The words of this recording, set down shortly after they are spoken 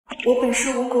我本是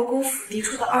文国公府嫡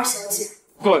出的二小姐。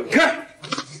滚开！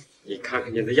你看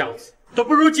看你的样子，都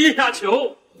不如阶下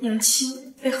囚。娘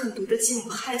亲被狠毒的继母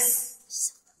害死，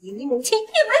你母亲也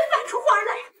没反出话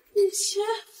来。母亲，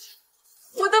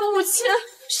我的母亲，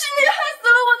是你害死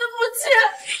了我的母亲。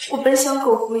我本想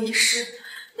苟活一世，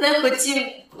奈何继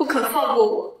母不肯放过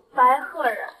我。白赫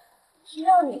然，只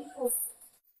要你不死，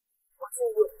我就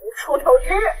永无出头之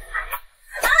日。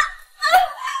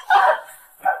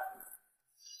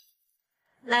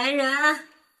来人，把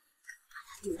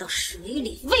他丢到水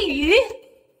里喂鱼。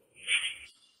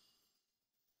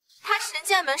他神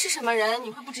剑门是什么人，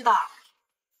你会不知道？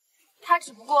他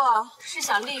只不过是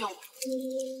想利用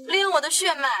我的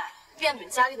血脉，变本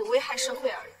加厉的危害社会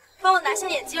而已。帮我拿下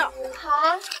眼镜。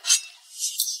好。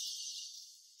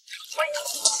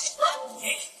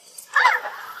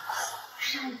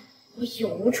杀人，我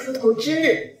永无出头之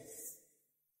日。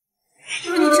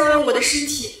若你占用我的尸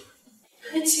体，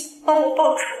恳请帮我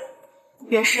报仇。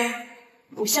元山，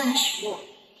我向你许诺，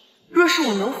若是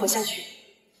我能活下去，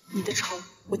你的仇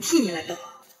我替你来报。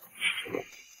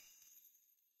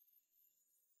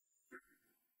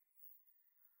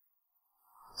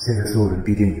现在所有人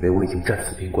必定以为我已经战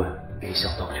死边关，没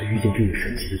想到却遇见这个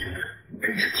神奇的军人，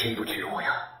真是天不绝我呀！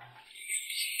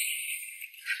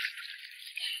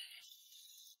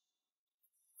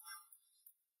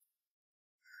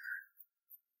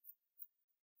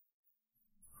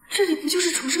这里不就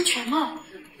是重生泉吗？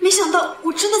没想到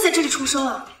我真的在这里重生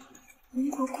了。文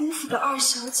国公府的二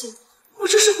小姐，我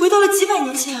这是回到了几百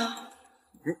年前啊！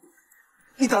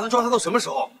你打算抓他到什么时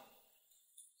候？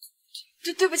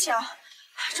对不起啊，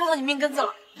抓到你命根子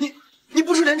了。你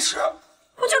不知廉耻！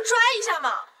我就抓一下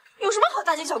嘛，有什么好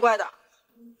大惊小怪的？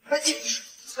哎，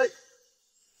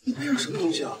你背上什么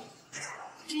东西啊？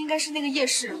这应该是那个夜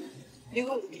市留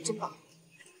给我的珍宝。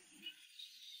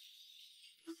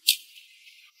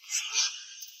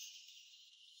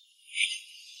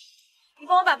你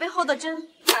帮我把背后的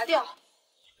针拿掉，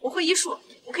我会医术，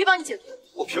我可以帮你解毒。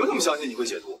我凭什么相信你会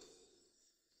解毒？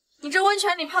你这温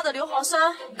泉里泡的硫磺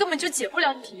酸根本就解不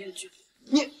了你体内的剧毒。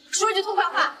你说一句痛快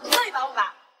话，你到底拔不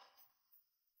拔？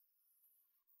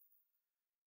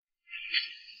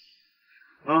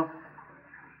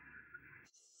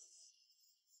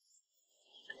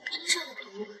针上的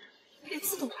毒可以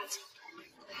自动化解，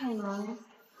看来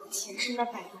前世那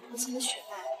百毒不侵的血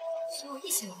脉，所有一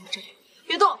起来这里。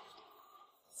别动！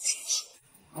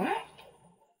哎，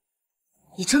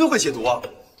你真的会解毒啊？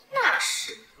那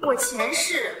是，我前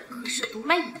世可是毒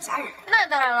脉尹家人。那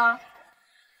当然了，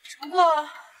只不过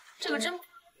这个针……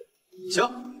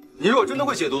行，你如果真的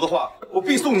会解毒的话，我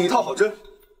必送你一套好针。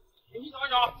你找一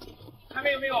找，看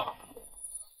看有没有。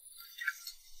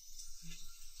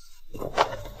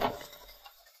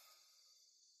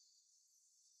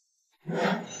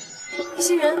一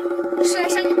些人是来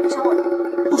杀你还是杀我的？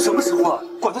都什么时候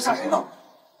了，管他杀谁呢？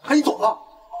赶紧走吧！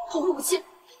保护武器。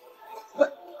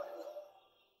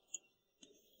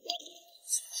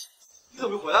你怎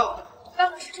么又回来了？刚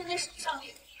刚是趁机使上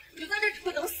力，留在这只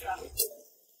会等死。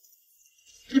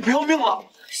你不要命了？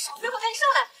少废话，赶紧上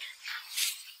来！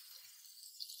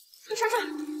快上！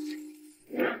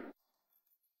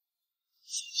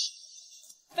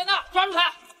在那，抓住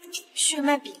他！血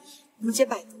脉比翼，无解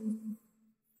百毒，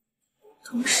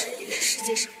同时也是世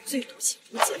界上最毒且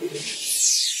无解的人。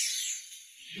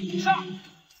上！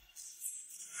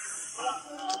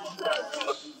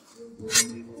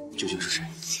究竟是谁？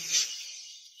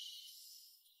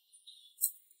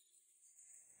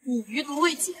你余毒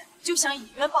未解，就想以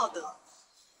冤报德，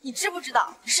你知不知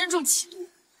道你身中奇毒，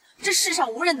这世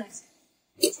上无人能解。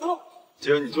既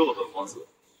然你救了本皇子，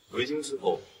回京之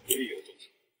后必有重赏。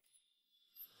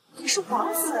你是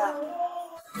皇子，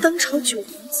当朝九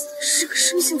皇子是个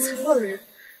生性残暴的人，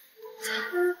他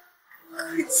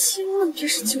可千万别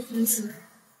是九皇子。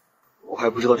我还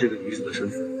不知道这个女子的身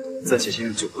份，在写信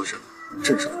任九阁上，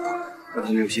朕是不怕，让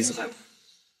她没有心思害我。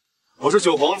我是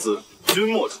九皇子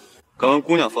君莫楚，敢问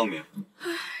姑娘芳名？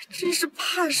真是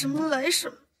怕什么来什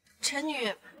么。臣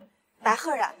女白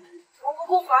赫然，文国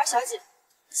公府二小姐。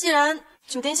既然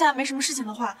九殿下没什么事情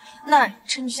的话，那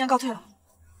臣女先告退了。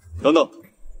等等，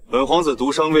本皇子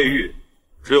毒伤未愈，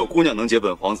只有姑娘能解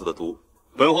本皇子的毒。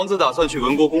本皇子打算去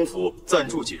文国公府暂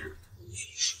住几日，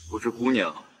不知姑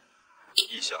娘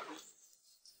意下如何？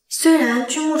虽然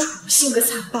君莫楚性格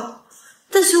残暴，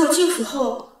但随我进府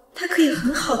后，他可以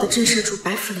很好的震慑住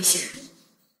白府那些人。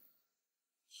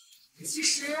其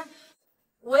实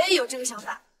我也有这个想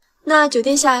法。那九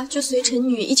殿下就随臣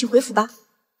女一起回府吧。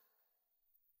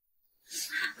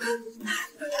可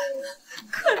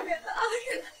怜的阿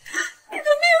仁，你的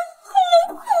命好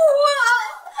苦啊！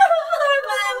二妹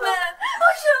妹，我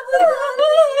舍不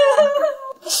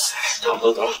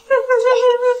得了。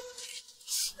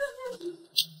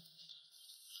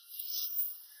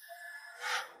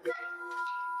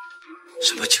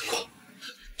什么情况？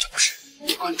这不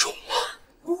是穿宠吗？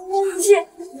母亲，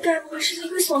该不会是灵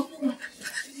鬼所弄的？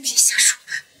别瞎说，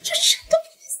这谁都不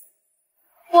会死。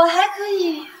我还可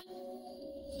以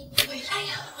回来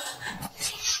呀！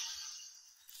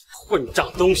混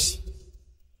账东西！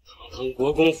堂堂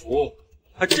国公府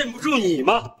还镇不住你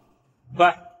吗？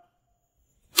快，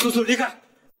速速离开！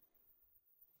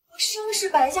我生是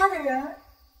白家的人，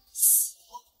死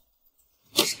了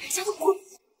也是白家的鬼。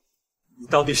你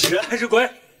到底是人还是鬼？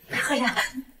何然，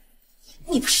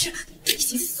你不是已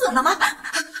经死了吗？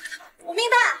我明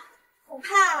白，我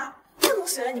怕不能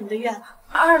随了你们的愿。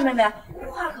二妹妹，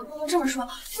话可不能这么说。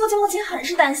父亲目前很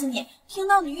是担心你，听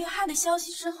到你遇害的消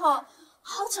息之后，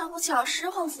好巧不巧，十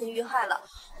皇子也遇害了，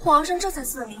皇上这才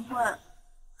赐了冥婚。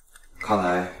看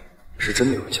来是真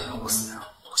的有人想让我死啊！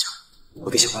不行，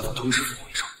我得想办法通知父皇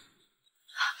一声。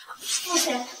父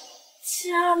亲，既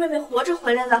然二妹妹活着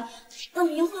回来了，那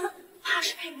冥婚怕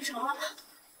是配不成了。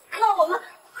那我们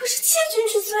可是千军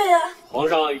之罪啊！皇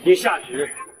上已经下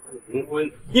旨，冥婚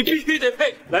你必须得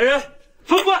配。来人，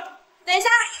封官！等一下，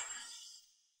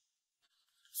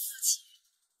父亲，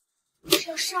你是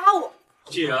要杀我？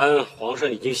既然皇上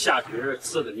已经下旨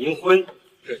赐了冥婚，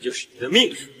这就是你的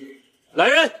命数。来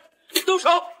人，动手！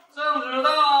圣旨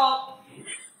到。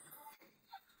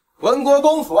文国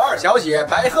公府二小姐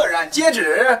白赫然接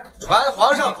旨，传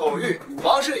皇上口谕：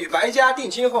皇室与白家定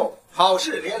亲后，好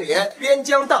事连连，边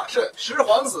疆大胜，十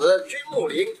皇子君睦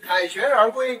陵凯旋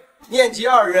而归。念及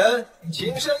二人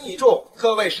情深意重，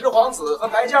特为十皇子和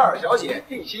白家二小姐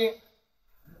定亲。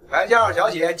白家二小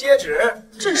姐接旨。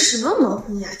这什么毛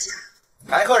婚雅家？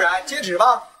白赫然接旨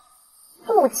吧。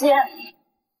不接。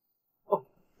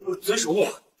我遵守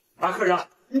我。白赫然，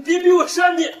你别逼我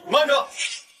删你！慢着！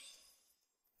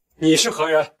你是何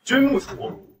人？君睦楚。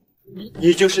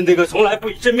你就是那个从来不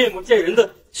以真面目见人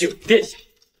的九殿下。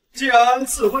既然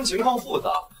赐婚情况复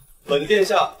杂，本殿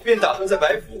下便打算在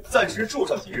白府暂时住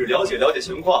上几日，了解了解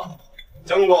情况。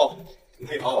江公公，你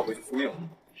可以好好回去复命了。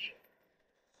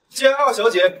既然二小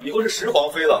姐以后是十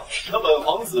皇妃了，那本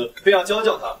皇子便要教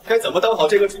教她该怎么当好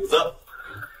这个主子。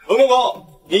文公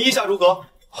公，你意下如何？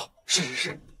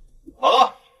是。好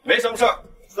了，没什么事儿，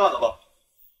散了吧。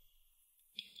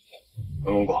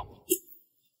文公公，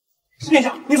殿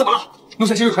下，你怎么了？奴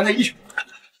才今日传太医去。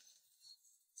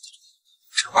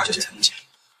只有二小姐才能见。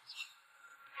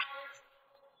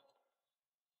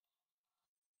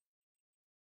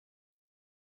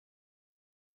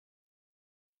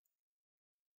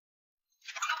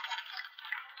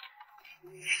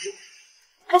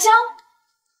海香，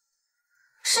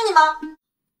是你吗？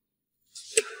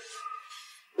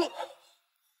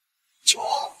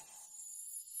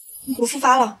你不复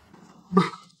发了，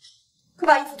快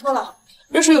把衣服脱了，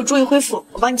热水有助于恢复，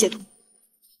我帮你解毒。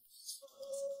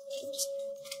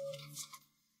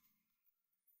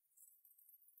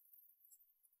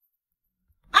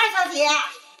二小姐，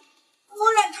夫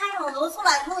人看上楼送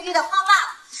来沐浴的花袜。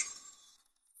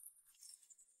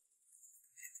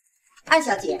二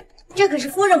小姐，这可是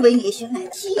夫人为你选买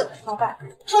稀有的花瓣，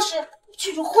说是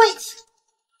去除晦气。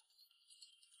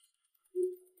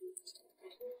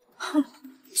哼，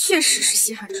确实是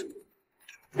稀罕之物，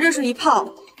热水一泡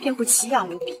便会奇痒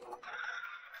无比。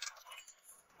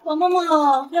王嬷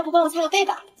嬷，要不帮我擦个背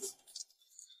吧？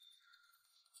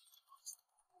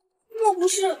莫不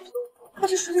是它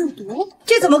这水里有毒？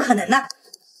这怎么可能呢？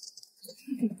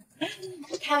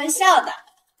我开玩笑的，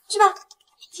去吧，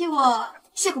替我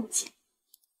谢个母亲。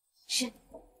是。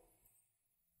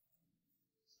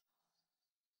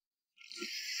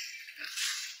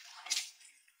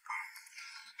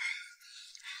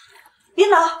别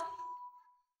挠。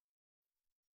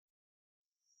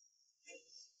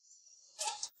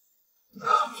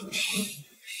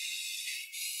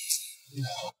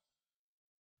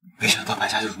没想到白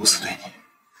家就如此对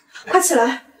你。快起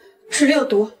来，水里有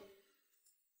毒。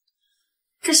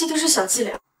这些都是小伎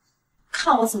俩，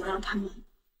看我怎么让他们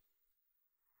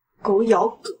狗咬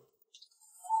狗。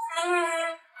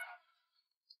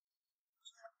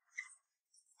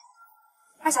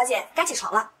二小姐，该起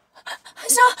床了。海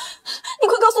香，你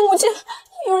快告诉母亲，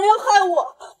有人要害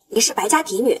我。你是白家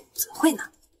嫡女，怎么会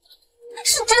呢？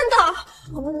是真的，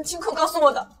我妈妈亲口告诉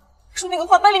我的，说那个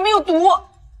花瓣里面有毒。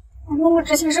我妈妈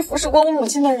之前是服侍过我母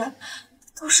亲的人，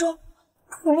都说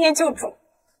不灭救主，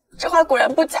这话果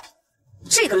然不假。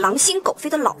这个狼心狗肺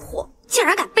的老货，竟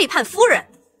然敢背叛夫人！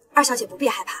二小姐不必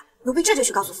害怕，奴婢这就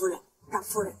去告诉夫人，让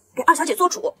夫人给二小姐做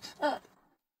主。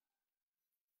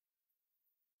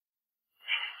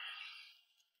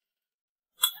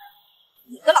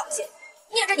你个老奸，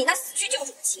着你那死去救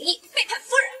主的情谊背叛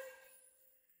夫人。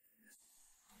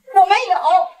我没有。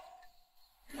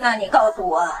那你告诉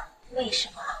我，为什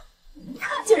么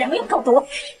他竟然没有中毒？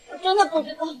我真的不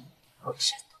知道。不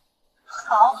知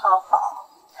道。好，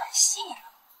信了。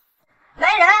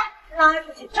来人，拉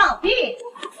出去杖毙！夫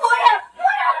人，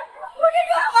我是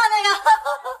冤枉的呀！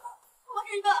我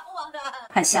是冤枉的。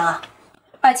汉香，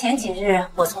把前几日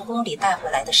我从宫里带回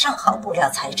来的上好布料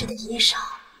材质的衣裳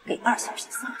给2小姐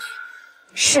送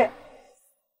去。是。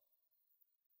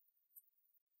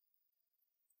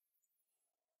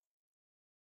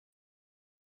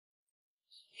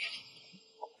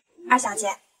2小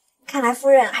姐，看来夫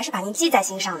人还是把您记在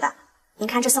心上的。您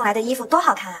看这送来的衣服多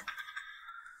好看啊！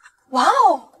哇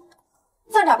哦，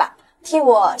放这儿吧，替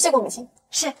我谢过母亲。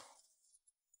是。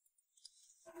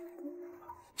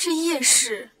这叶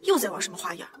氏又在玩什么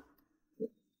花样？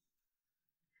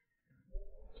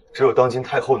只有当今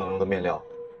太后能用的面料，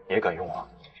你也敢用啊？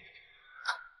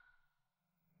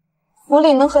府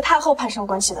里能和太后攀上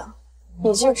关系的，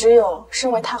也就只有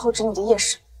身为太后侄女的叶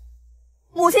氏。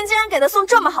母亲竟然给她送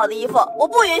这么好的衣服，我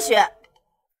不允许！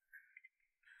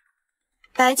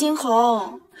白金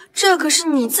红，这可是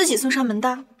你自己送上门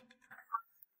的。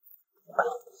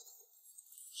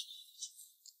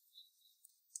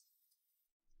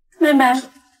妹妹，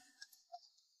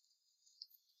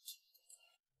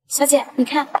小姐，你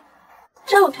看，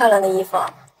这么漂亮的衣服，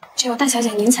只有大小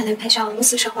姐您才能配上如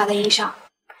此奢华的衣裳。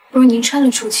如果您穿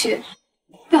了出去，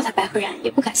要他白鹤然也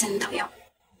不敢向您讨要。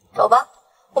走吧，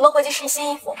我们回去试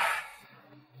新衣服。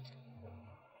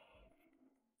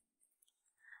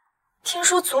听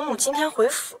说祖母今天回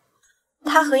府，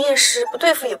她和叶氏不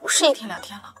对付也不是1天2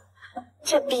天了。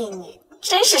这婢女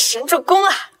真是神助攻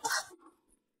啊！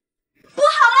不好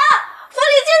了，府里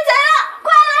进贼了！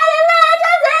快来人呐，抓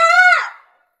贼！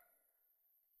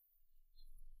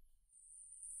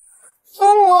祖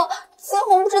母，金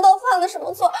红不知道犯了什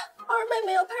么错，二妹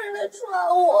妹要派人来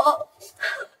抓我。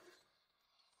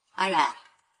安然，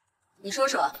你说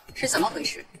说是怎么回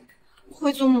事？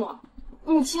回祖母，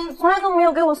母亲从来都没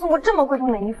有给我送过这么贵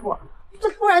重的衣服，这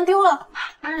突然丢了，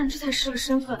安然这才失了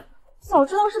身份。早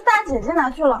知道是大姐姐拿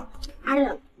去了，安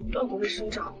然断不会生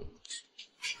长。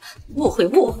误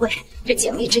会，这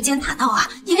姐妹之间打闹啊，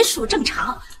也属正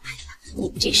常。哎呀，你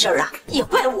们这事儿啊，也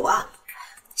怪我，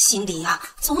心里啊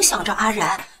总想着阿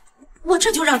然，我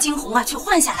这就让惊鸿啊去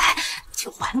换下来，去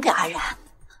还给阿然。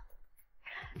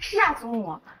是啊，祖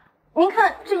母，您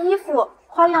看这衣服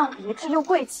花样别致又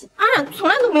贵气，安然从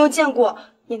来都没有见过，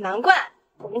也难怪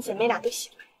我们姐妹俩都喜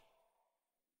欢。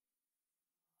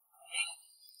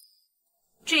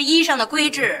这衣裳的规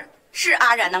制是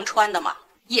阿然能穿的吗？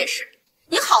叶氏，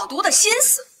你好毒的心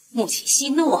思！母亲息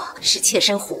怒，是妾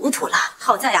身糊涂了。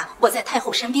好在呀，我在太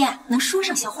后身边能说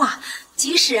上些话，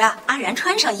即使啊阿然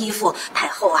穿上衣服，太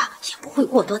后啊也不会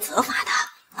过多责罚的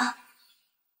啊。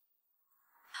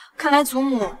看来祖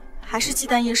母还是忌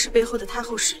惮叶氏背后的太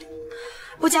后势力，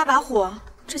不加把火，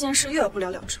这件事又要不了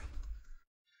了之。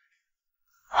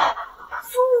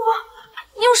祖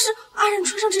母，要是阿然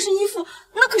穿上这身衣服，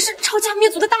那可是抄家灭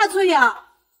族的大罪呀！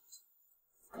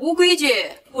无规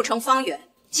矩不成方圆。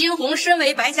金红身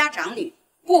为白家长女，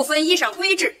不分衣裳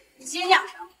规制，先亮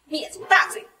上灭族大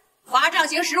罪，罚杖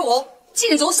刑15，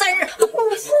禁足3日。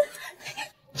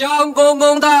江公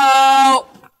公到。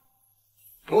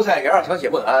奴才给2小姐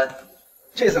问安，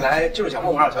这次来就是想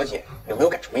问问2小姐有没有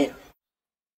改主意。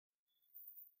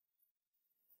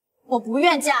我不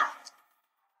愿嫁。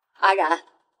阿然，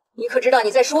你可知道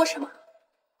你在说什么？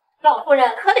老夫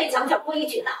人可得讲讲规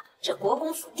矩呢。这国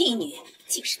公府嫡女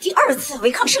竟是第2次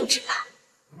违抗圣旨了。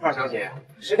2小姐，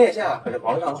是殿下可是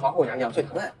皇上和皇后娘娘最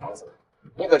疼爱的皇子，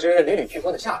你可知屡屡拒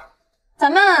婚的下场？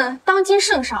咱们当今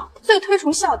圣上最推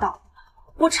崇孝道，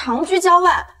我长居郊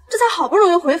外，这才好不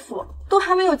容易回府，都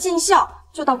还没有尽孝，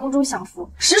就到宫中享福，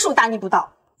实属大逆不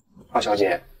道。2小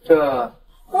姐，这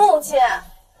母亲，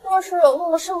若是惹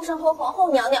怒了圣上和皇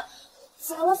后娘娘，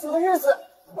咱们府的日子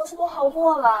可是不好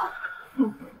过了。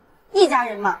一家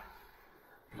人嘛，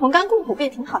同甘共苦不也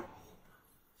挺好的？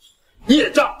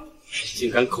孽障！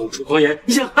竟敢口出狂言，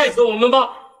你想害死我们吗？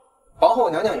皇后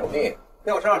娘娘有令，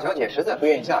要是2小姐实在不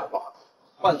愿意嫁的话，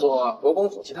换做国公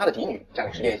府其他的嫡女嫁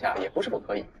给殿下也不是不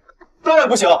可以。当然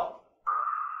不行。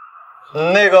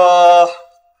那个，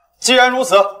既然如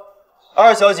此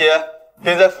，2小姐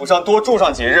便在府上多住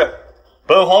上几日，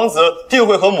本皇子定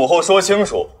会和母后说清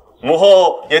楚，母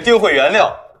后也定会原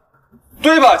谅，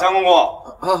对吧，江公公？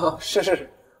啊，是。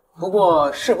不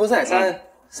过事不再三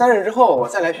，3日之后我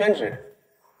再来宣旨。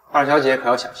2小姐可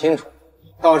要想清楚，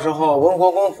到时候文国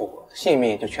公府性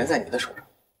命就全在你的手上。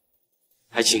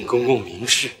还请公公明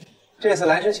示，这次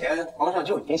来之前，皇上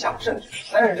就已经下了圣旨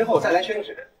，3日之后再来宣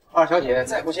旨。二小姐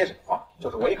再不接旨的话，就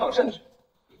是违抗圣旨，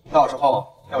到时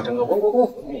候要整个文国公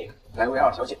府的命来为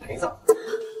二小姐陪葬。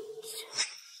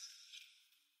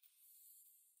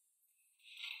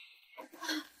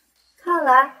看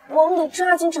来我们得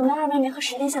抓紧准备二妹妹和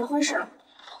十殿下的婚事了。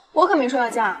我可没说要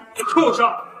嫁。畜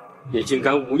生！也竟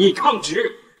敢忤逆抗旨，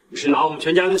你是拿我们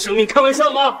全家人的生命开玩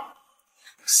笑吗？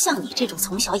像你这种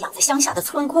从小养在乡下的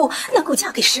村姑，能够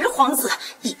嫁给十皇子，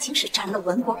已经是沾了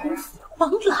文国公府的光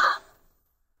了。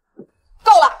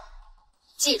够了！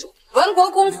记住，文国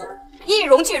公府一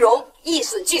荣俱荣，一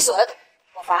损俱损。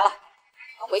我罚了，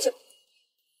我回去吧。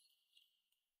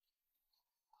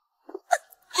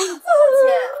父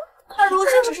亲，他如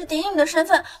今只是嫡女的身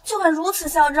份，就敢如此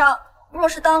嚣张。若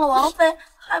是当了王妃，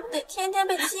还不得天天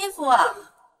被欺负啊！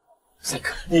再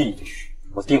可逆一句，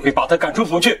我定会把他赶出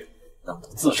府去，让他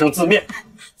自生自灭。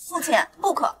父亲，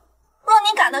不可！若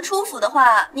您赶他出府的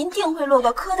话，您定会落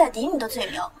个苛待嫡女的罪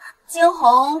名。惊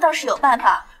鸿倒是有办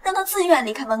法，让他自愿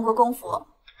离开文国公府。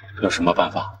有什么办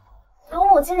法？祖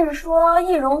母今日说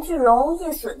一荣俱荣，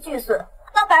一损俱损。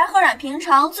那白鹤冉平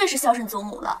常最是孝顺祖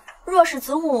母了，若是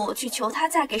祖母去求她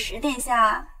嫁给十殿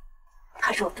下，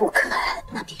他若不肯，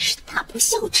那便是大不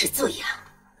孝之罪呀。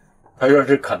他若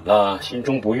是肯了，心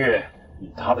中不悦，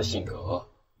以他的性格，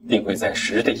定会在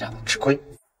十殿下的吃亏。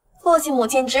父亲母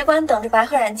亲只管等着白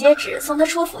鹤冉接旨，送她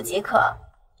出府即可。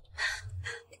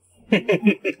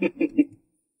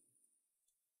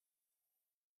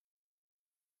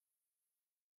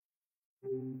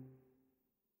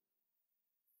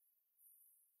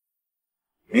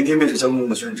明天便是江公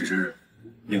的宣旨之日，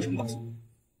应承放松。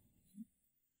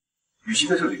与其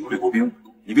在这里如履薄冰，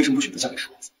你为什么不选择嫁给十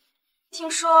皇子？听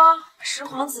说十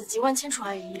皇子集万千宠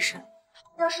爱于一身，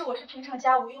要是我是平常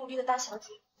家无忧无虑的大小姐，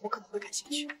我可能会感兴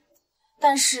趣。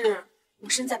但是我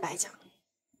身在白家，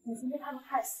母亲被他们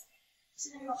害死，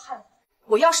现在又要害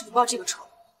我，我要是不报这个仇，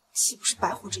岂不是白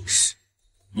活这一世？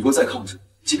你若再抗旨，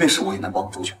即便是我也难保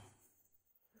你周全。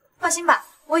放心吧，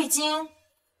我已经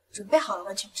准备好了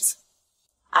万全之策。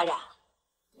阿冉，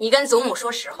你跟祖母说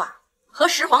实话，和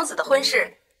十皇子的婚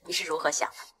事你是如何想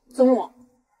的？祖母，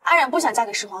阿冉不想嫁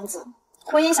给十皇子，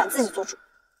婚姻想自己做主。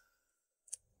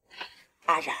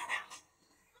阿冉啊，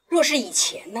若是以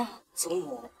前呢，祖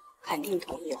母肯定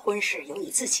同意婚事由你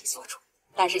自己做主。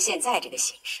但是现在这个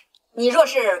形势，你若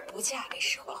是不嫁给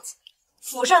十皇子，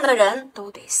府上的人都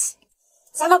得死，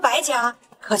咱们白家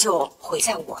可就毁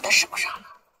在我的手上了。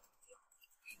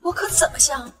我可怎么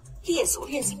向列祖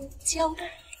列宗交代？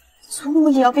祖母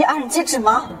也要逼阿冉接旨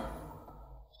吗？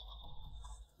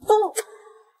祖母，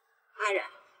阿冉，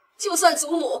就算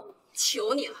祖母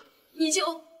求你了，你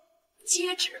就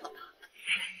接旨了吧。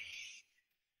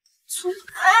祖母，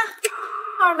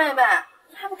二妹妹，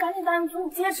你还不赶紧答应祖母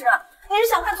接旨？你是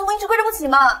想看祖母一直跪着不起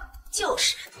吗？就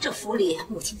是，这府里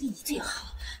母亲对你最好，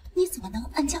你怎么能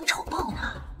恩将仇报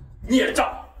呢？孽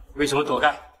障！为什么躲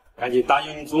开？赶紧答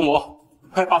应你祖母，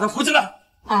快把他扶起来！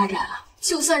阿冉，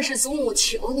就算是祖母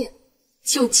求你，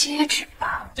就接旨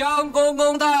吧。江公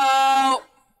公到。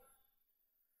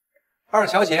二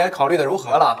小姐考虑的如何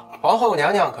了？皇后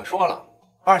娘娘可说了，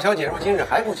二小姐若今日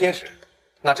还不接旨，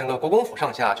那整个国公府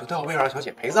上下就都要为二小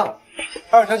姐陪葬了。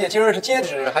二小姐今日是接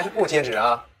旨还是不接旨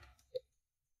啊？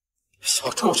小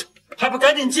畜生，还不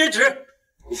赶紧接旨！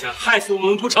你想害死我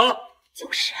们不成？就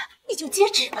是，你就接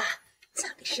旨吧，嫁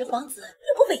给十皇子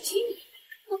又不委屈你。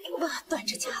我端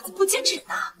着架子不接旨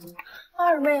呢。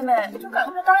二妹妹，就赶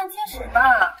快答应接旨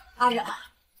吧。阿冉，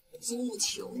祖母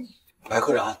求你。白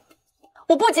鹤冉，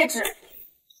我不接旨。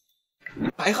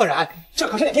白鹤冉，这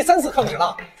可是你第3次抗旨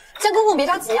了。江公公别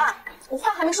着急啊，我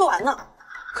话还没说完呢。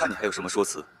看你还有什么说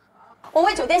辞？我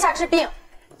为九殿下治病，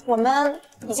我们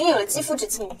已经有了肌肤之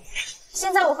亲。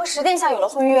现在我和十殿下有了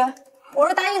婚约，我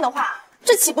若答应的话，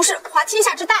这岂不是滑天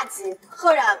下之大稽？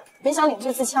赫然本想领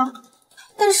罪自戕，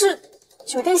但是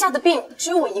九殿下的病只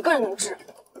有我一个人能治，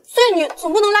罪女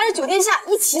总不能拉着九殿下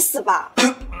一起死吧？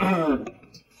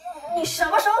你什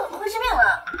么时候怎么会治病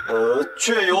了？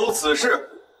确有此事。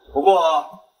不过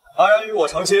阿然与我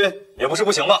成亲也不是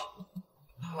不行嘛。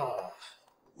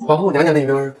皇后娘娘那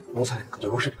边奴才可就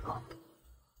如是这个。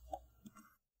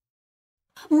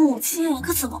母亲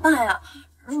可怎么办呀？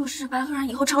若是白鹤冉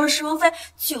以后成了十王妃，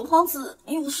九皇子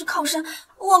又是靠山，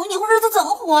我们以后日子怎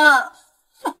么活啊？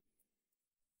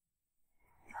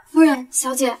夫人，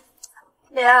小姐，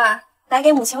莲儿，来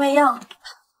给母亲喂药。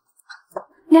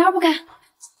莲儿不敢。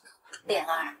莲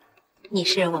儿，你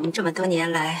是我们这么多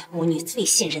年来母女最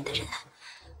信任的人，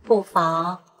不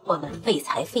妨我们费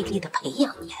财费力的培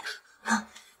养你啊！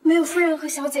没有夫人和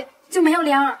小姐，就没有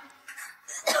莲儿。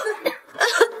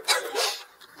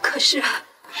可是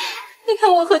你看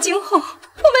我和惊鸿，我们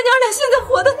娘俩现在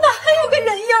活的哪还有个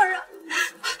人样啊？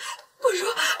不如就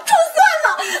算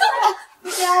了。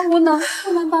你别无能，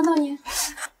不能帮到你。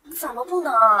怎么不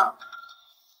能？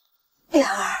莲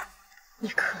儿，你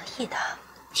可以的。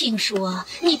听说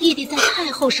你弟弟在太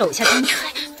后手下当差，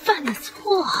犯了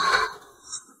错。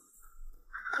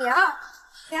莲儿，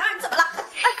你怎么了？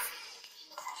哎，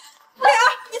莲儿，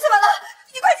你怎么了？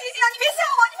你快醒醒啊！你别吓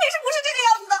我，你平时不是这个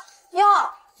样子的。哟，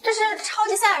这是超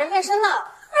级赛亚人变身呢。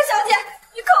二小姐，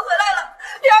你可回来了！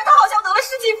莲儿她好像得了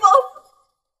湿气风。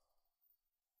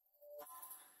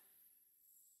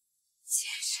姐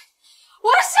姐，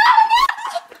我杀了你！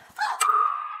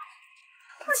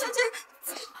二小姐，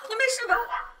你没事吧？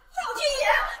老天爷，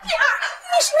莲儿，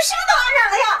你是不是杀到阿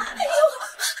染了呀？哎呦！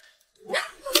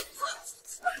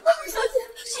二小姐，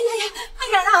爷爷，阿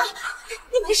染啊，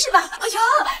你没事吧？哎呀，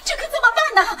这可怎么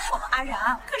办呢？我们阿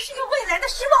染可是有未来的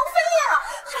时王妃呀，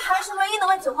这还是唯一能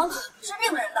为九皇子治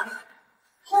病的人的。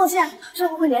母亲，这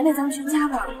不会连累咱们全家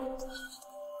吧？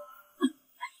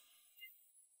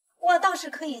我倒是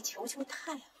可以求求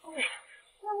太后。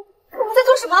我们在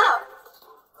做什么？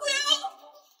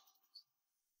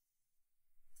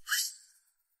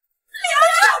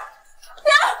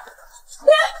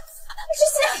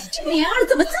这莲儿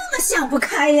怎么这么想不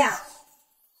开呀？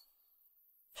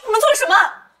我们做什么？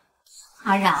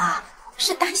阿染啊，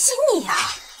是担心你呀。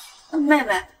妹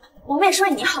妹，我们也是为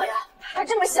你好呀。她还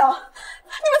这么小，你们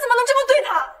怎么能这么对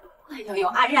她？哎呦，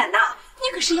阿染呐，你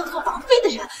可是要做王妃的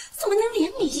人，怎么能怜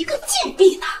悯一个贱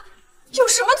婢呢？有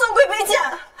什么尊贵卑贱？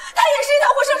她也是一条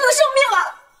活生生的生命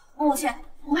啊！母亲，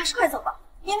我们还是快走吧。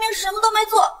明明什么都没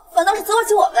做，反倒是责怪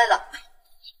起我们来了。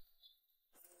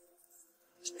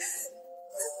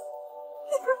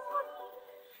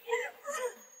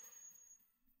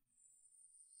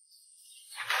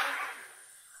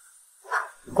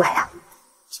乖呀，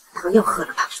把汤药喝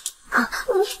了吧。啊，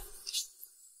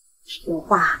听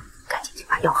话，赶紧去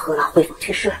把药喝了，回房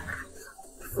去睡。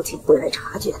父亲回来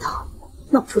察觉到，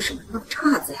闹出什么闹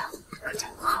岔子呀，可就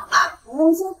不好了。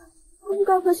母亲，我不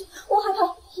敢回去，我害怕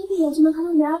一闭眼就能看到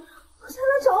莲儿，我才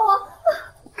来找我。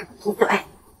闭嘴！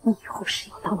你以后是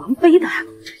要当王妃的，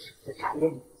这是自然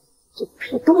人，这不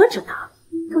是多着呢。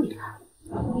对了，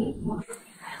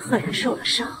赫然受了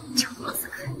伤，九皇子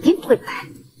肯定会来。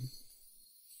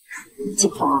景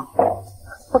洪，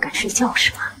不敢睡觉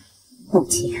是吗？母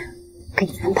亲给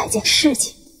你安排件事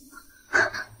情。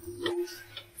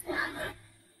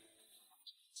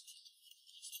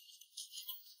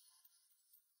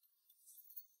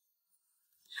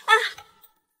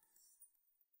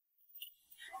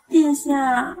殿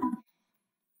下，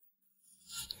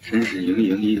真是盈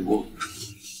盈一窝。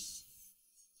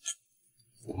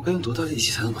我们该用多大力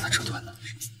气才能把它折断呢？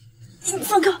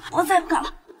放开我，再也不敢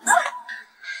了。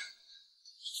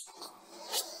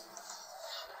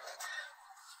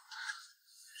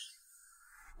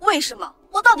为什么？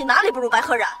我到底哪里不如白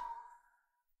鹤然？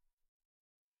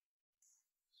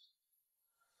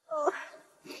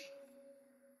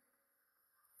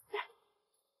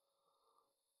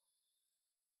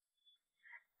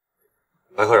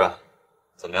白鹤然，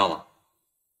怎么样了？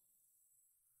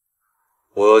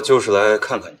我就是来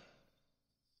看看你。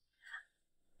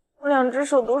我两只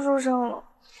手都受伤了，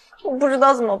我不知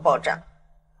道怎么包扎。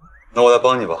那我来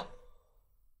帮你吧。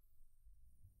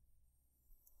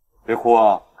别哭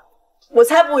啊！我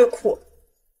才不会哭。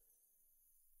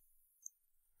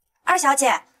二小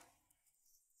姐，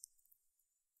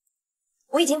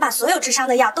我已经把所有治伤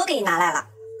的药都给你拿来了。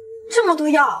这么多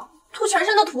药，涂全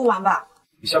身都涂不完吧？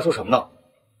你瞎说什么呢？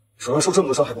手上受这么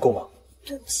多伤还不够吗？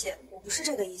对不起，我不是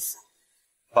这个意思。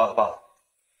罢了罢了，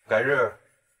改日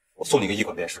我送你个医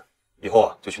馆便是，以后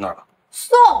啊就去那儿吧。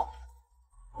送？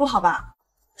不好吧？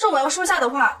这我要收下的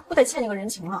话，我得欠你个人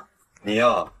情了。你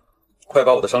呀，快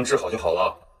把我的伤治好就好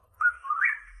了。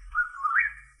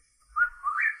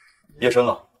夜深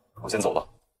了，我先走了。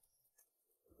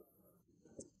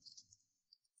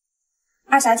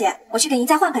二小姐，我去给您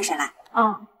再换盆水来。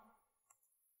嗯。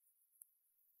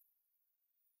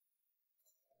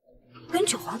跟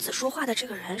九皇子说话的这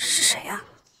个人是谁啊？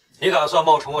你打算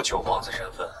冒充我九皇子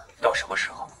身份到什么时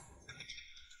候？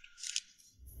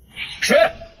谁？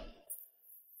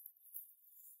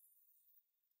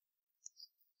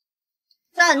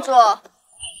站住！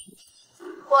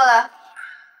过来。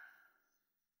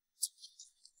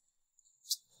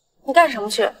你干什么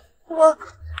去？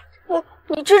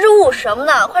你支支吾吾什么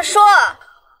呢？快说！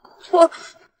我说，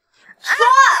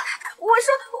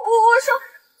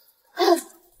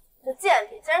这贱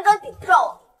婢竟然敢顶撞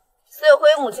我，所以回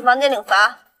母亲房间领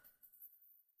罚。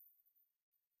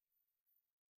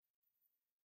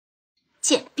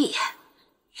贱婢，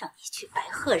让你去白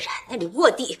鹤染那里卧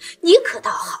底，你可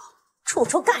倒好，处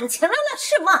出感情来了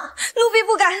是吗？奴婢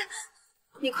不敢。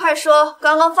你快说，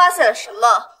刚刚发现了什么？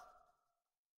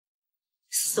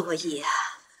所以啊，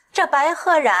这白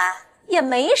鹤染也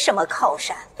没什么靠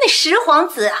山，那石皇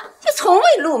子啊，也从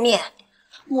未露面。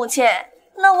母亲，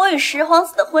那我与石皇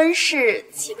子的婚事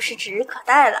岂不是指日可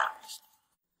待了？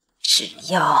只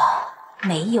要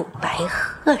没有白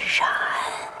鹤染。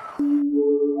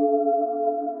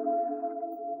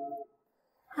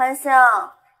韩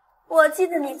香，我记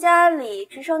得你家里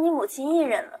只剩你母亲一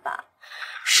人了吧？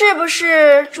是不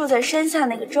是住在山下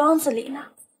那个庄子里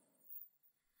呢？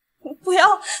不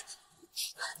要，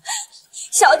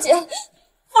小姐，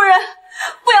夫人，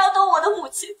不要动我的母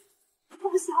亲。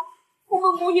从小我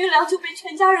们母女俩就被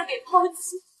全家人给抛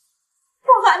弃，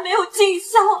我还没有尽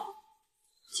孝，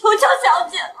求求小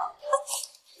姐了。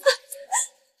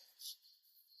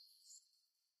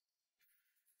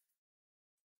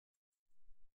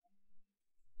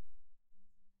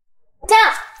这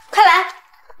样，快来，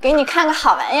给你看个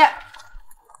好玩意儿。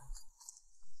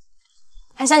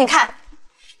韩香，你看，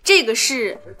这个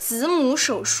是子母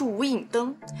手术无影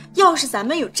灯，要是咱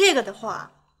们有这个的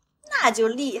话，那就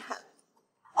厉害了。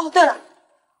哦，对了，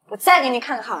我再给你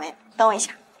看个好玩意儿，等我一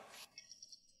下。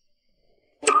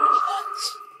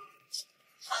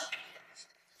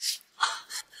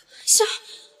香，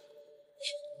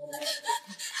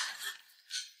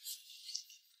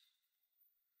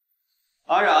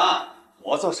阿染，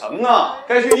我做成啊，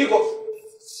该去医馆。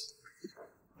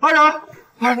阿染，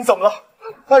阿染，你怎么了？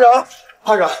阿染，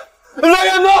阿染，来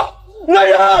人呐！来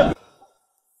人！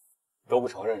都不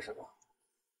承认是吧？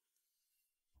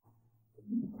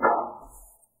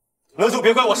那就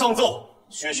别怪我上奏，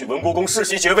削去文国公世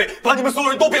袭爵位，把你们所有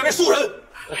人都贬为庶人。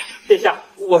殿下，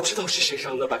我知道是谁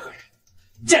伤的白鹤人，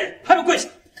贱人还不跪下！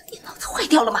你脑子坏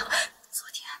掉了吗？昨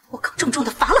天我刚重重的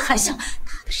罚了韩香，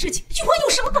他的事情与我有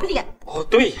什么关联？哦，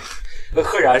对呀，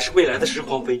赫然是未来的十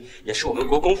皇妃，也是我们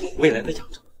国公府未来的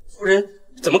养长。夫人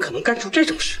怎么可能干出这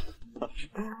种事呢？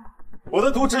我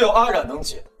的毒只有阿染能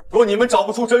解，若你们找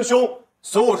不出真凶，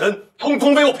所有人通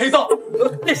通为我陪葬。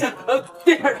殿下，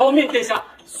殿下饶命！殿下，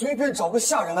随便找个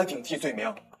下人来顶替罪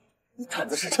名，你胆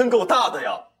子是真够大的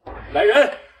呀！来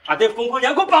人，把这疯狂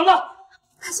娘给我绑了！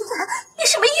韩先生，你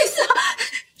什么意思啊？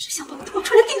是想把我拖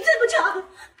出来顶罪不成？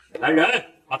来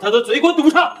人，把他的嘴给我堵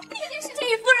上！这件事情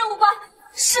与夫人无关，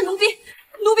是奴婢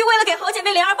为了给好姐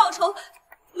妹莲儿报仇，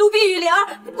奴婢与莲儿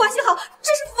关系好，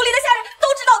这是府里的下人都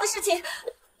知道的事情。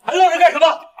还愣着干什么？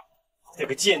把这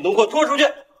个贱农给我拖出去，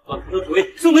把他的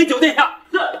嘴送给九殿下。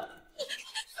夫人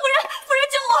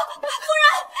救我！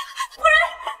夫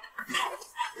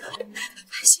人！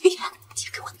韩雪妍，你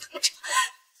给我等着！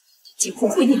进宫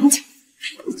回娘家，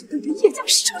你这个人也想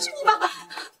收拾你吧！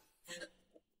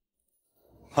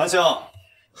韩香，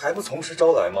还不从实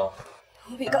招来吗？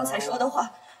奴婢刚才说的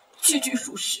话，句句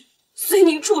属实，随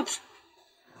您处置。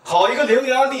好一个伶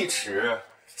牙俐齿，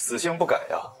死性不改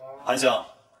呀！韩香，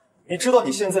你知道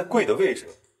你现在跪的位置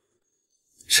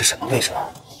是什么位置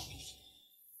吗？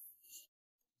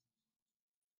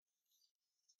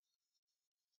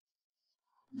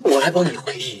我来帮你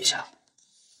回忆一下。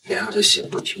莲儿的血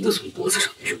不停地从脖子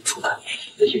上涌出来，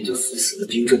你的眼睛死死地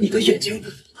盯着你的眼睛，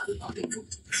他的脑袋重重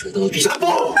地摔到了地下。不！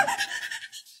我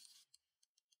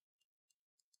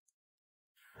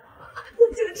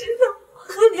就知道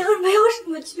和莲儿没有什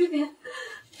么区别，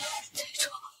最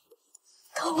终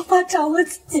都无法掌握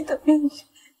自己的命运。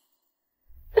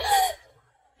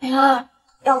莲儿，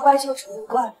要怪就只能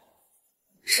怪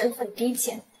身份低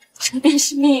贱，这便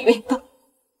是命运吧。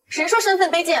谁说身份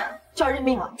卑贱就要认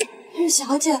命了？玉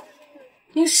小姐，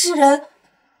您是人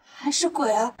还是鬼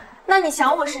啊？那你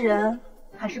想我是人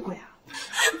还是鬼啊？对不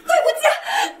起，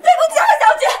二小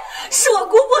姐，是我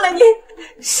辜负了您，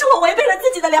是我违背了自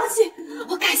己的良心，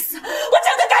我该死，我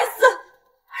真的该死。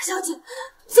二小姐，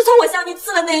自从我向您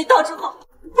刺了那一刀之后，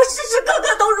我时时刻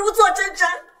刻都如坐针毡，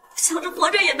想着活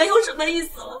着也没有什么意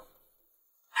思了。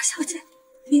二小姐，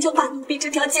您就把奴婢这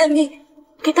条贱命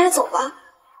给带走吧。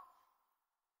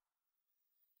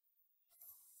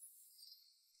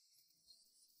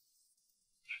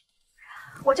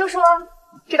我就说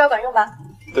这招管用吧。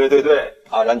对对对，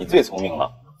阿染你最聪明了。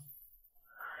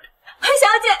二小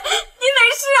姐，您没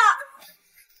事啊？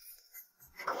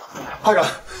阿染，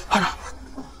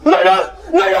来人！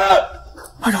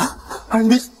阿染，你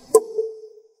别。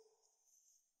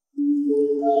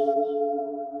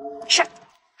是。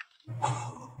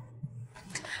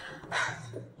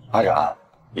阿染，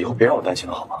以后别让我担心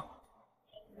了好吗？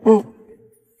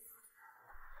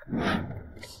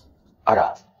阿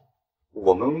染，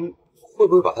我们会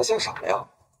不会把他吓傻了呀？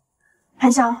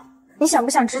韩香，你想不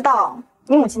想知道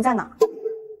你母亲在哪？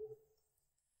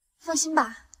放心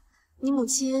吧，你母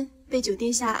亲被酒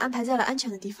店下安排在了安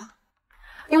全的地方，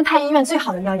用太医院最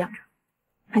好的药养着。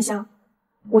韩香，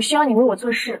我需要你为我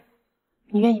做事，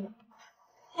你愿意吗？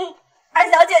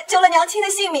二小姐救了娘亲的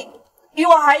性命，于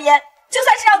我而言，就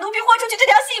算是让奴婢豁出去这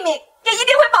条性命，也一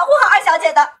定会保护好二小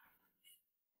姐的。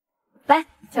来，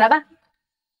起来吧。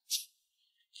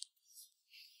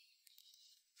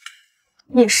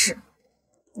夜市，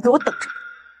你给我等着！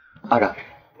阿然，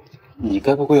你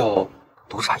该不会要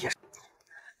毒杀夜市？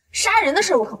杀人的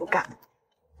事我可不干，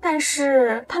但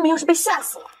是他们要是被吓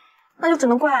死了，那就只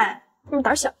能怪他们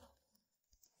胆小。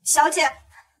小姐，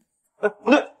哎，不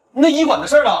对，那医馆的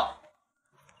事呢？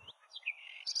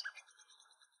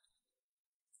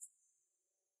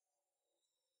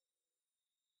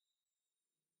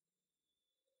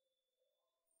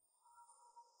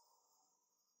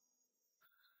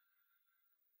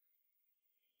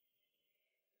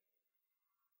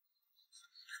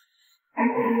哎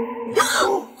呀，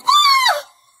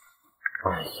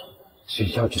睡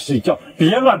觉就睡觉，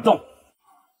别乱动。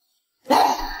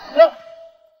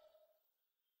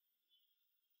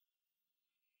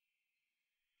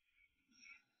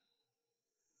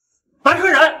白鹤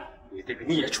然，你这个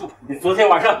孽畜，你昨天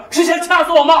晚上是想掐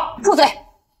死我吗？住嘴！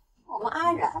我们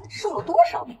阿然受了多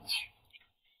少委屈？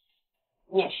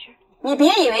也是，你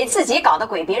别以为自己搞的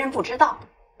鬼别人不知道，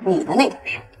你的那点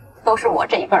事都是我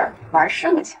这一辈儿玩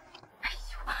剩下。哎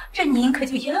呦，这您可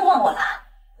就冤枉我了。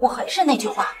我还是那句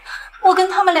话，我跟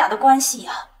他们俩的关系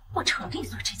呀，不成立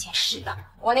做这件事的。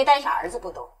我那呆傻儿子不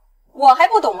懂，我还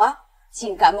不懂吗？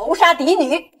竟敢谋杀嫡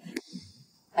女！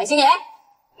白星爷，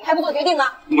你还不做决定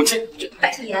啊？母亲，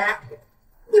白星爷，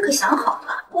你可想好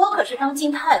了，我可是当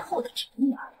今太后的侄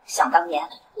女儿，想当年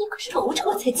你可是头着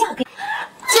我才嫁给。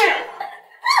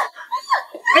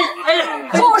哎呀！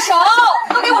住手！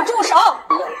都给我住手！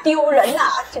丢人呐，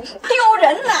真是丢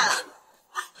人呐！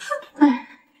哎，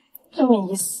真没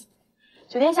意思。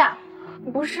九天下，你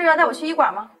不是要带我去医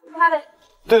馆吗？出发呗。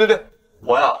对，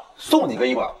我呀送你个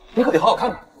医馆，你可得好好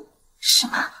看看。什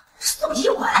么？送医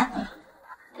馆？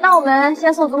那我们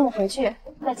先送祖母回去，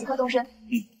再即刻动身。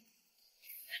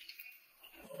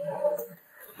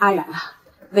阿然啊，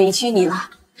委屈你了。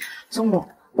祖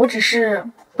母，我只是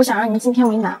不想让您今天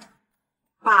为难。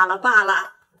罢了罢了，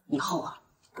以后啊，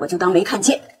我就当没看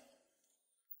见。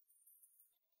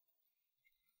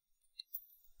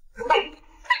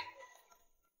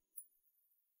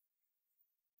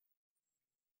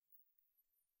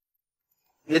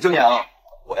别睁眼啊！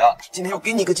我呀，今天要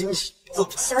给你个惊喜。走。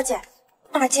小姐，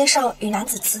大街上与男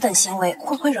子此等行为，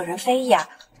会不会惹人非议啊？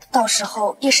到时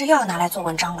候夜市又要拿来做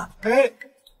文章了。哎，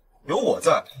有我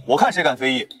在，我看谁敢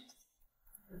非议。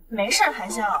没事，韩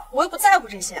香，我又不在乎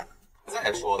这些。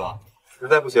再说了，实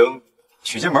在不行，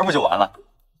娶进门不就完了？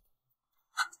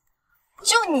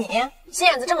就你心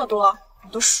眼子这么多，我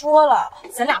都说了，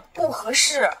咱俩不合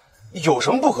适。有什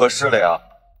么不合适的呀？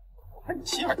我看你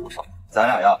心眼多少，咱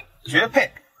俩呀绝配。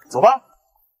走吧。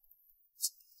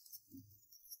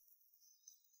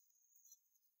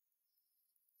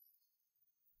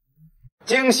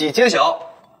惊喜揭晓，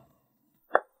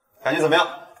感觉怎么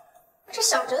样？这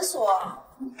小诊所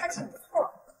还挺不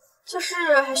错，就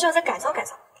是还需要再改造改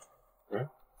造。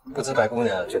不知白姑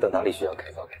娘觉得哪里需要改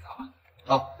造改造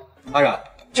啊？好，阿然，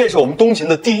这是我们东秦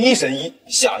的第一神医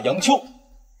夏阳秋。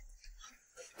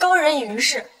高人已于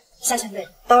世，夏前辈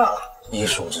叨扰了。医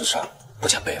术之上不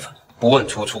讲辈分，不问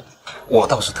出处。我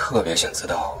倒是特别想知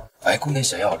道白姑娘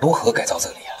想要如何改造这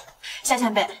里啊？夏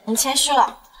前辈，您谦虚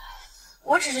了。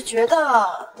我只是觉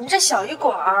得您这小医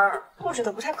馆布置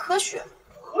的不太科学。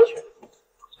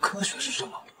科学是什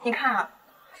么？你看啊，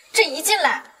这一进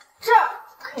来，这儿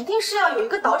肯定是要有一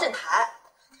个导诊台，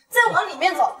再往里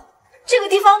面走，这个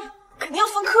地方肯定要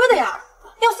分科的呀，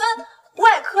要分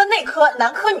外科、内科、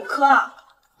男科、女科啊。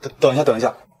等一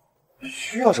下，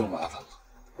需要这么麻烦吗？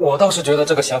我倒是觉得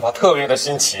这个想法特别的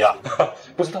新奇啊！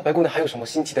不知道白姑娘还有什么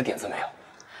新奇的点子没有？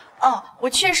哦，我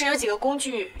确实有几个工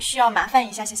具需要麻烦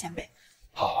一下夏前辈。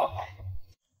好。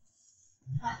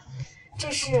这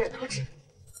是图纸。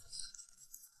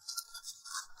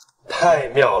太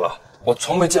妙了！我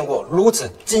从没见过如此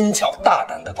精巧大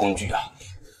胆的工具啊！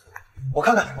我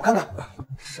看看，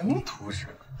什么图纸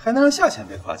还能让夏前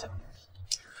辈夸奖？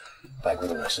白姑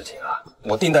娘的事情啊，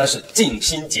我定当是尽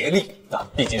心竭力啊，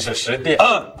毕竟是实店。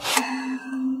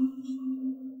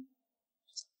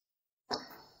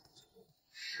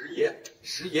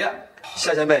石爷，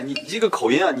夏前辈，你这个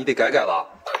口音啊，你得改了。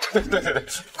对，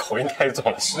口音太重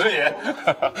了，石爷。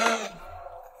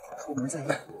出门在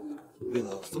外，为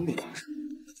了方便行事，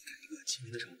改了个亲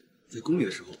民的程度。在宫里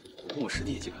的时候，我跟我师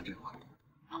弟一起看这个画。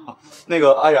那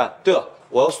个阿然，对了，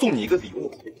我要送你一个礼物，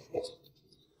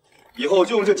以后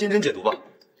就用这金针解毒吧。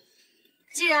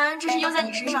既然这是用在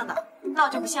你身上的，那我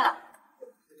就不信了。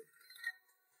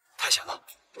太险了，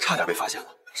差点被发现了。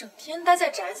整天待在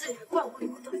宅子里还怪我不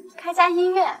得，开家医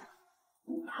院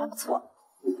还不错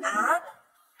啊，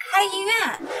开医院。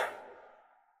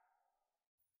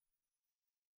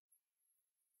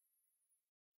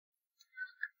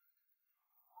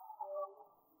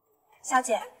小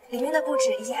姐，里面的布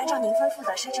置已经按照您吩咐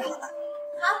的设置好了。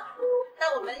好，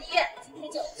那我们医院今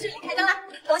天就顺利开张了。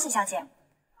恭喜小姐！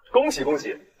恭喜恭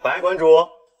喜，白馆主。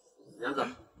娘子，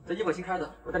这医馆新开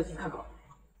的，我带你进去看看吧。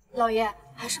老爷，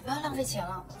还是不要浪费钱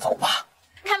了。走吧。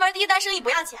开门第一单生意不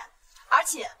要钱，而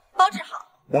且包治好。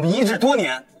我们医治多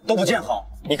年都不见好，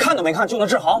你看都没看就能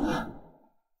治好？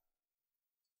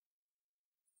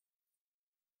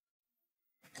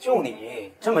就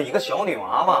你这么一个小女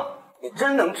娃娃，你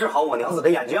真能治好我娘子的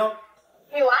眼睛？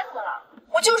女娃怎么了？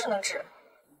我就是能治。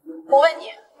我问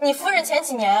你，你夫人前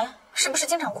几年是不是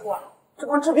经常哭啊？这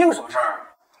关治病什么事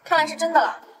儿？看来是真的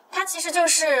了。她其实就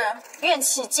是怨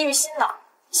气积于心了，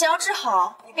想要治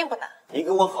好也并不难。你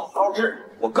给我好好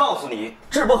治！我告诉你，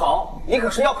治不好你可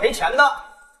是要赔钱的。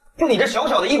就你这小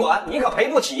小的医馆，你可赔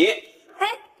不起。哎，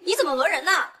你怎么讹人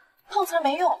呢？碰瓷儿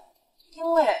没用，因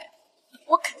为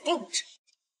我肯定能治。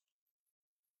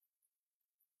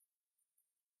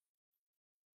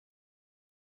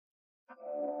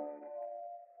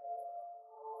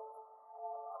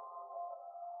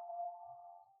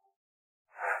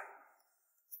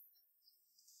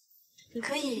你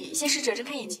可以先试着睁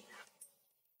开眼睛。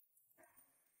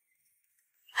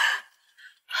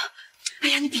哎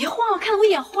呀，你别晃，看得我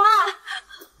眼花。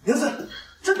娘子，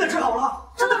真的治好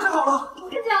了，真的治好了！我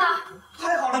看见了。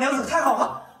太好了，娘子，太好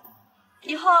了！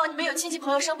以后你们有亲戚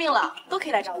朋友生病了，都可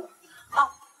以来找我。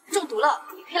哦，中毒了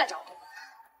也可以来找我。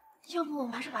要不我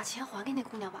们还是把钱还给那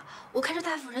姑娘吧？我看这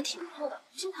大夫人挺厚的，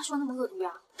不信她说那么恶毒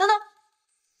呀。等等，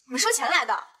你们收钱来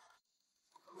的？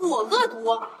我恶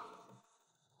毒？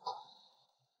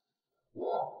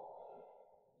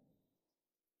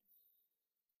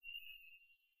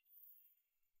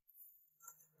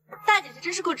大姐姐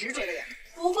真是够执着的人，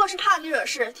不过是怕你惹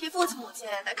事，替父亲母亲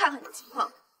来看看你的情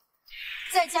况。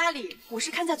在家里，我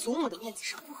是看在祖母的面子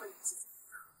上不和你计较，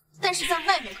但是在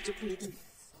外面可就不一定。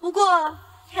不过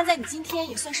看在你今天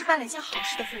也算是办了一件好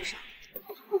事的份上，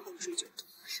我不和你追究。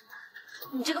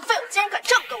你这个废物竟然敢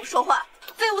这样跟我说话！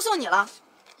废物送你了，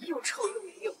又臭又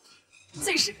没用，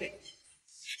最适合你。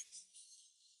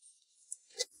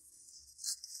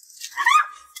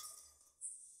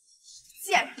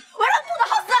贱人，我让你肚子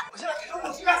好死！我现在给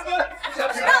我去干什么？让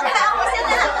开啊！我现在，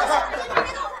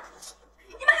别动他！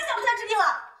你们还想不想治病了？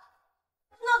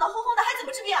闹得哄哄的还怎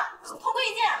么治病啊？同归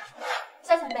于尽啊！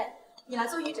夏前辈，你来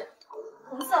做医诊。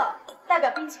红色代表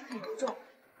病情很严重，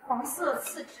黄色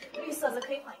刺激，绿色则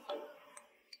可以缓一缓。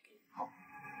好，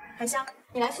韩香，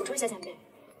你来辅助一下前辈。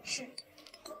是。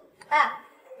哎，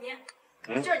你，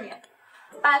就是你，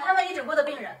把他们医诊过的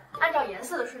病人按照颜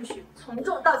色的顺序，从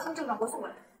重到轻症状播送过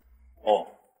来。哦，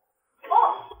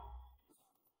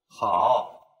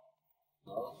好，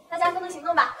大家分头行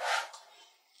动吧。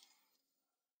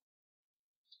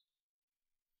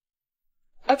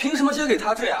哎，凭什么先给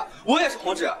他治呀？我也是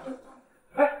黄治。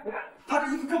哎，你看他这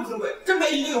衣服这么珍贵，真没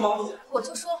一定有毛病。我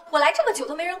就说，我来这么久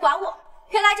都没人管我，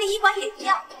原来这医馆也一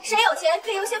样，谁有钱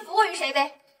可以优先服务于谁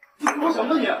呗。你说什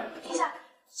么你？停下！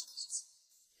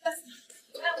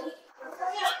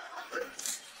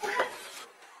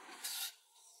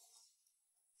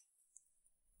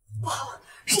不好，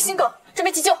是心梗，准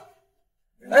备急救。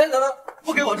哎，等等，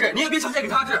不给我治，你也别强行给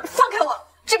他治。放开我！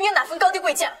这病哪分高低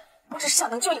贵贱，我只是想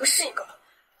能救一个是一个。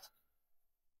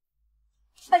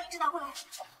把银纸拿过来。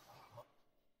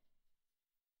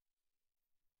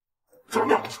出了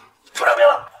病，出了病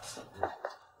了！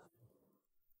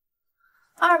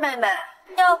二妹妹，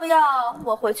要不要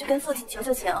我回去跟父亲求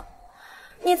求情？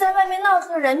你在外面闹出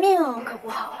了人命可不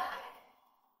好啊。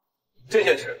这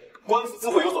件事，官府自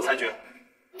会有所裁决。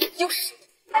又是。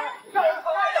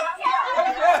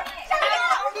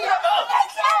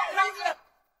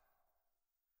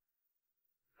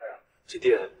这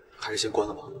店还是先关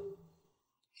了吧。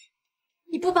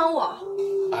你不帮我？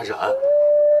阿然，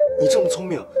你这么聪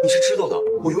明，你是知道的，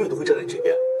我永远都会站在你这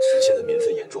边。只是现在民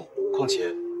愤严重，况且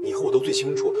你和我都最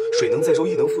清楚，水能载舟，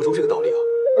亦能覆舟这个道理啊。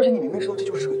而且你明明知道这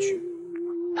就是个局，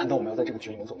难道我们要在这个局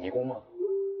里面走迷宫吗？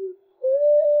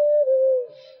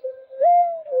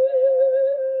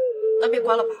那别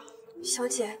关了吧，小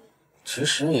姐。其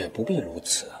实也不必如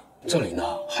此，这里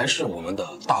呢还是我们的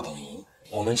大本营。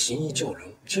我们行医救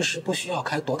人，其实不需要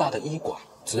开多大的医馆，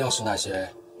只要是那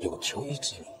些有求医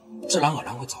之人，自然而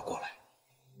然会找过来。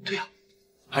对呀，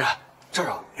安然，这儿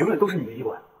啊，永远都是你的医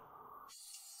馆。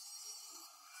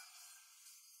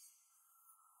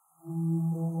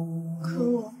可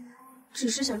我只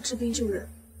是想治病救人，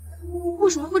为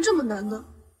什么会这么难呢？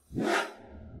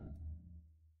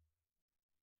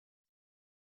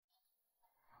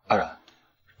安然，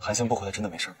韩星不回来真的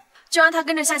没事吗？就让他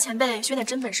跟着夏前辈学点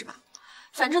真本事吧，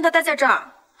反正他待在这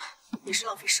儿也是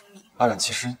浪费生命。安然，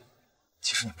其实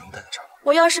你不用待在这儿了。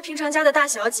我要是平常家的大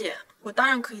小姐，我当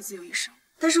然可以自由一生。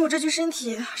但是我这具身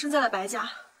体生在了白家，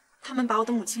他们把我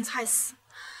的母亲害死，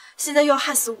现在又要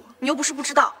害死我，你又不是不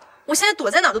知道，我现在躲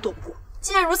在哪都躲不过。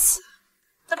既然如此，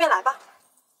那便来吧。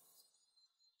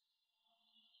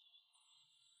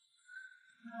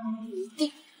一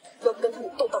定要跟他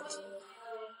们斗到底。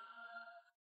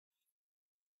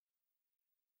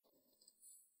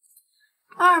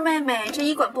二妹妹，这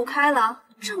医馆不开了，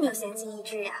这么有闲情逸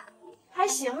致呀？还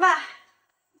行吧，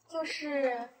就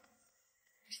是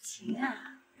情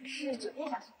啊，是酒店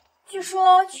下送，据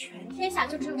说全天下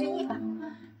就只有这一把，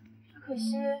可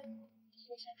惜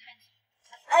天山太紧。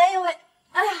哎呦喂，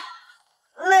哎呀，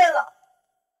累了，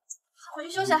回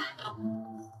去休息。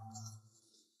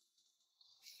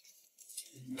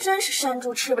真是山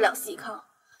猪吃不了细糠，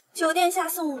酒店下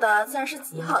送的自然是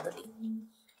极好的礼，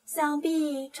想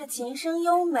必这琴声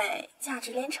优美，价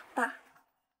值连城吧。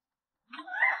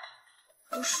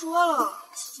不说了，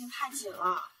期限太紧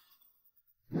了。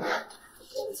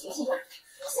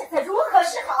现在如何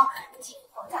是好？秦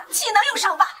皇家岂能有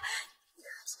伤疤？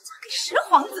想嫁给十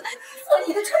皇子，做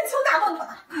你的春秋大梦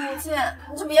吧。母亲，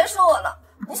你就别说我了，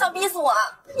你想逼死我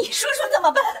啊？你说说怎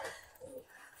么办？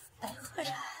白鹤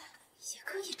然也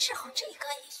可以治好这个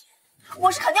医学，我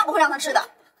是肯定不会让他治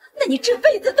的。那你这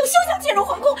辈子都休想进入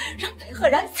皇宫，让白鹤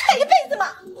然踩一辈子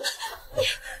吗？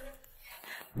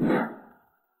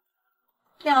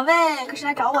两位可是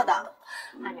来找我的。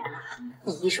安然啊，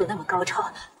你医术那么高超，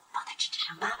帮他治治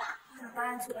伤疤吧。那当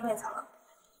然去内层了。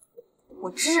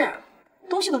我治，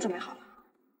东西都准备好了。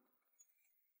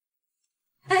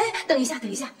哎，等一下，安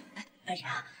然，你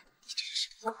这是什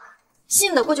么药啊？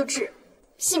信得过就治，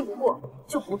信不过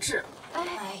就不治。哎，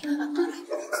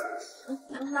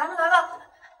来吧来吧。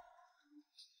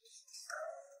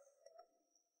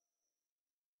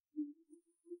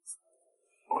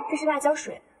这是辣椒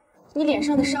水，你脸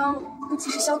上的伤不及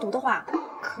时消毒的话，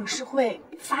可是会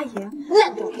发炎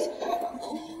烂掉的。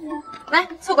来，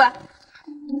凑过来。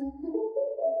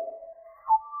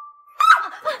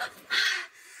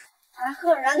白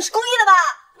鹤然，你是故意的吧？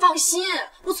放心，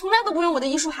我从来都不用我的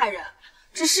医术害人，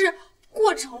只是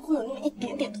过程会有那么一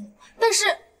点点痛。但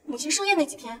是母亲寿宴那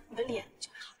几天，你的脸就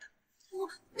会好的。哦，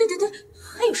对，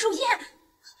还有寿宴，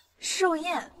寿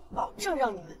宴保证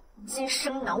让你们今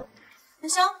生难忘。元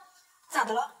宵，咋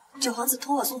的了？九皇子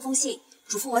托我送封信，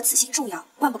嘱咐我此信重要，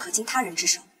万不可经他人之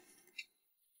手。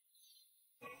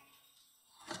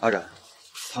阿然，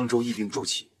汤州疫病骤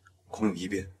起，恐有异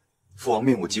变，父王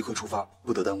命我即刻出发，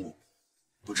不得耽误。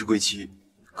不知归期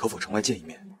可否城外见一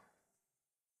面？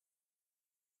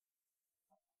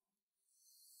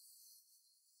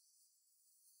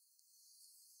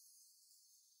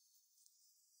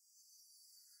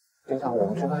殿下，我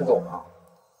们真该走吗？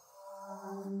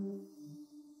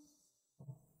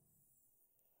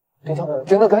殿下，我们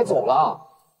真的该走了。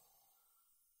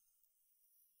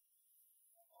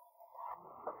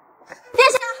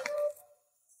殿下，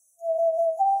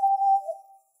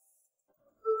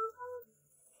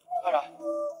安然，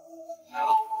来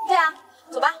了。对啊，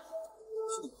走吧。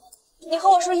你和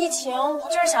我说疫情，不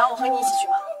就是想让我和你一起去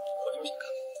吗？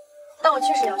但我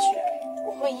确实要去，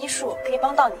我会医术，可以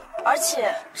帮到你，而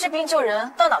且治病救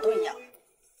人到哪都一样。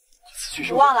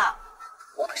你忘了，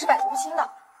我可是百毒不侵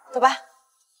的。走吧。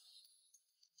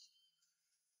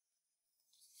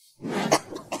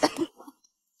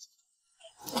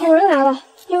有人来了，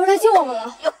有人来救我们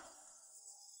了。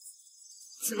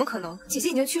怎么可能？姐姐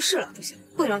已经去世了，不行，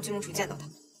不能让军务处见到她。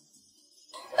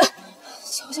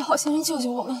求求好心人救救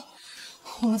我们！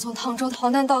我们从唐州逃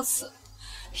难到此，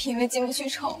因为进不去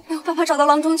城，没有办法找到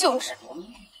郎中救治。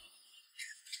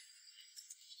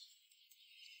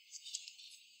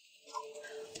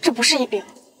这不是疫病，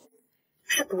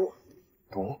是毒。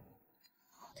毒？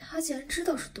他竟然知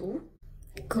道是毒，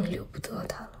更留不得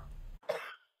他了。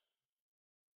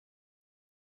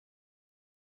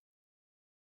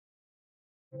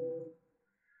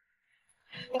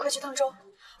你快去汤州，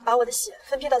把我的血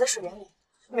分配到在水源里，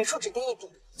每处只滴一滴，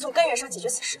从根源上解决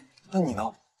此事。那你呢？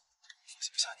放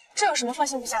心不下你。这有什么放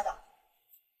心不下的？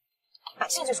百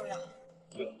姓最重要。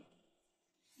对了，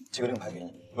这个令牌给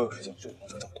你，我有事情就马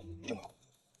上找到，定了。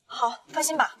好，放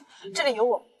心吧，这里有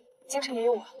我，京城也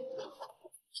有我。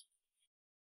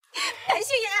白秀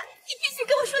妍，必须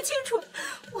跟我说清楚，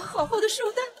我好好的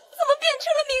寿诞怎么变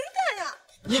成了明旦呀？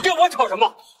你跟我吵什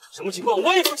么？什么情况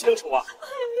我也不清楚啊！哎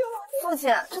呦，父亲，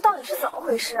这到底是怎么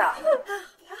回事啊？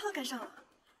还好赶上了，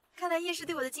看来叶氏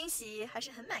对我的惊喜还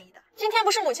是很满意的。今天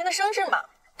不是母亲的生日吗？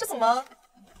这怎么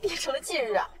变成了忌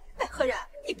日啊？百合然，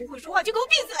你不会说话就给我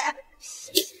闭嘴！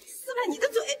撕烂你的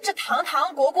嘴！这堂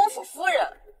堂国公府夫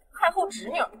人，太后侄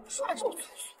女，说话这么粗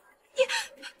俗。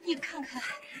你看看，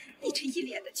你这一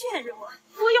脸的倦容啊！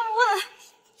不用问，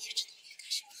也知道你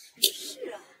干什么。是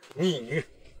啊，逆女，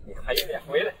你还有脸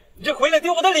回来？你这回来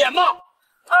丢我的脸吗？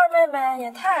二妹妹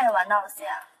也太玩闹了些，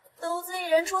独自一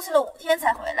人出去了5天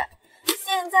才回来，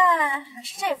现在还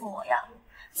是这副模样。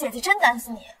姐姐真担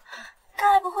心你，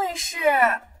该不会是……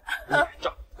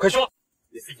这快说，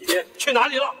你这几天去哪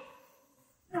里了？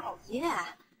老爷，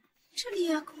这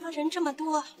里恐怕人这么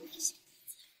多，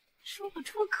说不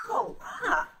出口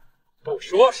啊！不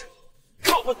说什么，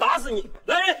少妇打死你！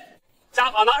来人，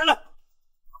家法拿上来！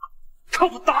少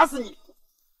妇打死你！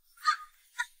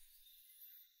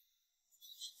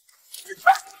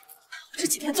这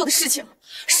几天做的事情，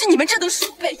是你们这等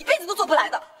鼠辈一辈子都做不来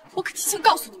的。我可提前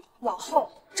告诉你们，往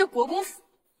后这国公府，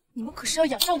你们可是要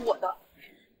仰仗我的。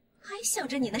还想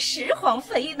着你那十皇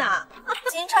妃呢？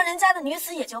秦朝人家的女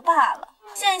子也就罢了，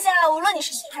现下无论你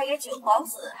是许配给9皇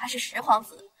子还是10皇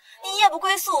子，你夜不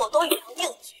归宿都已成定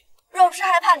局。若不是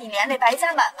害怕你连累白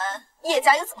家满门，叶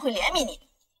家又怎么会怜悯你？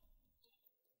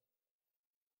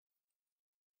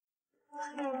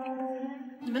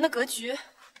你们的格局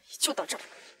就到这儿。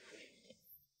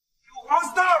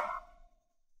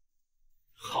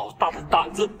好大的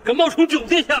胆子，敢冒充9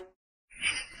殿下！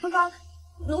刚刚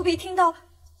奴婢听到，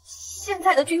现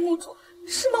在的君墓主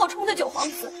是冒充的9皇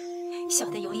子。小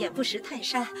的有眼不识泰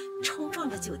山，冲撞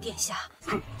了9殿下。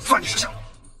算你识相。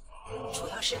主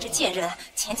要是这贱人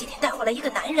前几天带回来一个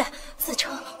男人，自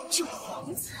称9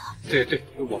皇子。对，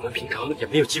我们平常也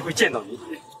没有机会见到你，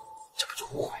这不就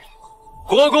误会了吗？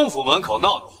国公府门口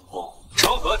闹闹哄哄，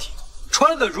成何体统？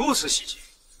穿得如此细节，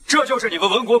这就是你们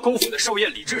文国公府的寿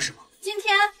宴礼制是吗？今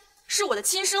天是我的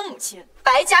亲生母亲，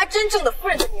白家真正的夫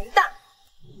人的明旦。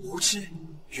母亲，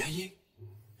原因？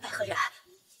白鹤然，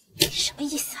你什么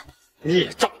意思？孽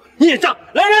障！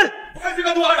来人，快去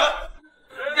赶多少人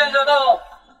！10殿下到。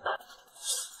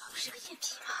不是个赝品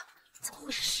吗？怎么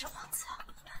会是10皇子啊？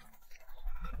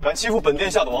敢欺负本殿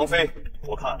下的王妃，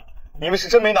我看你们是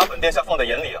真没拿本殿下放在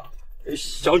眼里啊！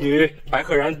小女白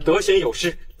鹤然德行有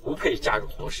失，不配嫁入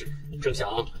皇室，正想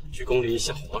去宫里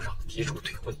向皇上提出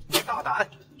退婚。大胆！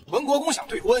文国公想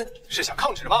退婚，是想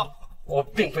抗旨吗？我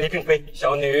并非，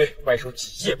小女外出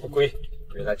几夜不归，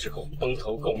回来之后蓬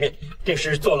头垢面，定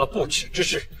是做了不耻之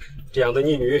事。这样的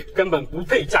逆女根本不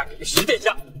配嫁给10殿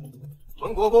下。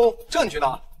文国公，证据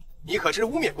呢？你可知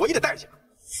污蔑国医的代价？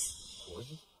国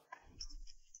医。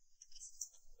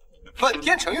本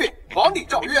天承运，皇帝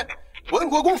诏曰：文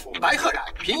国公府白鹤染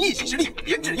凭一己之力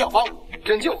研制药方，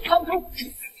拯救沧州府市，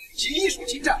其医术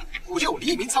精湛，补救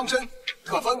黎民苍生，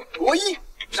特封国医，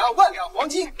赏1万两黄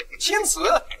金，钦此。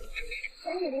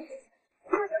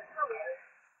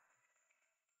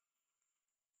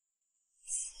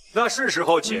那是时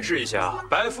候解释一下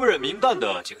白夫人明旦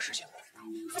的警示行为。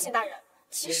父亲大人，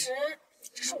其实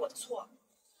这是我的错。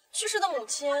去世的母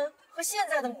亲和现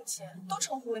在的母亲都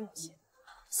称呼为母亲，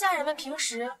下人们平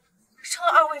时称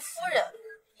2位夫人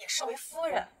也是为夫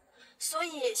人，所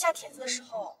以下帖子的时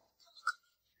候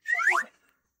说误会。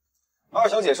二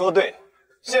小姐说的对，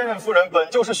现任夫人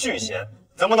本就是续弦，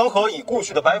怎么能和已故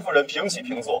去的白夫人平起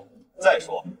平坐？再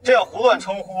说，这样胡乱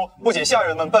称呼，不仅下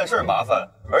人们办事麻烦，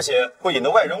而且会引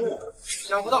得外人误会。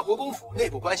想不到国公府内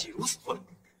部关系如此混乱，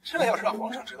这要是让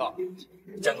皇上知道，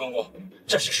江公公，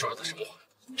这是说的什么话？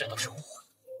这都是误会。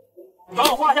把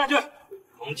我画下去。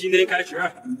从今天开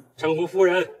始，称呼夫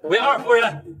人为2夫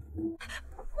人。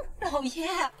老爷，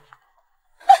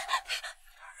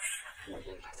我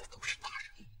迎来的都是大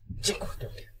人，尽管丢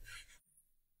脸。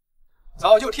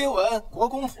早就听闻国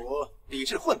公府理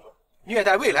智混乱，虐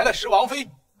待未来的10王妃。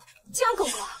江公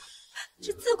公，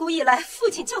这自古以来父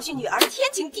亲教训女儿天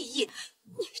经地义，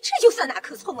你这又算哪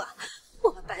棵葱啊？我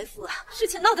们白府事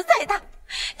情闹得再大，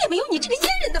也没有你这个阉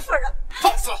人的份儿啊！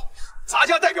放肆！咱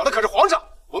家代表的可是皇上，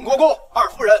文国公、2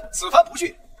夫人此番不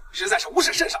去，实在是无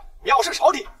视圣上，藐视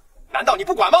朝廷，难道你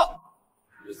不管吗？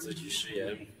是自己失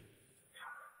言，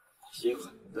心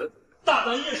狠的大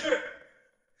胆叶氏，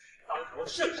当着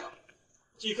圣上，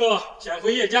即刻遣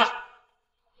回叶家，后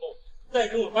再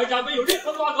跟我白家没有任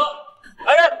何瓜葛。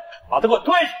来人，把他给我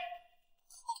推下！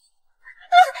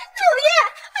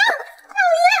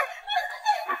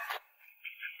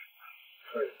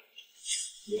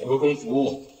主国公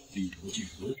府力图巨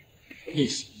幅，一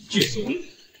死俱损，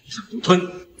是独吞。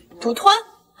独吞？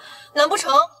难不成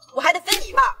我还得分你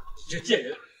一半？你这贱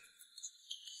人，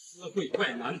私会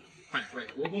怪男，败坏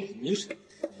国公府名声，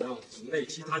你让族内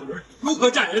其他女儿如何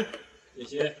嫁人？这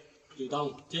些就当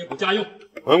接补家用。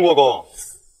文国公，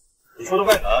你说的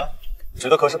外男，指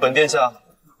的可是本殿下？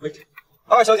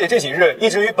二小姐这几日一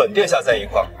直与本殿下在一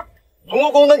块儿。文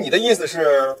国公，那你的意思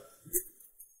是？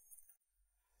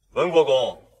文国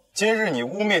公，今日你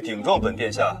污蔑顶撞本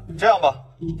殿下，这样吧，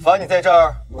罚你在这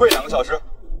儿跪2个小时，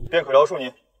便可饶恕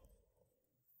你。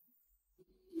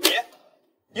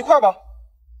你一块儿吧。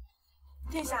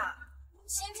殿下，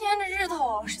今天这日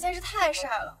头实在是太晒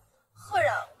了，赫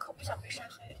然可不想被晒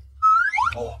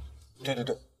黑。哦，对，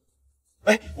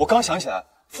哎，我刚想起来，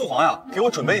父皇呀，给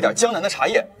我准备一点江南的茶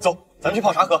叶，走，咱们去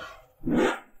泡茶喝。父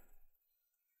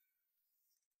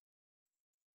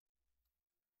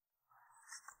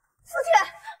亲，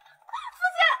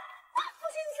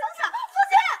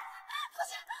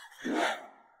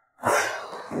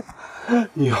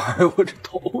你醒醒！女儿，我这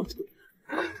头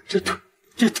疼，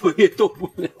这腿也动不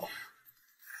了。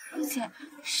父亲，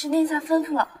石殿下吩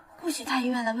咐了，不许太医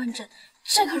院来问诊，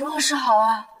这可如何是好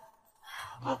啊？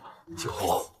九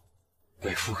红，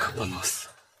为父可不能死，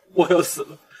我要死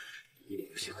了，你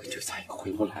母亲可就再也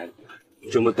回不来了。你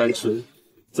这么单纯，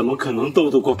怎么可能斗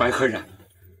得过白鹤然？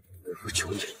为父求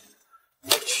你，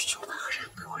去求白鹤然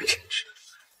给我诊治，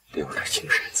留点精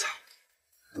神在，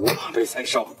不怕被三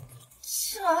烧。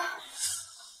是啊。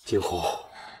景红，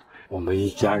我们一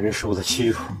家人受的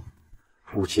欺负，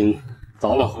父亲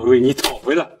早晚会为你讨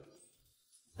回来。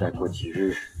再过几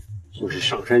日就是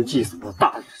上山祭祖的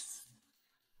大日子，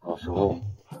到时候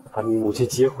把你母亲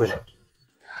接回来，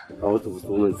老祖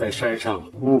宗们在山上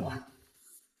呼苦，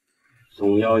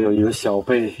总要有一个小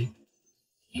辈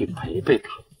去陪陪他。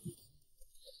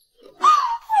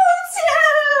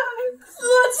父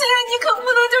亲，你可不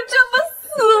能就这么死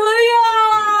了呀！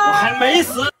我还没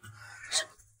死。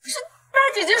是大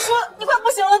姐姐说你快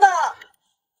不行了的。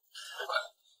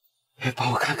快，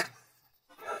帮我看看。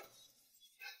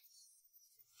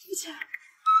父亲，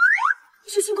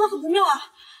这情况很不妙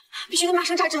啊，必须得马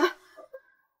上扎针。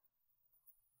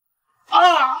好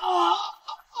了。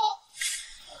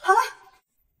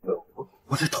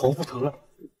我这头不疼了，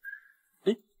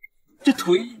哎，这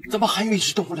腿怎么还有一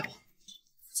直动不了？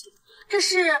这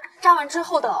是扎完之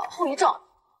后的后遗症，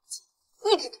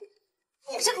一只腿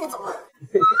也是可以走了。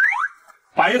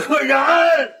白鹤然，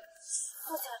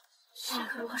父亲，这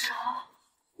可如何是好？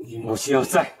你母亲要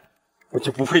在，我就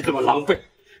不会这么狼狈。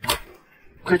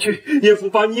快去，叶府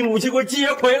把你母亲给我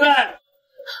接回来。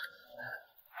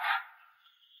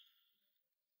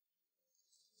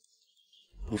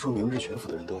你说明日全府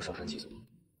的人都要上山祭祖，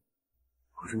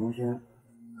可是明天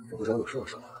副部长有事要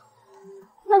上来了。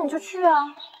那你就去啊。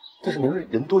但是明日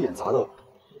人多眼杂的，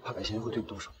怕白仙人会对你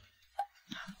动手。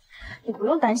你不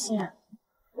用担心，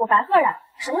我白鹤然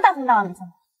什么大风大浪没见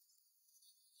过。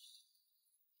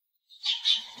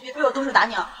别对我动手打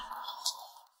你啊！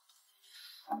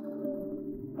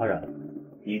阿然，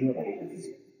你一定要保护好自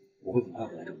己，我会很快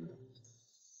回来找你的。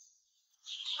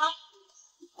好，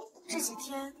这几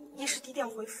天一是低调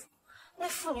回府，那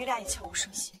父女俩也悄无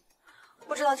声息，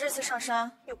不知道这次上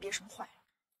山又憋什么坏。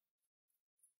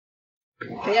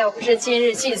这要不是今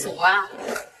日祭祖啊，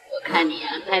我看你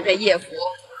啊待在叶府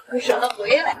不舍得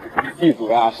回来。祭祖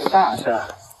呀是大事，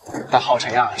但浩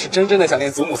辰呀是真正的想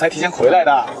念祖母才提前回来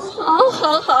的。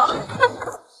好。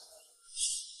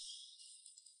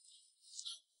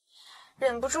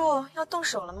忍不住要动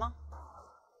手了吗？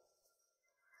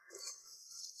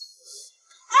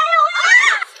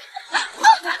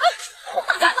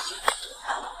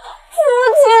父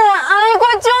亲，阿姨快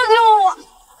救救我！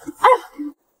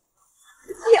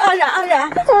哎呀，阿然，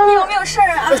你有没有事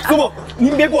儿啊？祖母，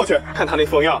您别过去，看他那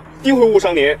疯样，定会误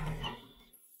伤您。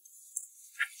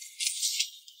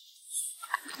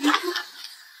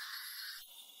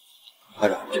阿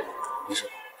然，这没事。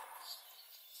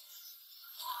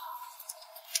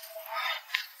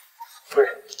夫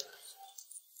人，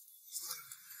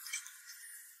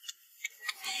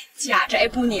家宅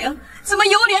不宁，怎么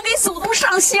有脸给祖宗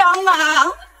上香啊？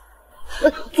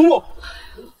祖母，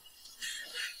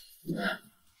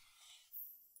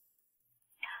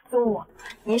祖母，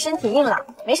您身体硬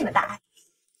朗，没什么大碍。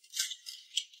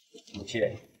母亲，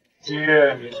今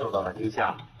日您受到了惊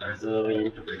吓，儿子为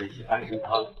您准备了一些安神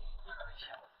汤。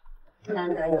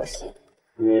难得有幸。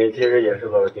你今日也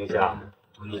受到了惊吓，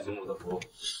图你祖母的福。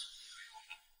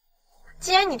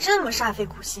既然你这么煞费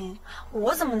苦心，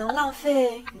我怎么能浪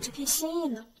费你这片心意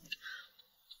呢？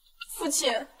父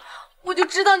亲，我就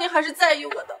知道你还是在意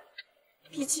我的，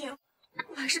毕竟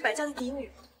我还是白家的嫡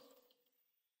女。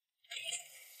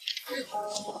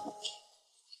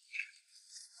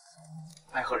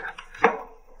白鹤然，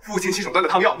父亲亲手端的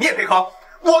汤药你也配喝？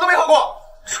我都没喝过。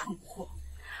蠢货！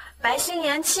白心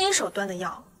妍亲手端的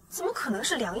药，怎么可能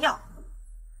是良药？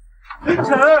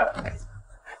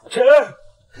臣，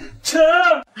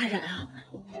阿然啊，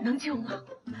能救吗？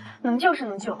能救是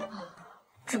能救，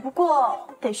只不过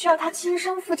得需要他亲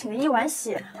生父亲的一碗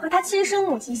血和他亲生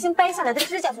母亲新掰下来的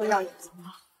指甲做药引子。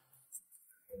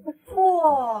不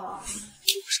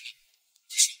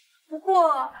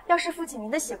过，要是父亲您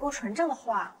的血够纯正的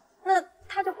话，那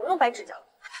他就不用掰指甲了。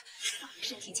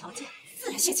身体强健，自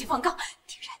然血气方刚，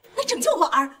定然能拯救我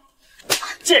儿。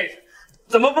贱人，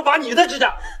怎么不拔你的指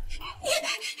甲？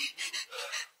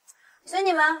随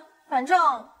你们，反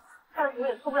正二叔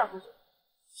也拖不了多久。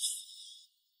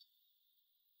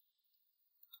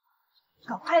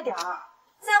搞快点儿，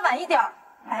再晚一点，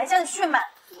白家的血脉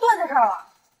断在这儿了。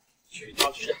取他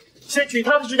的指甲，先取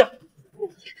他的指甲。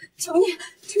求你，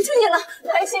求求你了，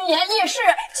白心妍也是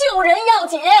救人要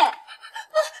紧。你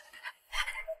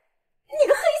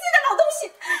个黑心的老东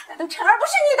西，难道晨儿不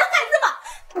是你的孩子吗？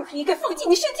不是应该放进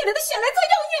你身体里的血来做药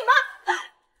引吗？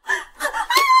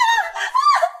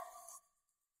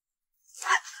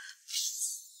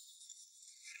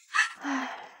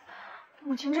唉，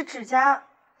母亲这指甲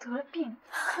得了病，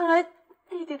看来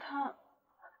弟弟他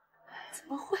怎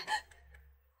么会？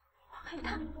害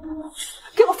他，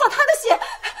给我放他的血！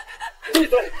闭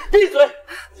嘴！闭嘴！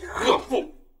恶妇！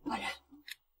阿然，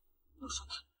不说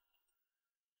吧。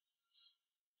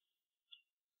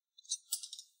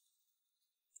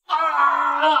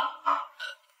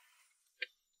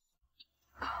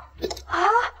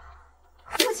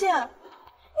父亲，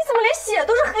你怎么连血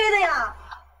都是黑的呀？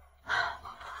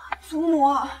祖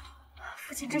母，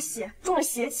父亲这血中了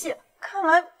邪气，看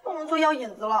来不能做药引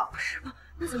子了。不是吗？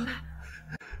那怎么办？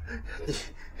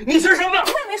你吃什么？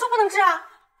我也没说不能吃啊。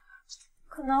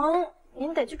可能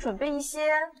您得去准备一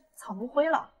些草木灰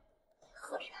了。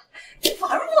何然，你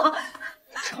玩我！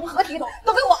成何体统？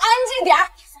都给我安静点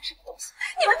儿！第三什么东西？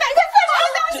你们白天犯什么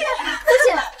东西？父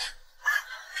亲，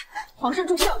皇上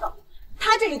重孝道，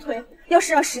他这一推，要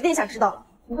是让十殿下知道了，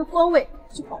您的官位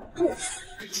就保不住了。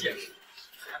贱人，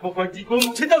不还替我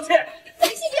母亲道歉！白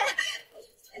心妍，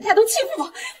全家都欺负我，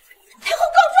太后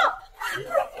告状！你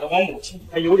扰了我母亲，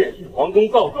还有脸去皇宫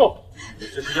告状？你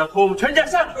这是要拖我们全家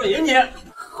下水呀！你！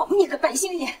好你个白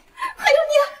心妍，还有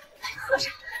你，白鹤然，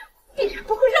必然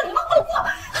不会让你们好过！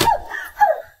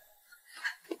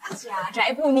家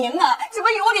宅不明啊，怎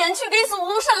么有脸去给祖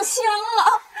宗上香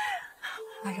了？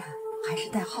阿然，还是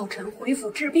带浩辰回府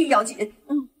治病要紧。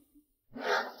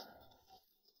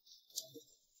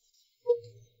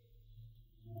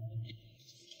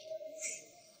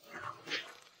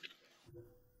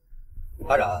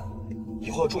阿然，以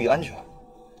后注意安全，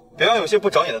别让有些不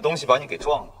长眼的东西把你给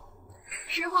撞了。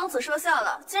十皇子说笑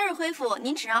了，今日回府，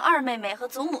您只让二妹妹和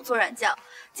祖母做软轿，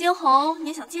惊鸿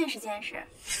也想见识见识。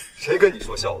谁跟你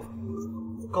说笑了？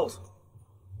我告诉你，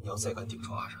你要再敢顶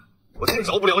撞阿然，我真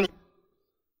饶不了你。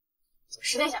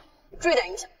十殿下，注意点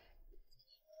影响。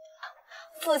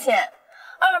父亲，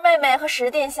二妹妹和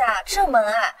十殿下正门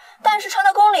爱，但是传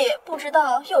到宫里，不知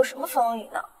道又有什么风雨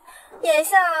呢。眼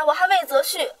下我还未择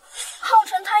婿，浩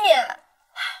辰他也，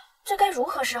这该如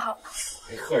何是好呢？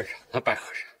白鹤然啊，白鹤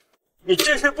然，你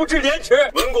真是不知廉耻！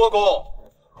文国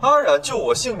公，阿然救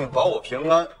我性命，保我平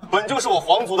安，本就是我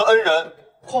皇族的恩人。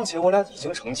况且我俩已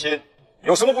经成亲，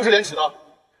有什么不知廉耻的？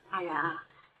阿然啊，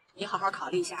你好好考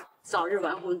虑一下，早日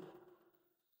完婚。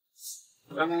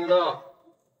传公道，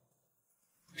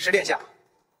十殿下，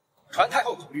传太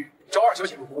后口谕，召二小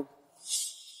姐入宫。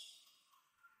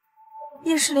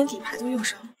叶氏连底牌都用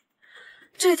上了，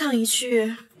这趟一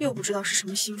去，又不知道是什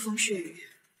么腥风血雨。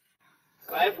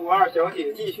来府二小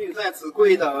姐继续在此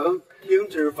跪等，听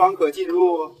旨方可进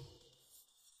入。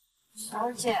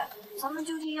小姐，咱们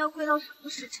究竟要跪到什么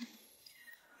时辰？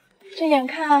这眼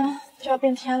看就要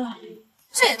变天了。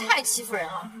这也太欺负人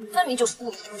了，分明就是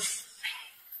故意的。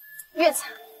越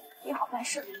惨越好办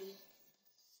事。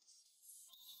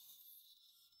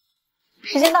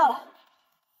时间到了，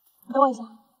你等我一下。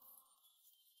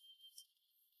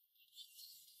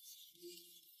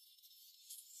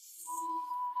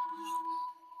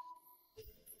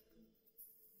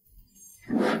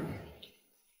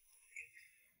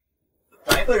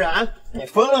白鹤然，你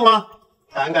疯了吗？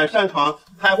胆敢擅闯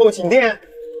太后寝殿！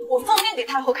我奉命给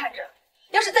太后看着，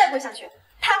要是再跪下去，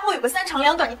太后有个3长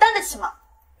2短，你担得起吗？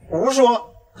胡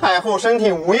说！太后身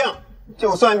体无恙，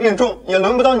就算病重也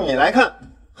轮不到你来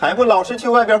看，还不老实去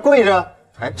外边跪着，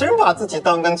还真把自己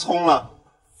当根葱了。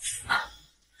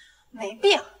没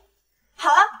病。好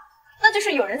啊，那就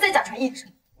是有人在假传懿旨，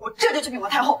我这就去禀报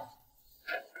太后。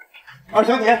二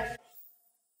小姐，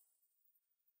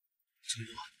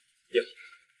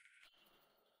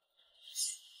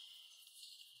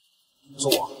祖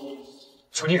母，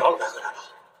求您饶了白鹤然吧。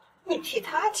你替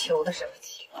他求的什么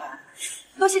情啊？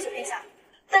多谢九殿下，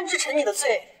但治臣女的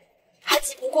罪，还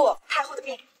挤不过太后的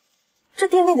病。这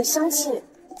殿内的香气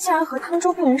竟然和汤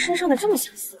州病人身上的这么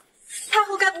相似，太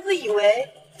后该不会以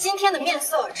为今天的面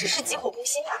色只是急火攻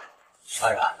心吧？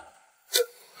安然，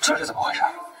这是怎么回事？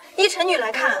依臣女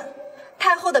来看，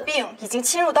太后的病已经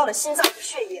侵入到了心脏和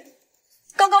血液。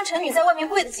刚刚臣女在外面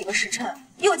跪的几个时辰，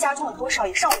又加重了多少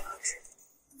也尚未可知。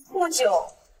不久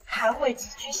还会急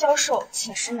剧消瘦，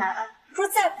寝食难安。若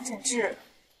再不诊治，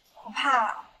恐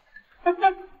怕……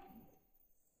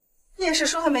叶氏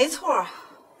说的没错，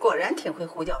果然挺会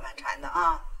胡搅蛮缠的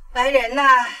啊！来人呐，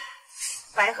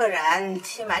白鹤然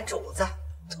欺瞒主子，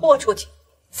拖出去，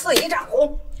赐一丈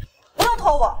红。不用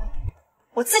拖我，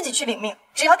我自己去领命，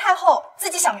只要太后自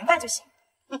己想明白就行。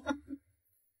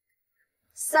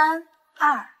3、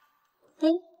2、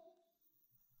1。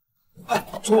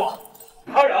哎，祖母，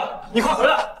安然，你快回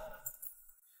来！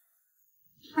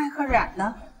白鹤然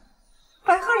呢？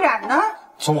白鹤然呢？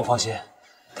祖母放心，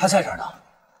他在这儿呢。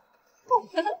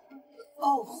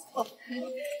哦，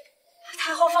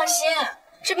太后放心，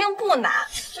这病不难，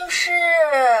就是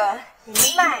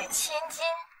一脉千金，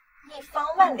一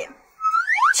方万两。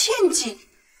千金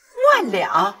万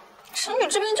两？臣女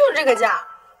治病就是这个价，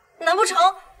难不成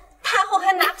太后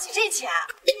还拿不起这钱？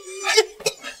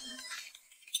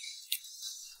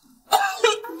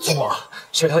祖母，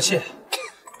消消气。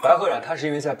白鹤然他是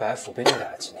因为在白府被虐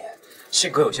待了几年，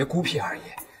性格有些孤僻而已。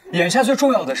眼下最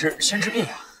重要的是先治病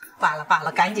啊！罢了罢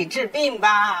了，赶紧治病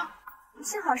吧。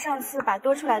幸好上次把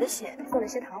多出来的血做了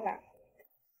些糖丸。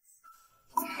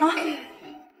啊！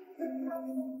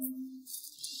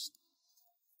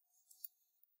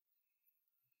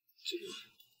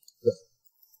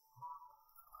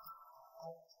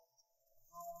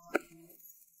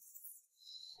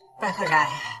白鹤然，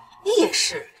叶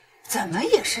氏怎么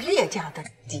也是烈家的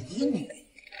嫡女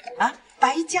啊，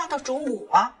白家的主母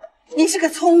啊！你是个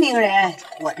聪明人，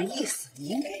我的意思你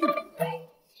应该明白。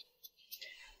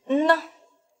呐，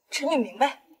臣女明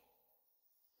白。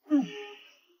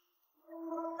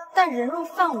但人若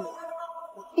犯我，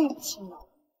我必不轻饶。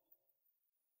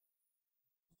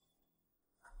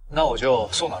那我就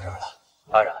送到这儿了。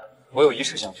安然，我有一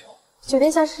事相求。九殿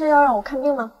下是要让我看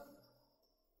病吗？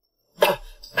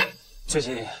最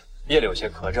近夜里有些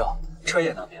咳症，彻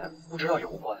夜难眠，不知道有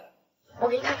无关。我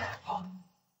给你看看。好。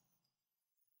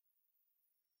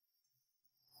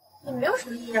也没有什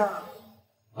么异样啊。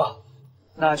啊，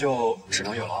那就只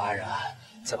能有劳安然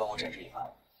再帮我诊治一番。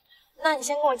那你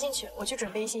先跟我进去，我去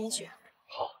准备一些医具。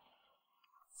好。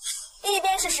一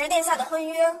边是十殿下的婚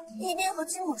约，一边和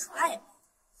君母出暧昧。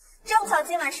正巧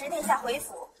今晚十殿下回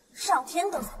府，上天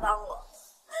都在帮我。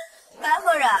白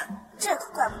鹤然，这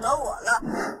可怪不得我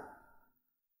了。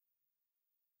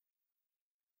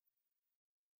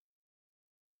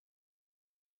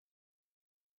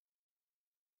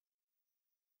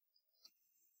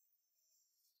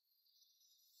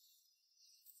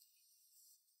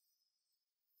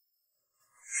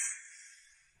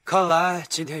看来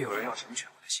今天有人要成全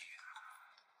我的心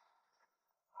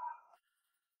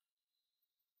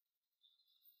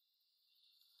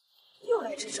愿。又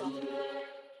来这招。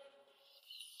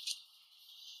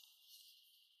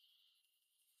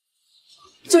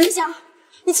九殿下，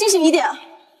你清醒一点。安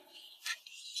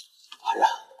然，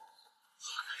好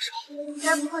难受。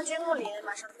该不会君木林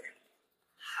马上就来？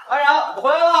安然，我回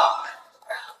来了。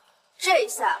这一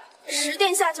下，十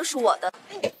殿下就是我的。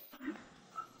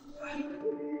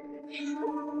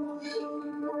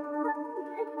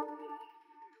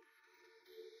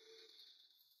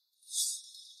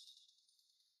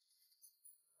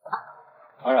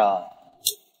安然，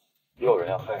又有人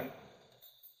要害你。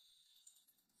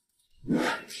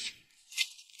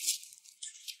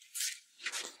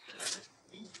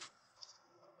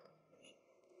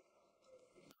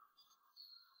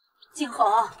景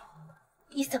洪，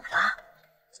你怎么了？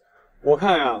我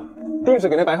看呀，定是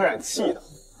给那白鹤染气的。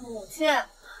母亲，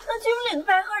那君领的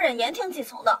白鹤染言听计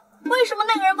从的，为什么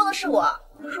那个人不能是我？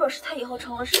若是他以后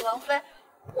成了十王妃，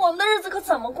我们的日子可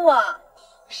怎么过啊？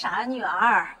傻女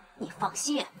儿，你放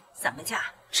心，咱们家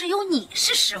只有你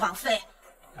是十王妃。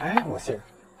哎，母亲，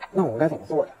那我们该怎么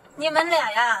做呀？你们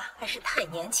俩呀，还是太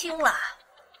年轻了。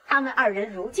他们二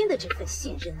人如今的这份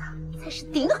信任啊，才是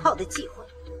顶好的机会。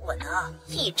我呢，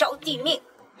一招定命，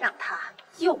让他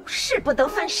永世不得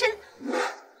翻身。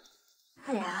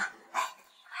安然，来，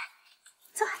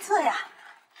坐呀。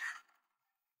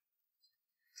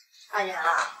安然啊，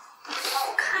帮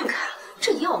我看看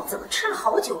这药药怎么吃了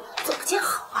好久总不见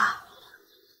好啊？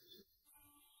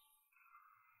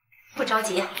不着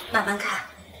急，慢慢看。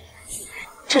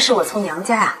这是我从娘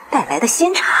家带来的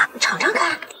新茶，尝尝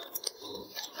看。啊，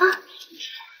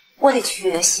我得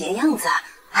去写样子。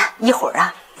一会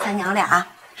儿咱娘俩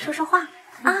说说话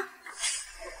啊。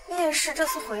叶氏这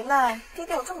次回来低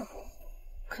调这么多，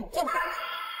肯定不会。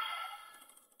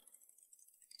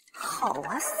好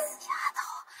啊，死丫头，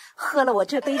喝了我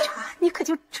这杯茶，你可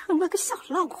就成了个小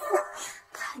浪货，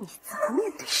看你怎么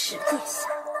面对石殿下。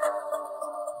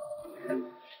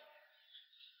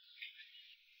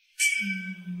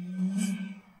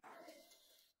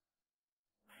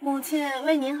母亲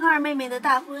为您和二妹妹的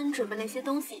大婚准备了一些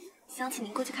东西，想请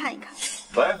您过去看一看。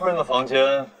白夫人的房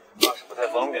间怕是不太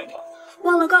方便吧？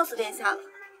忘了告诉殿下了，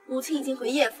母亲已经回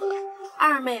叶府了，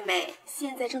二妹妹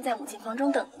现在正在母亲房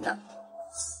中等您呢。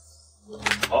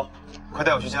好，快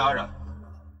带我去见阿染。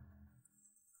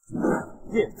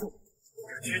叶父，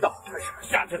这知道他是个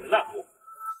下贱的烂货。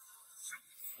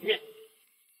面，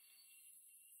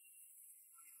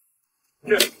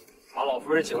去把老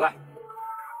夫人请来，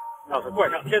让她冠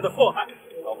上天的祸害，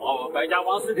要把我们白家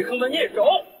王司里坑的孽种。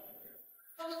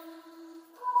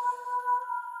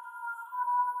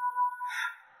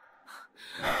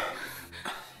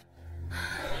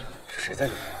是谁在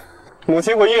里面？母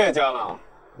亲回叶家了，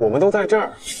我们都在这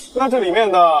儿。那这里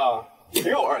面的只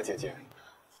有二姐姐。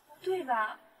不对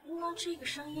吧？那这个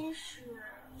声音是……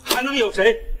还能有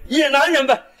谁？野男人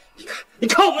呗！你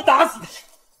看我们打死他！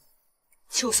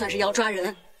就算是要抓人，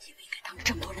也不应该当着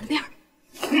这么多人的面。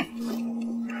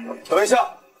等一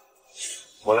下，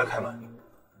我来开门。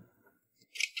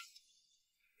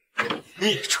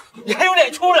孽畜，你还有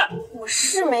脸出来？我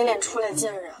是没脸出来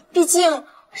见人，毕竟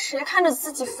谁看着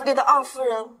自己府里的二夫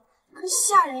人跟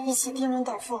下人一起颠鸾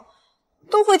倒凤，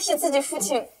都会替自己父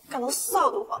亲感到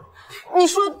臊得慌。你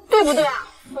说对不对啊，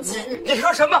父亲？你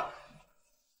说什么？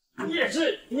你也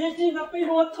是，你竟敢背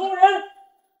着我偷人！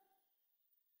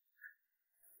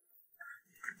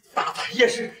大胆叶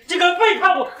氏，竟敢背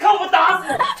叛我，看我打死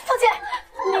你！父亲，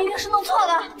你一定是弄错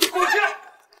了。滚去！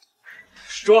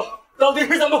说，到底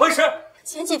是怎么回事？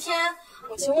前几天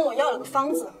母亲问我要了个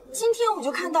方子，今天我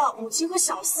就看到母亲和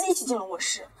小厮一起进了卧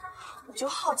室，我就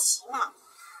好奇嘛，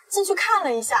进去看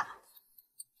了一下。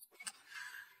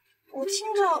我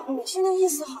听着母亲的意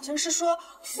思好像是说，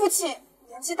父亲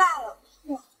年纪大了，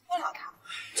管不了他，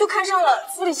就看上了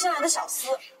府里新来的小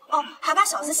厮，还怕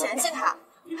小厮嫌弃他，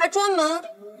还专门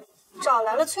找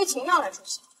来了催情药来助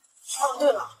兴。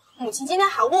对了，母亲今天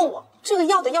还问我这个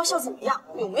药的药效怎么样，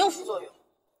有没有副作用。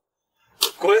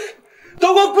滚！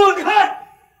都给我滚开！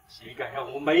谁敢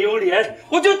让我没有脸，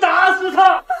我就打死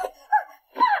他！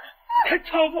还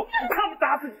娼妇，我看不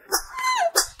打死你！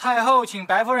太后请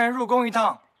白夫人入宫一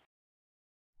趟。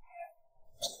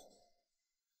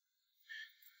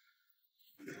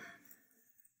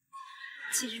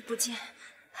几日不见，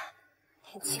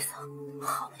天气色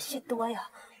好了些多呀。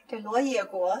这罗野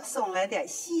国送来点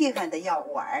稀罕的药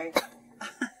丸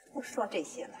不说这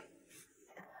些了，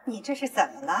你这是怎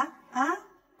么了啊？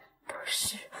都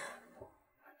是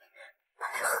白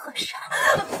鹤山。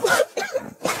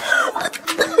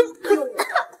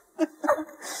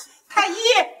太医，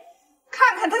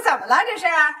看看他怎么了？这是？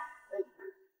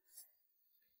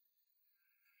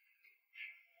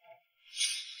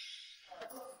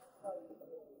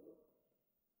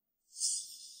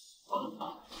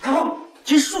太后，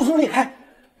请速速离开！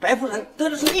白夫人得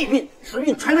的是疫病，此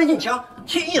病传染性强，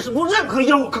天意是无任何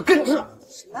药物可根治。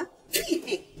什么疫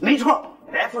病？没错，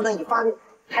白夫人已发病，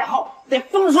太后得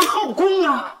封锁后宫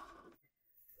啊！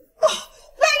来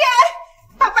人，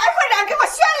把白夫人给我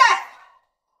宣来！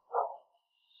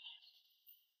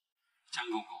江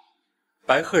公公，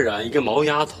白鹤染一个毛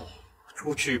丫头，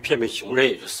出去骗骗穷人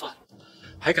也就算了，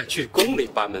还敢去宫里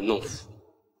班门弄斧。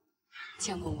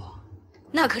江公公，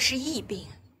那可是疫病，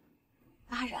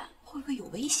阿染会不会有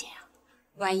危险啊？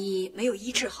万一没有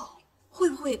医治好，会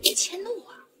不会被迁怒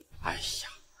啊？哎呀，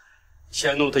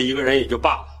迁怒他一个人也就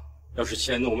罢了，要是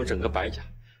迁怒我们整个白家，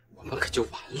我们可就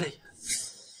完了呀！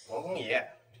王公爷，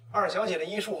二小姐的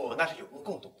医术那是有目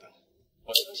共睹的，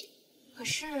我相信。可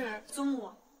是宗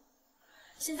母，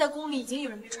现在宫里已经有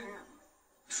人被传染了，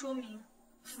说明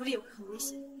府里也会很危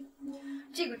险。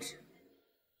这个纸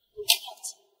我一定要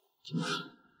记。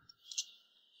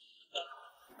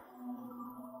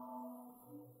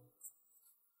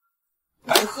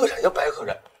白鹤染呀，白鹤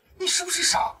染，你是不是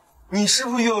傻？你是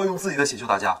不是又要用自己的血救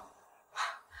大家？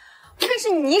不该是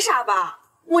你傻吧？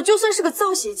我就算是个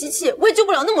造血机器，我也救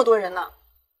不了那么多人呢。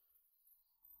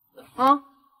啊！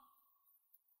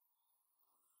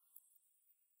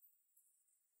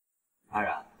阿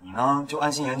染，你呢就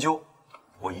安心研究，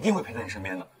我一定会陪在你身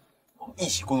边的，我们一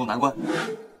起共度难关。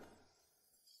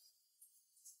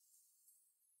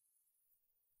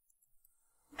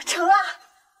成了！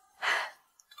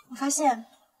我发现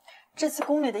这次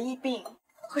宫里的疫病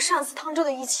和上次汤州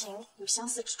的疫情有相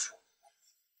似之处。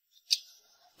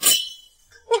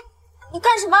你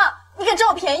干什么？你敢占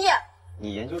我便宜？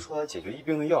你研究出来解决疫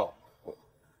病的药，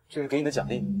这是给你的奖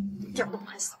励。一点都不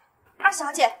害臊。二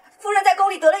小姐，夫人在宫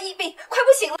里得了疫病，快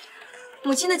不行了。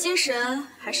母亲的精神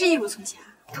还是一如从前。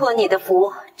托你的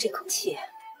福，这口气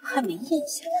还没咽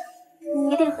下来，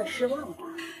你一定很失望吧？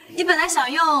你本来想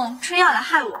用春药来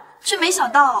害我，却没想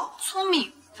到聪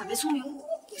明反被聪明误。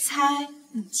我猜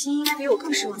母亲应该比我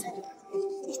更失望才对。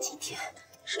你今天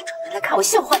是专门来看我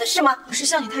笑话的是吗？不是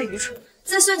像你太愚蠢，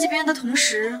在算计别人的同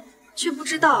时，却不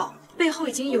知道背后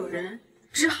已经有人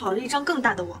织好了一张更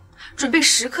大的网，准备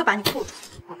时刻把你扣住。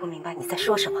我不明白你在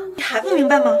说什么。你还不明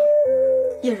白吗？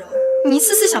叶柔，你一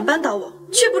次次想扳倒我，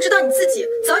却不知道你自己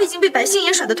早已经被白星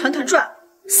妍耍得团团转，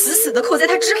死死地扣在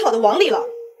他织好的网里了。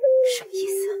什么意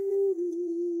思？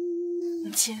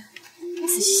母亲，你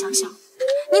仔细想想，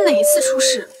你哪一次出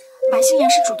事，白星妍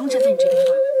是主动站在你这边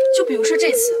的？就比如说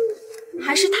这次，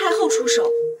还是太后出手，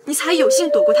你才有幸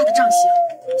躲过她的杖刑。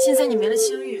现在你没了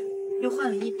清誉，又患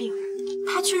了疫病，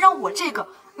她却让我这个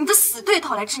你的死对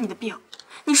头来治你的病，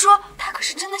你说她可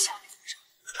是真的想你怎么着？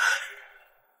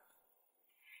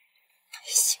白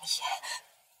星妍，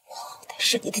我好歹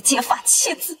是你的结发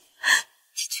妻子，你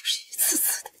就是一次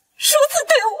次的如此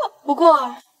对我。不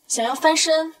过想要翻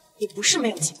身也不是没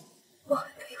有机会。我还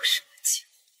能有什么机会？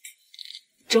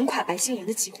整垮白星妍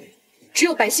的机会，只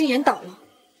有白星妍倒了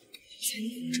才能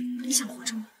活着。你想活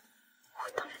着吗？我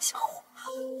当然想活。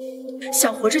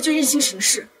想活着就任性行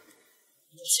事。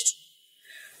记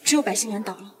住，只有白星妍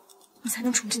倒了，你才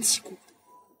能重振旗鼓。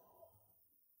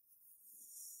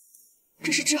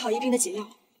这是治好疫病的解药。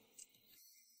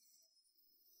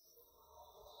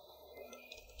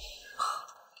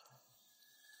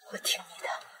我听你的。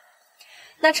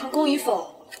那成功与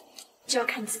否，就要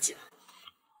看你自己了。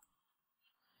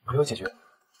没有解决，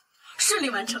顺利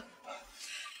完成。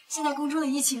现在宫中的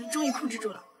疫情终于控制住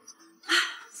了，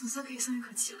总算可以松一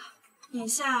口气了。眼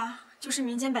下就是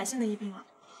民间百姓的疫病了。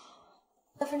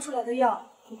那分出来的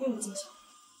药也并不见效。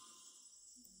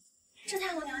这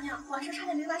太后娘娘，晚上差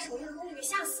点没把守卫的宫女给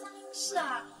吓死了。是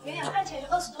啊，远远看起来就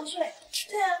20多岁。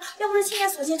对啊，要不是亲眼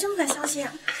所见，真不敢相信。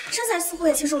身材似乎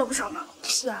也轻瘦了不少呢。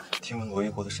是啊，听闻罗烨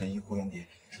国的神医顾元蝶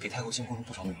给太后进贡了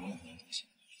不少美容养颜的东西。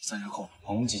3日后，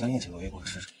我们即将宴请罗烨国的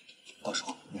使者，到时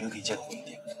候你们可以见到顾元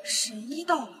蝶。神医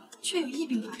到了，却有疫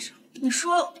病发生，你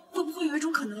说会不会有一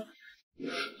种可能？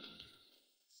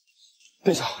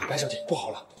殿下，白小姐，不好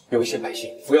了，有一些百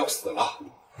姓服药死了。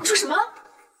你说什么？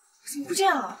怎么会这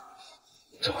样啊？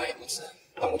这我也不知，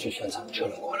但我去现场确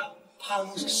认过了，他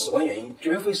们是死亡原因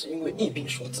绝非是因为疫病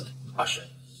所致，而是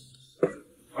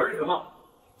什么？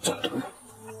中毒。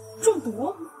中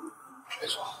毒？没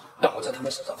错，但我在他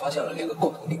们身上发现了2个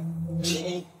共同点：其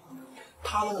一，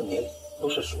他们的年龄都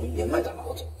是属于年迈的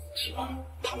老者；其二，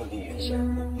他们比原先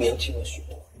年轻了许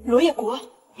多。罗烨国？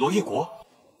罗烨国？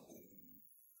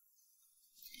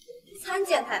参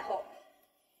见太后。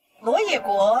罗烨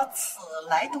国此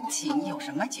来东秦有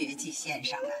什么绝技献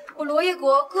上啊？我罗烨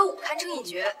国歌舞堪称一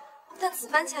绝，但此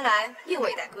番前来并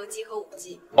未带歌姬和舞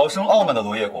姬。好生傲慢的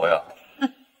罗烨国呀！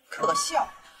可笑，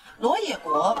罗烨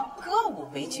国歌舞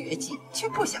为绝技，却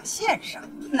不想献上，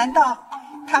难道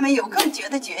他们有更绝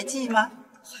的绝技吗？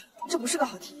这不是个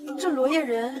好题，这罗烨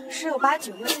人十有8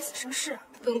九要借此生事。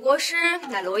本国师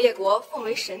乃罗烨国奉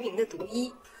为神明的毒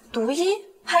医。毒医？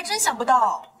还真想不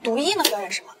到毒医能表演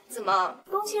什么。怎么，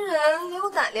东秦人没有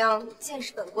胆量见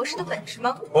识本国师的本事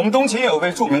吗？我们东秦有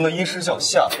位著名的医师叫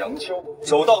夏阳秋，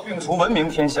手到病除，闻名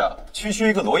天下。区区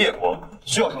一个罗烨国，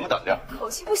需要什么胆量？口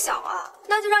气不小啊！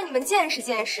那就让你们见识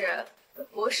见识本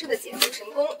国师的解毒神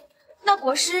功。那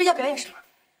国师要表演什么？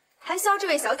还需要这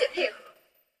位小姐配合。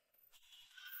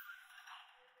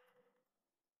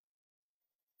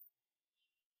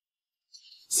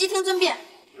悉听尊便，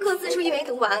各自出一枚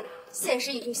毒丸，现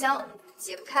施一炷香，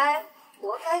解不开，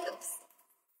活该等死。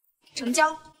成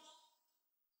交。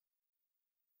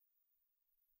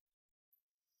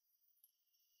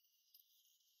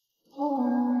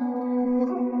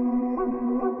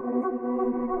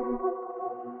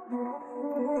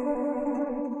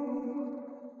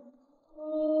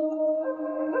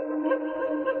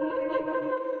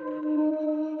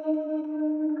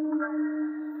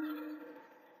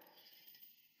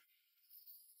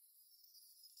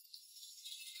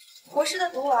国师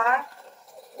的毒丸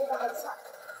味道还不错，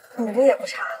你的也不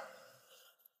差。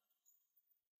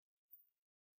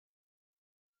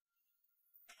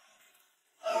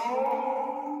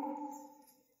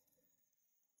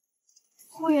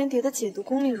灰原蝶的解毒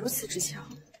功力如此之强，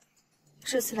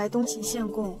这次来东秦献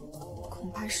贡，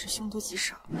恐怕是凶多吉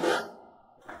少。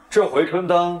这回春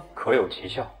丹可有奇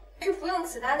效？是服用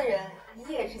此丹的人，一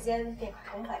夜之间便可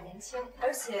重返年轻，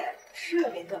而且吃了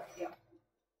便断不掉。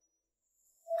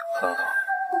很好，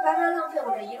不白白浪费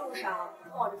我这一路上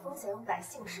冒着风险为百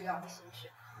姓吃药的心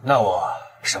血。那我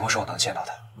什么时候能见到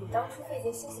他？你当初费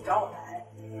尽心思找我来，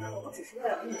可不只是为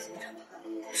了逆行惩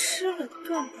罚。吃了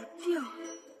断不掉，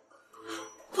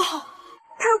不好，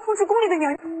他要控制宫里的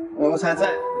娘娘。奴才在。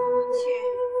是。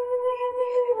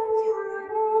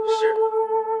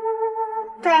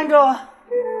站住！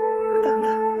等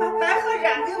等，把白鹤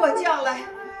染给我叫来，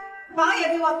绑也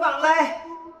给我绑来。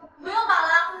不用绑了，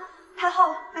太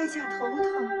后，哀家头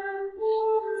疼。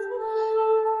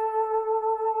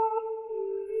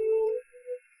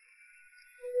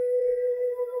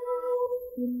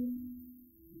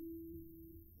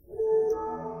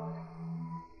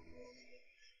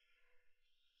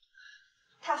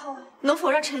太后，能否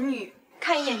让臣女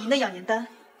看一眼您的养颜丹？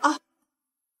啊，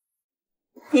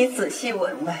你仔细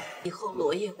闻闻，以后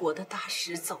罗叶国的大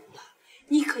使走了，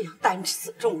你可要担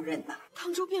此重任呐。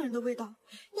汤州病人的味道，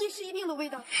亦是一病的味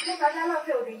道。不白白浪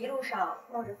费我这一路上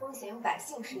冒着风险为百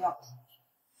姓吃药的心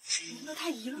血。难道他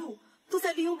一路都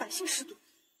在利用百姓食毒？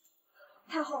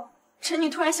太后，臣女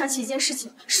突然想起一件事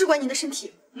情，事关您的身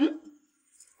体。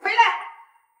回来，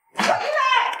回来！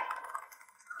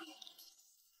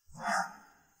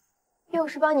又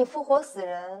是帮你复活死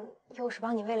人，又是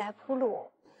帮你未来铺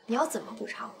路，你要怎么补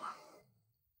偿我？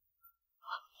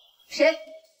谁？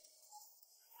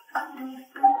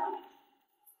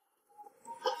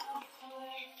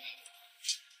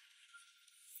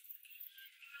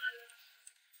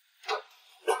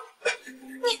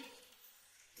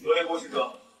罗叶国使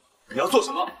者，你要做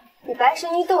什么？与白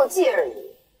神医斗技而已，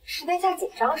是殿下紧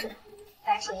张什么？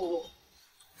白神医，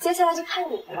接下来就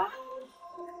看你的了。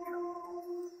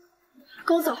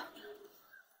跟我走。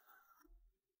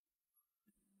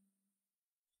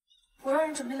我让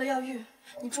人准备了药浴，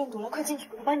你中毒了，快进去，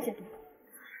我帮你解毒。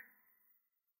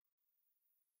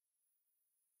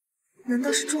难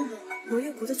道是中了罗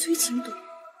叶国的催情毒？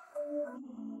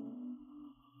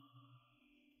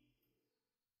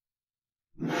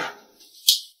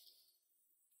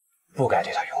不该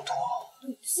对他用毒。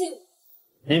你信我？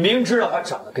你明知道他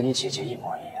长得跟你姐姐一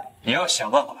模一样，你要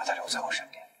想办法把他留在我身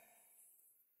边。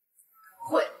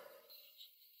会。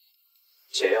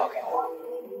解药给我。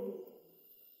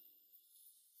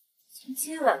从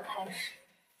今晚开始，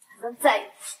才能再一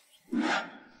次。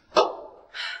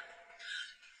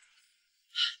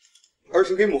儿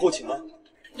臣给母后请安。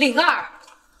灵儿，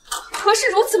何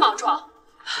事如此莽撞？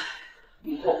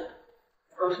母后，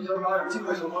儿臣将阿染尽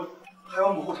快成婚，还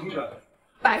望母后成全。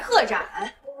白鹤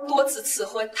染多次赐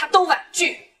婚，他都婉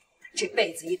拒，这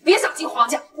辈子也别想进皇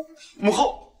家。母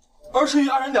后，儿臣与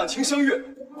阿染两情相悦，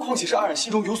况且是阿染心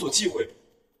中有所忌讳，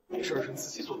也是儿臣自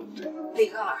己做的不对。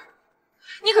灵儿，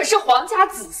你可是皇家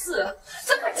子嗣，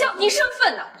怎可降低身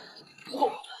份呢？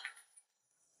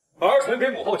儿臣给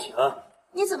母后请安。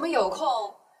你怎么有空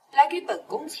来给本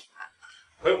宫请安？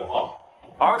回母后，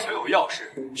儿臣有要事，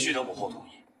须得母后同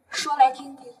意。说来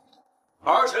听听。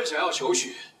儿臣想要求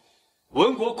许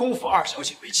文国公府二小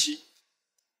姐为妻。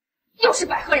又是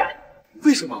白鹤染。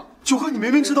为什么？九哥，你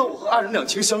明明知道我和阿染两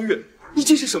情相悦，你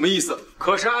这是什么意思？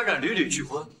可是阿染屡屡拒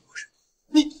婚，不是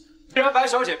你。既然白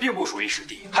小姐并不属于师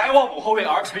弟，还望母后为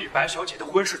儿臣与白小姐的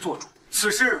婚事做主。此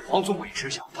事皇宗委知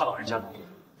晓，他老人家难。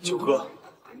九哥，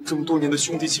这么多年的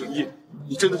兄弟情谊，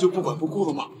你真的就不管不顾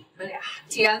了吗？你们俩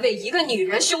竟然为一个女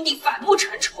人兄弟反目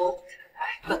成仇，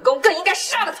哎，本宫更应该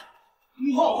杀了他。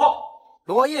母后。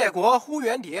罗叶国呼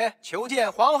元蝶求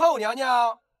见皇后娘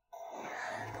娘。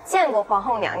见过皇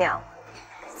后娘娘，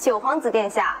九皇子殿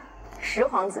下，十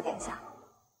皇子殿下。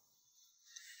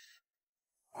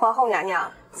皇后娘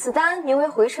娘，此丹名为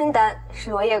回春丹，是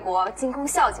罗叶国进宫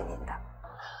孝敬您的。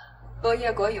罗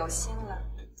叶国有心了。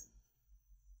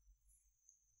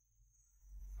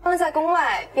刚在宫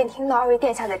外便听到二位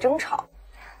殿下在争吵，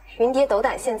云蝶斗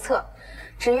胆献策，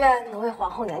只愿能为皇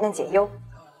后娘娘解忧。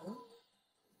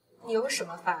你有什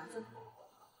么法子？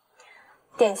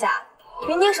殿下，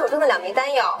云蝶手中的2枚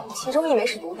丹药，其中1枚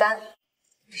是毒丹，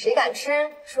谁敢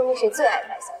吃，说明谁最爱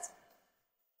白小姐。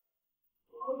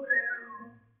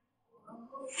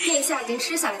殿下已经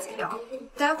吃下了解药，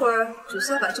待会儿只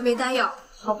需要把这枚丹药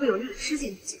毫不犹豫地吃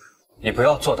进去即可。你不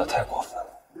要做得太过分。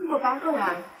如果白鹤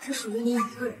染只属于您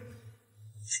一个人，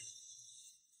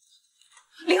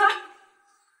灵儿，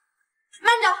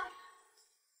慢着。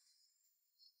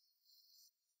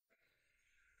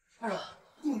阿染，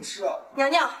不能吃啊！娘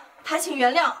娘，还请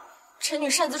原谅臣女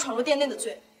擅自闯入殿内的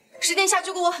罪。石殿下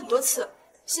救过我很多次，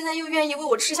现在又愿意为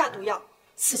我吃下毒药，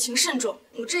此情甚重。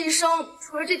我这一生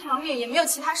除了这条命，也没有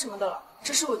其他什么的了。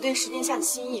这是我对石殿下的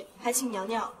心意，还请娘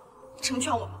娘成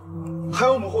全我们。还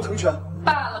有母后成全。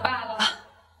罢了罢了，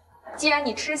既然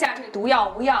你吃下这毒药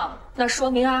无恙，那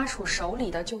说明阿楚手里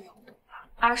的就有毒了。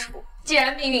阿楚，既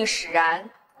然命运使然，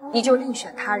你就另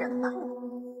选他人吧。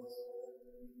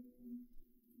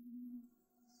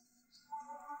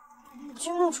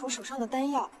君木楚手上的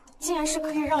丹药，竟然是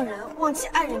可以让人忘记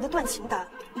爱人的断情丹。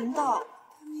难道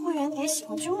霍元蝶喜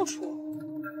欢君木楚？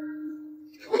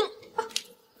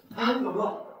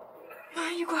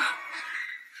一会儿。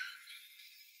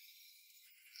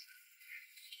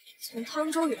从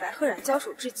汤州与白鹤染交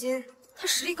手至今，他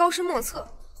实力高深莫测，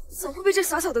怎会被这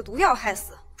小小的毒药害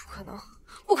死？不可能，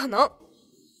不可能！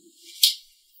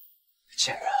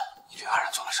贱人，你对阿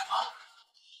染做了什么？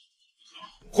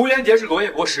胡元蝶是罗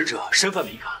烨国使者，身份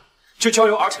敏感，就交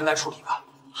由儿臣来处理吧。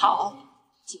好，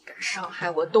竟敢伤害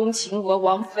我东秦国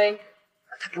王妃，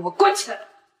把他给我关起来！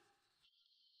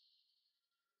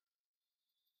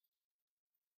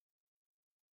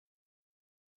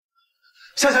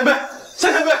夏前辈，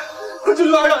夏前辈，快救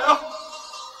救阿染啊！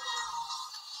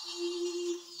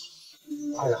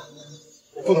阿染，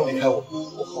你不能离开我，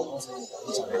我好好才能把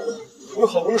你嫁给我。我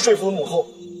好不容易说服了母后，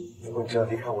如果你真要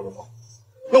离开我的话，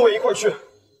那我也一块去。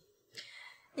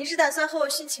你是打算和我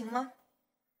殉情吗？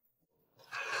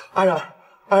阿染，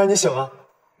阿染，你醒了，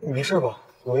你没事吧？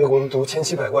罗烨国的毒千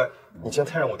奇百怪，你真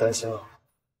太让我担心了。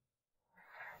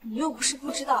你又不是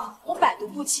不知道，我百毒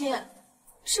不侵。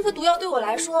吃个毒药对我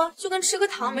来说，就跟吃个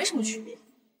糖没什么区别。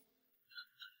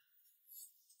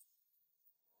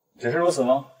只是如此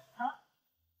吗？啊？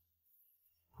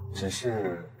只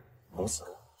是如此。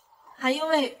还因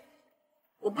为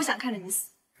我不想看着你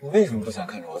死。你为什么不想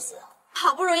看着我死呀？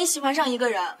好不容易喜欢上一个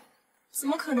人，怎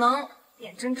么可能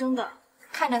眼睁睁的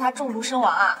看着他中毒身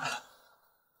亡啊？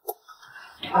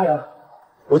阿然，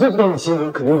我就知道你心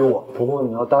里肯定有我，不过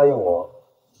你要答应我，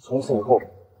从此以后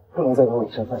不能再跟我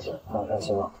以身犯险，让我担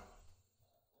心了。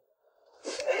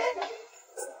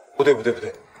不对，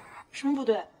什么不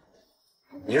对？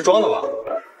你是装的吧？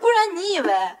不然你以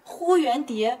为霍元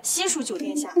蝶心属九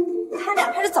殿下，他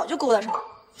俩开始早就勾搭上了？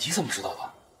你怎么知道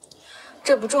的？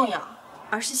这不重要，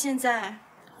而是现在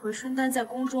回春丹在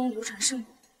宫中流传甚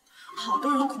广，好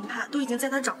多人恐怕都已经在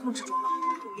他掌控之中了。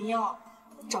我们要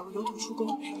找个有土出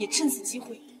宫，也趁此机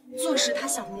会坐实他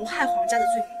想谋害皇家的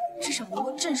罪名，至少能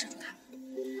够震慑住他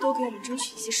们，多给我们争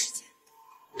取一些时间。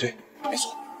对，没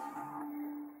错。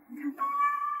你看，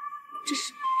这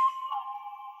是。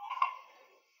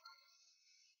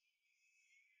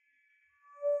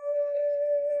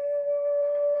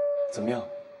怎么样？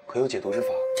可有解毒之法？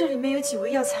这里面有几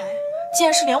味药材，竟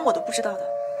然是连我都不知道的。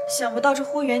想不到这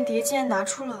霍元蝶竟然拿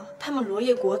出了他们罗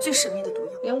烨国最神秘的毒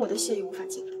药，连我的血也无法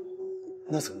解毒。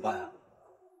那怎么办啊？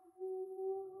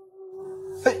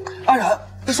哎，阿然，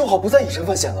不说好不再以身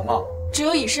犯险了吗？只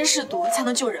有以身试毒才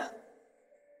能救人。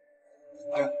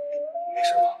阿然，没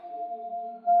事吧？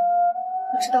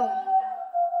我知道了。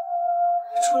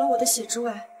除了我的血之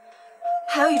外，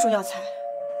还有一种药材。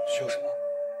需要什么？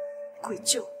鬼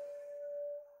臼。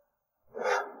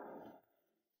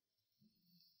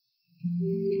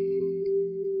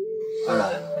阿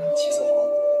然，气色好。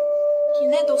体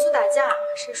内毒素打架，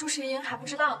谁输谁赢还不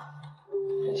知道呢。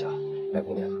殿下，白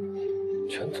姑娘，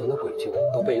全城的鬼臼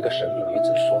都被一个神秘女子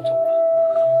说走了。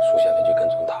属下便去跟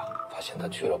踪她，发现她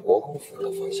去了国公府的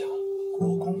方向。国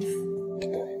公府？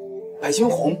对，白惊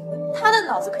鸿。他的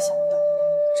脑子可想不到，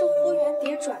这霍元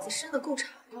蝶爪子伸得够长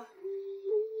了。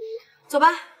走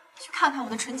吧，去看看我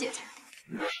的纯姐姐。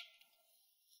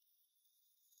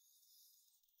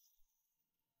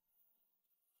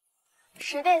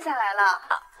石殿下来了，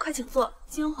快请坐。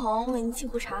惊鸿为您沏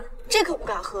壶茶。这可不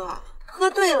敢喝啊，喝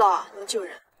对了能救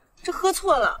人，这喝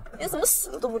错了连怎么死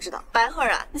的都不知道。白鹤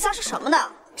然，你瞎说什么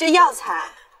呢？这药材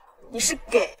你是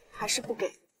给还是不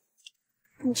给？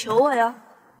你求我呀。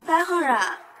白鹤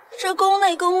然，这宫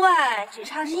内宫外只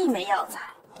差这一枚药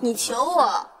材，你求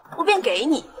我，我便给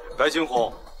你。白惊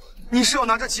鸿，你是要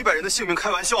拿这几百人的性命开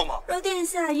玩笑吗？若殿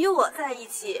下与我在一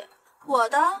起，我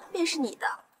的便是你的，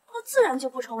那自然就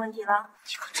不成问题了。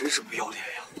你可真是不要脸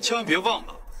呀！千万别忘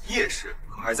了，叶氏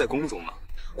可还在宫中呢。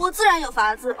我自然有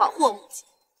法子保护我母亲。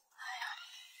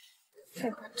哎呀，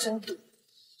废话真多。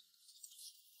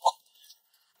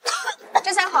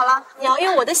这下好了，你要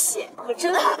用我的血和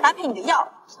针法搭配你的药，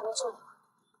才能救你。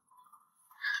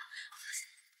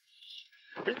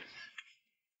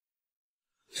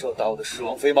是要打我的十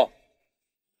王妃吗？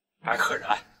白鹤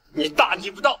然，你大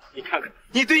逆不道！你看看，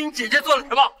你对你姐姐做了什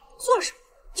么？做什么？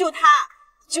救她，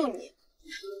救你，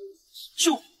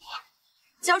救我！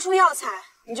交出药材，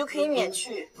你就可以免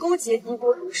去勾结敌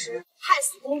国儒师、害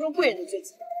死宫中贵人的罪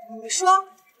责。你说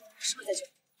是不是在这？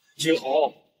金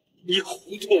红，你糊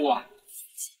涂啊！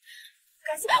不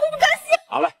甘心，我不甘心！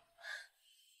好了。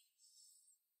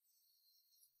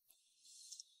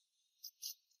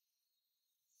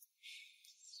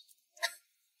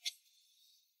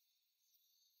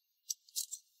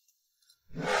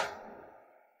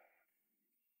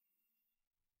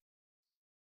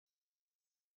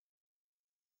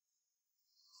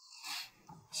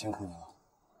 辛苦你了，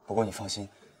不过你放心，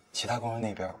其他工人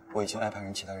那边我已经安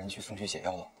排其他人去送去解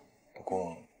药了。不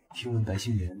过听闻白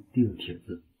心莲递了帖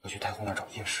子，要去太后那找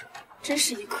叶氏，真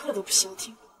是一刻都不消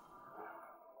停。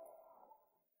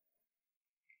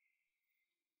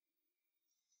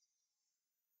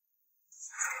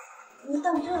你们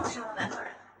当真要杀了白鹤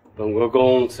然？本国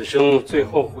公此生最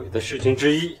后悔的事情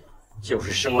之一，就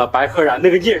是生了白鹤然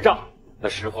那个孽障。那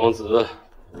石皇子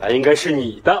本来应该是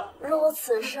你的。如果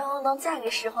此生能嫁给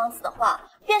石皇子的话，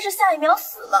便是下一秒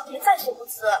死了也在所不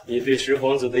辞。你对石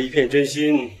皇子的一片真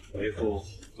心，为父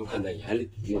都看在眼里。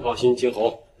你放心，金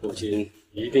侯，父亲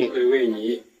一定会为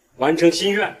你完成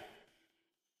心愿。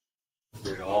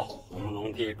叶柔，能不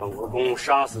能替本国公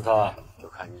杀死他，就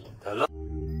看你的了。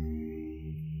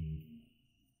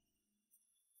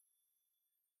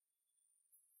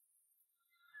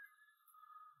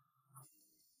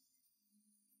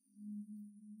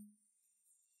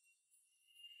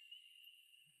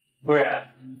 夫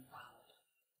人，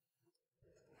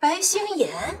白星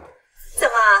妍，怎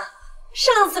么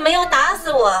上次没有打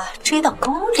死我，追到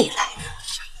宫里来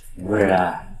了？夫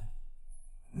人，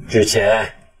之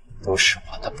前都是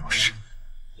我的不是，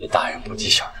你大人不计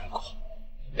小人过，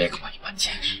别跟我一般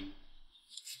见识。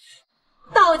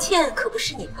道歉可不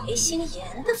是你白星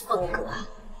妍的风格。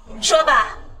说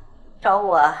吧，找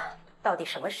我到底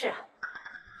什么事啊？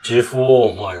知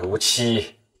夫莫如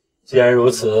妻，既然如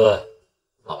此。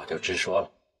 那我就直说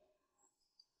了，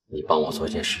你帮我做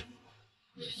件事。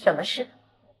什么事？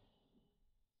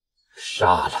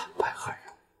杀了白鹤然。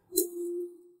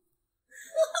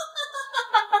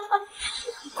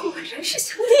果然是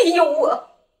想利用我。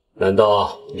难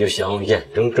道你就想眼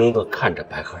睁睁地看着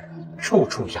白鹤然处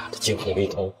处压着惊鸿一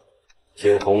头？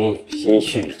惊鸿心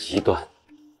绪极端，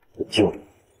你救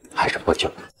还是不救？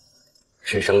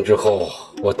事成之后，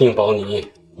我定保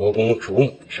你国公主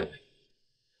母之位。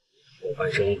 后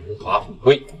半生荣华富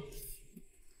贵。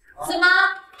怎么？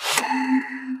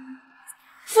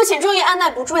父亲终于按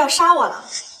耐不住要杀我了。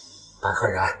白鹤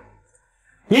然，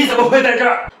你怎么会在这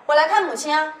儿？我来看母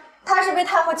亲啊，她是被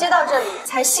太后接到这里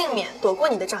才幸免躲过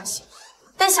你的杖刑，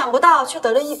但想不到却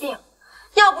得了疫病。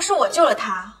要不是我救了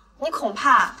她，你恐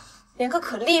怕连个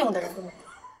可利用的人都没有。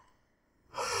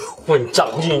混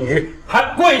账义女，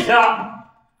还跪下！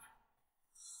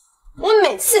我们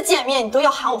每次见面，你都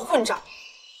要喊我混账。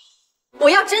 我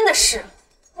要真的是，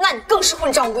那你更是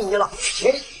混账无疑了。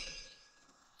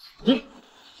哎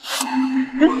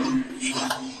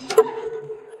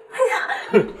呀，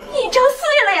印章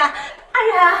碎了呀！安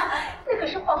然，那可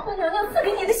是皇后娘娘赐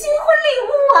给你的新婚礼物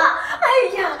啊！哎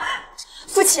呀，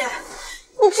父亲，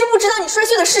你知不知道你摔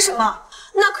碎的是什么？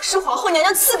那可是皇后娘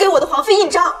娘赐给我的皇妃印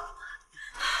章，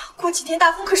过几天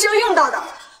大风可是要用到的。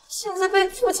现在被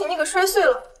父亲你给摔碎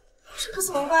了，这可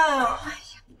怎么办啊？哎呀，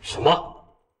什么？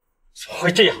 怎么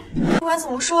会这样？不管怎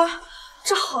么说，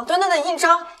这好端端的印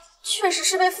章确实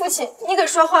是被父亲你给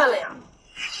摔坏了呀。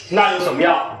那又怎么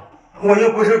样？我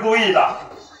又不是故意的。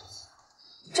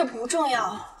这不重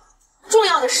要，重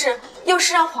要的是要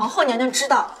是让皇后娘娘知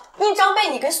道印章被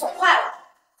你给损坏了，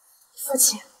父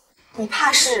亲，你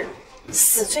怕是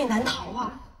死罪难逃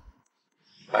啊。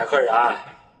白鹤然，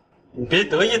你别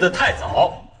得意的太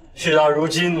早。事到如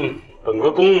今，本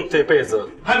国公这辈子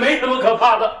还没什么可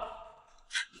怕的。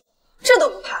 这都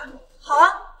不怕，好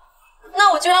啊，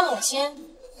那我就让母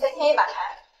亲再添一把柴。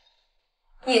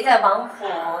你在王府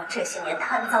这些年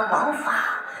贪赃枉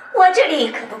法，我这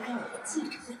里可都给你记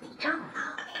着一笔账呢。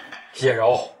叶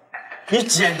柔，你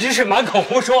简直是满口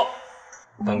胡说！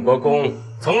本国公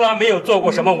从来没有做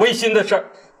过什么违心的事儿。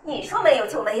你说没有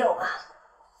就没有吧？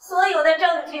所有的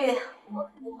证据我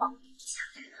可都保留下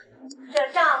来了，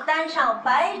这账单上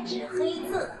白纸黑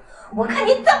字，我看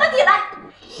你怎么抵赖！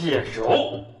叶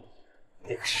柔。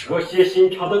 那个蛇蝎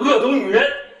心肠的恶毒女人，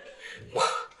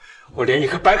我连你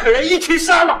和白鹤然一起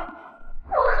杀了！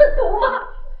我很毒吗？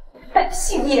白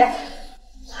星妍，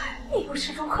你又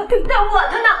是如何对待我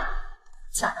的呢？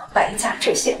嫁到白家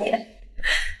这些年，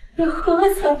你何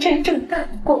曾真正待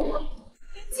过我？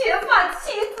结发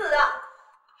妻子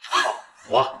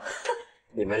啊！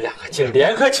你们两个竟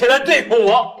联合起来对付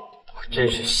我，我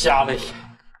真是瞎了眼，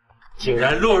竟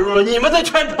然落入了你们的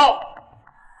圈套！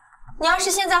你要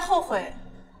是现在后悔，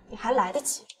你还来得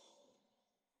及。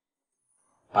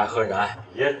白鹤然，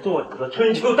别做你的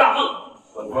春秋大梦，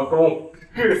本国公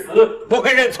至死不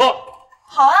会认错。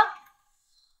好啊，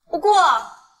不过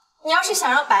你要是想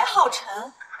让白浩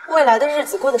辰未来的日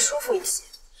子过得舒服一些，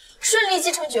顺利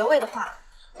继承爵位的话，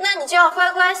那你就要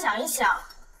乖乖想一想，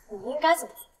你应该怎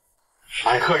么做。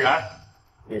白鹤然，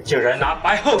你竟然拿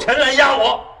白浩辰来压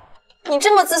我！你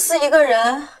这么自私一个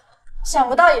人，想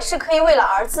不到也是可以为了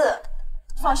儿子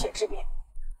放血治病。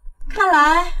看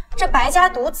来这白家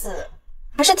独子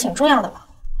还是挺重要的嘛。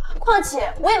况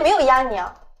且我也没有压你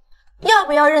啊，要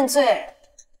不要认罪，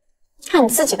看你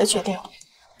自己的决定。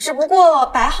只不过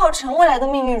白浩辰未来的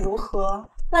命运如何，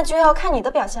那就要看你的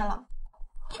表现了。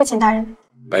父亲大人，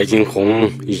白金红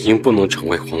已经不能成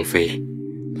为皇妃，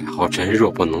白浩辰若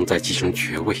不能再继承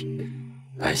爵位，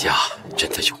白家真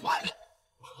的就完了。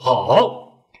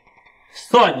好，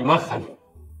算你们狠，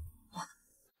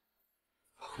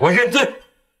我认罪。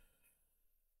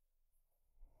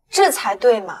这才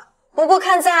对嘛。不过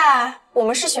看在我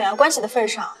们是血缘关系的份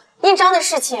上，印章的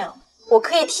事情我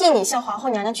可以替你向皇后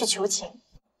娘娘去求情，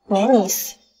免你一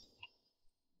死。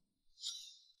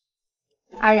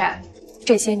阿然，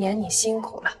这些年你辛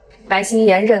苦了，白心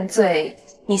妍认罪，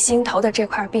你心头的这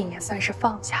块病也算是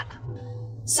放下了。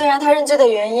虽然他认罪的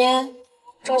原因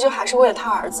终究还是为了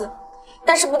他儿子，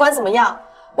但是不管怎么样，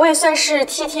我也算是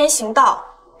替天行道，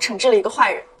惩治了一个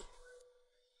坏人。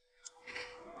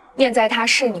念在他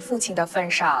是你父亲的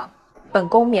份上，本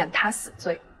宫免他死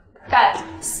罪，但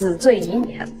死罪已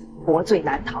免，活罪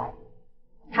难逃。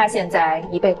他现在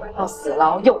已被关到死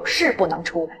牢，永世不能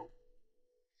出来。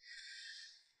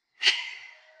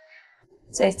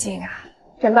最近啊，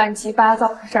这乱七八糟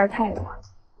的事儿太多了，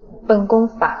本宫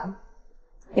烦，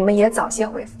你们也早些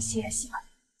回府歇息吧。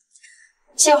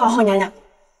谢皇后娘娘。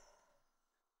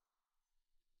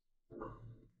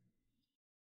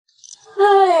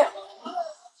哎呀，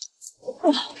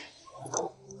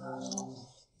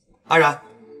阿然，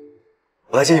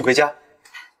我来接你回家。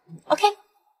OK。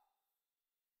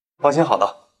放心好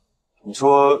了，你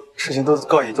说事情都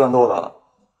告一段落了，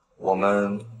我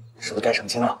们是不是该成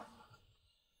亲了？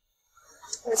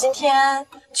我今天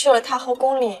去了太后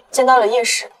宫里，见到了叶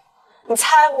氏，你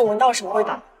猜我闻到什么味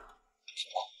道？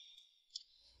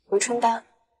回春丹。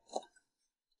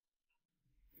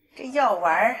这药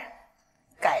丸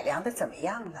改良的怎么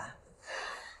样了？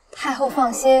太后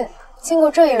放心，经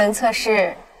过这一轮测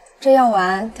试，这药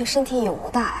丸对身体也无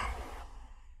大碍。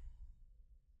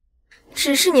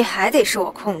只是你还得受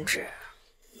我控制。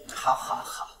好，好，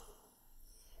好，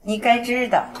你该知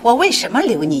道我为什么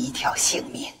留你一条性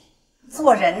命。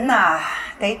做人呐，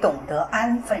得懂得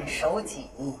安分守己，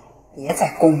别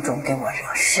在宫中给我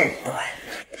惹事端。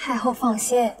太后放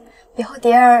心，以后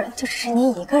蝶儿就只是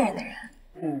您一个人的人。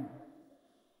嗯。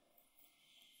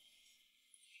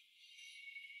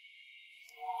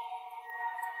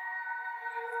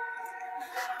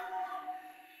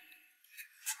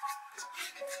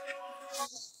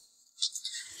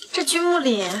这君木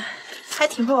里还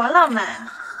挺会玩浪漫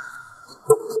啊。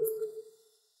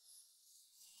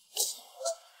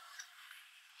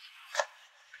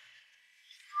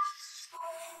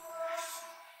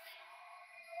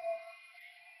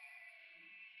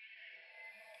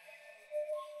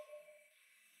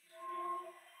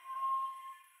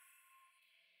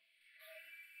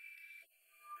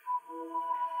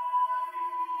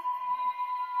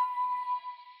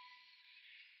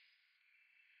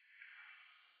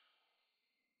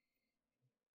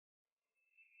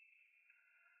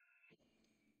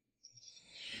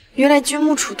原来君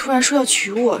木楚突然说要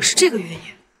娶我是这个原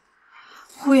因。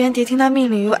呼延蝶听他命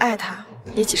令又爱他，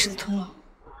也解释得通了。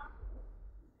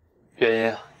月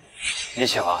音，你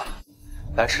请啊，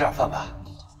来吃点饭吧。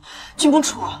君木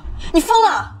楚，你疯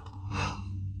了！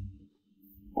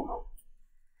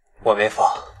我没疯，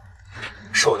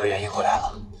是我的原因回来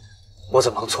了，我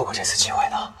怎么能错过这次机会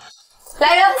呢？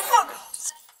来人，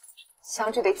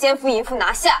想只得奸夫淫妇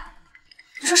拿下！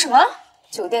你说什么？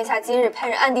九殿下今日派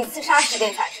人暗地刺杀十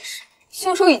殿下之事，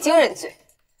凶手已经认罪。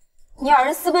你二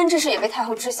人私奔之事也被太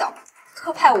后知晓，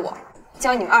特派我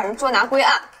将你们二人捉拿归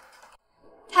案。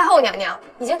太后娘娘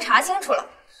已经查清楚了，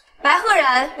白鹤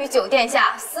然与九殿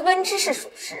下私奔之事属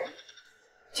实。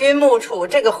君木楚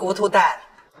这个糊涂蛋，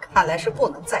看来是不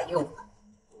能再用了。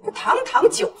这堂堂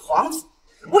九皇子，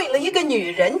为了一个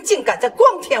女人，竟敢在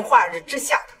光天化日之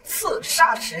下刺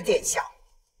杀十殿下！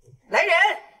来人！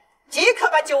即刻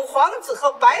把九皇子和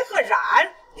白鹤然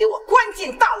给我关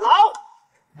进大牢！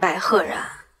白鹤然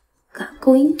敢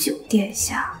勾引九殿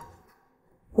下，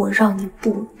我让你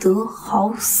不得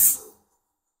好死！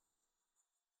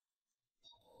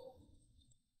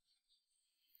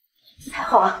太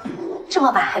后，这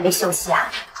么晚还没休息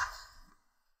啊？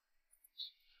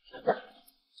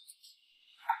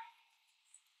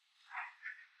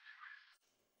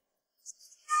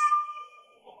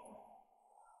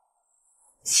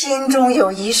心中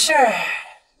有一事儿，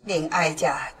令哀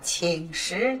家寝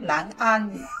食难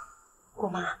安。姑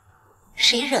妈，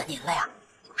谁惹您了呀？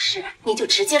有事您就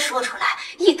直接说出来，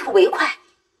一吐为快，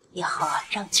也好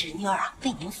让侄女儿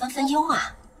为您分分忧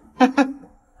啊。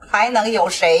还能有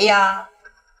谁呀？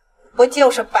不就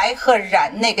是白鹤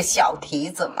染那个小蹄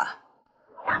子吗？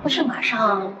他不是马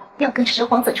上要跟十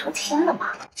皇子成亲了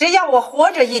吗？只要我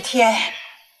活着一天，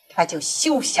他就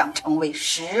休想成为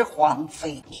十皇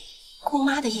妃。姑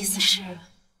妈的意思是，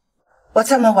我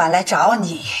这么晚来找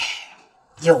你，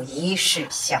有一事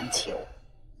相求，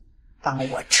帮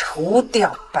我除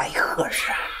掉白鹤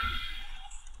染。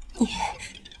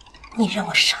你让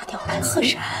我杀掉白鹤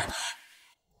染？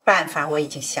办法我已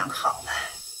经想好了，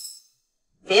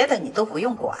别的你都不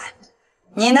用管，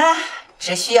你呢，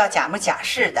只需要假模假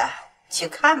式的去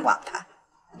看望他，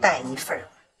带一份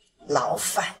牢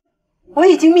饭。我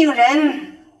已经命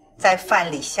人在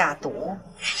饭里下毒，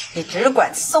你只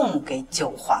管送给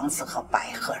九皇子和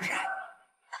白鹤染。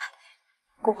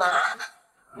姑妈，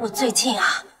我最近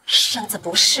身子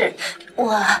不适，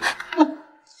我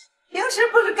平时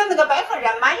不是跟那个白鹤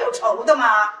染蛮有仇的吗？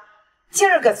今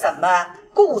儿个怎么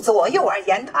顾左右而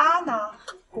言他呢？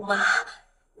姑妈，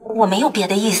我没有别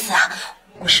的意思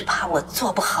我是怕我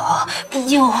做不好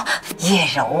又……叶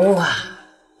柔啊，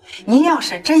你要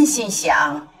是真心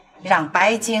想让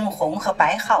白惊鸿和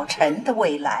白浩辰的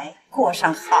未来过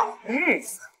上好日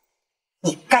子，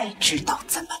你该知道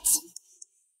怎么做。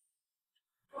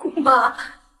姑妈，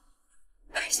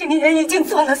白星爷已经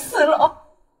坐了4牢，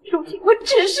如今我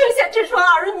只剩下这双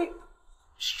儿女，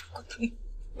如果他们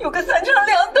有个3长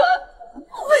2短，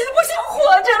我也不想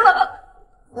活着了。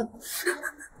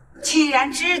既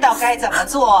然知道该怎么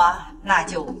做，那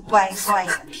就乖乖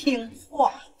的听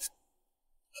话。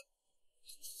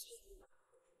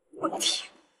我听，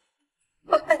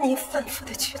我按您吩咐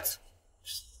的去做，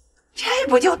这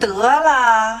不就得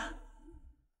了？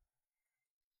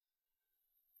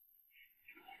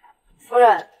夫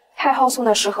人，太后送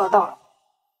的食盒到了。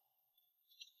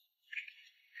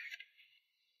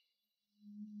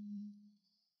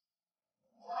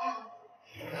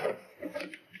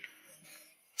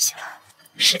行了，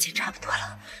时间差不多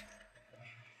了。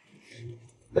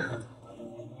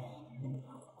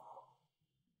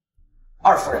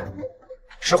二夫人，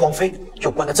十皇妃就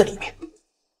关在这里面。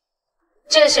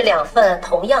这是2份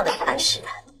同样的探视，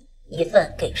一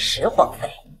份给十皇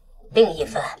妃，另一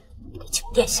份给九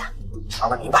殿下。查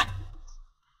问明白。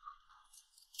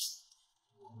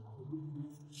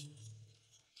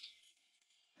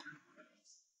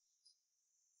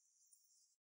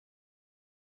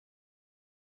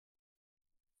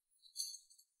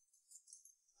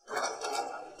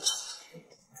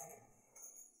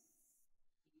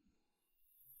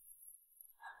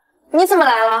你怎么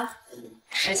来了？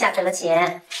时下挣了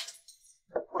钱，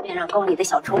我便让宫里的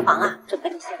小厨房准备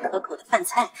了些可口的饭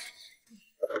菜，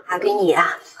拿给你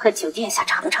和九殿下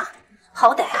尝尝。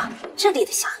好歹这里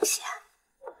的详细。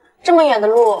这么远的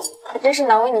路，还真是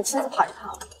难为你亲自跑一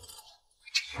趟。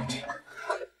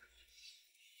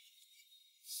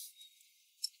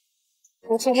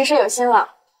母亲真是有心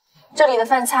了，这里的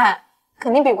饭菜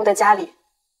肯定比不得家里。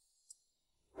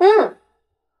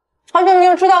好久没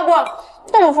有吃到过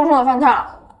这么丰盛的饭菜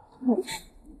了。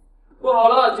不好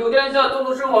了，九殿下中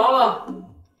毒身亡了。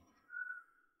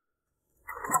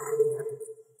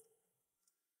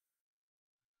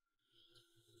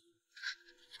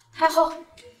太后，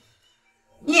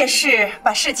叶氏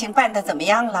把事情办得怎么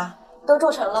样了？都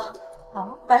铸成了。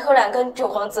白鹤染跟九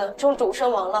皇子中毒身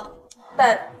亡了，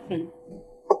但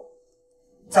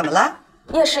怎么了？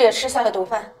叶氏也吃下了毒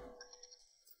饭。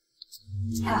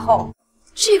太后，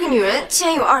这个女人竟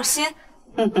然有2心。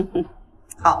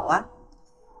好啊，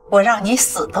我让你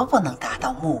死都不能达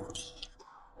到目的。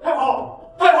太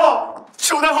后，太后，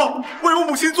求太后为我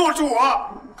母亲做主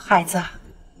啊！孩子，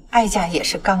哀家也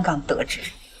是刚刚得知，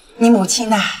你母亲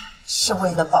呐，是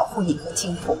为了保护你和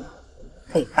金凤，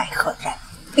被白鹤染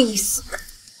逼死的。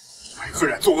白鹤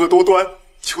染作恶多端，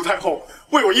求太后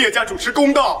为我叶家主持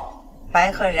公道。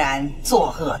白鹤染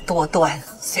作恶多端，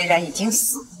虽然已经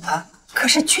死了，可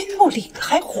是军部里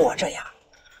还活着呀。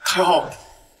太后，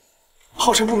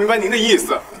浩辰不明白您的意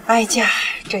思。哀家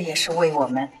这也是为我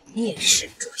们叶氏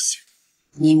着想。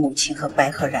你母亲和白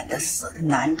鹤染的死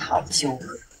难逃纠葛，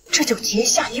这就结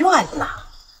下怨了。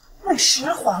那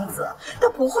十皇子都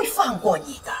不会放过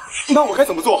你的。那我该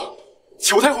怎么做？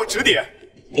求太后指点。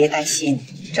别担心，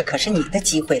这可是你的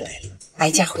机会来了。哀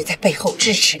家会在背后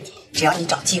支持你，只要你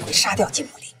找机会杀掉金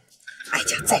木林，哀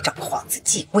家再找个皇子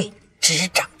继位，执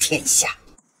掌天下。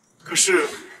可是，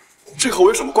这和我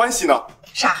有什么关系呢？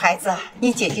傻孩子，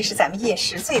你姐姐是咱们叶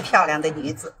氏最漂亮的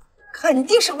女子，肯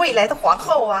定是未来的皇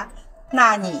后啊。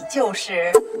那你就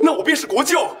是……那我便是国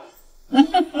舅。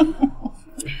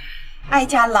哀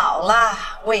家老了，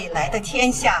未来的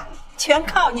天下全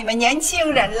靠你们年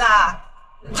轻人啦。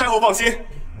太后放心，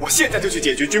我现在就去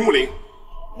解决君木林。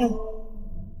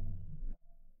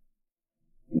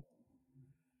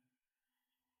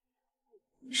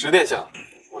石殿下，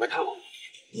我来看望你。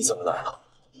你怎么来了？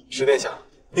石殿下，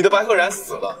你的白鹤然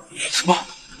死了。什么？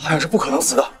海然是不可能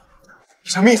死的。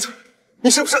什么意思？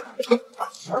你是不是？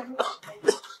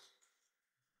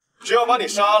只要把你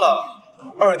杀了，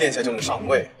二殿下就能上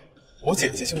位，我姐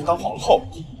姐就能当皇后，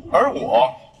而我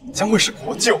将会是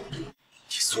国舅。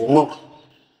你做梦！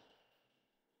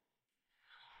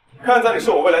看在你是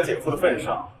我未来姐夫的份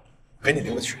上，给你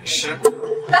留个全尸。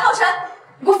白浩辰，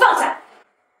你给我放下！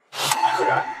白鹤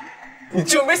然，你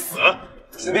居然没死！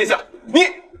石殿下，你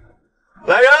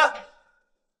来人！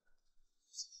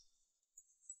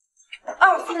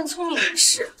二夫人聪明一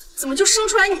世，怎么就生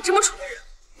出来你这么蠢的人？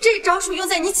这招数用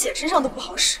在你姐身上都不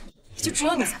好使，也就只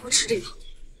有你才会吃这套。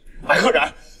白鹤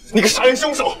然，你个杀人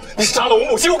凶手！你杀了我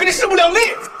母亲，我跟你势不两立！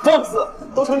放肆！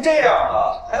都成这样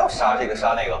了，还要杀这个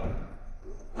杀那个？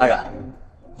安然，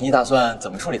你打算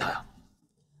怎么处理他呀？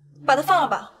把他放了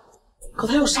吧。可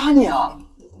他要杀你啊！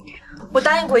我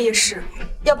答应过叶氏，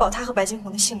要保他和白金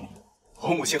红的性命。我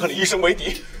母亲和你一生为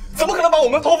敌，怎么可能把我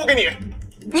们托付给你？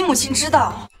你母亲知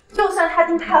道，就算他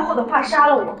听太后的话杀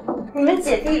了我，你们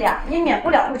姐弟俩也免不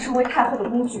了会成为太后的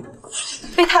工具，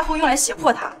被太后用来胁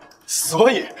迫他。所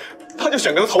以，他就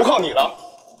选择投靠你了。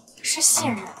是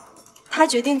信任，他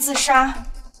决定自杀，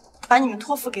把你们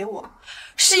托付给我，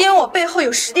是因为我背后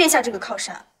有石殿下这个靠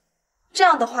山。这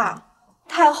样的话，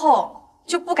太后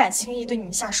就不敢轻易对你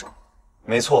们下手。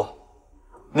没错，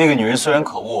那个女人虽然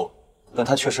可恶，但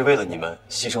她确实为了你们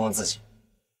牺牲了自己。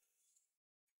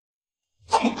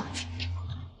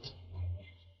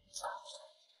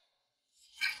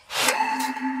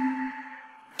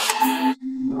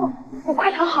我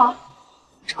快躺好。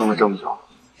撑了这么久，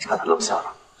差点露馅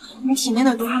了。你体内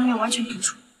的毒还没有完全毒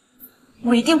出，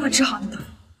我一定会治好你的。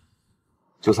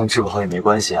就算治不好也没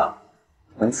关系啊，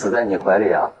能死在你怀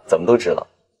里啊，怎么都值了。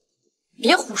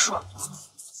别胡说！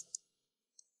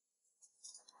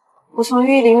我从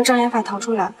玉林用障眼法逃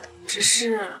出来，只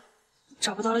是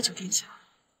找不到了九殿下。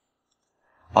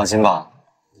放心吧，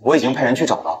我已经派人去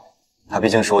找了。他毕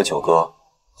竟是我九哥，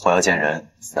活要见人，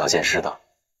死要见尸的。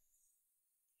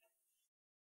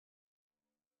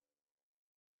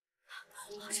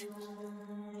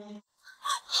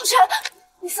浩辰，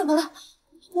你怎么了？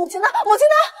母亲呢？母亲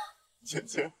呢？姐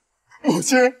姐，母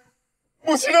亲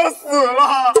要死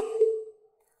了！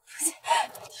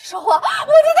你说话，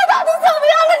母亲她到底怎么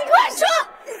样了？你快说！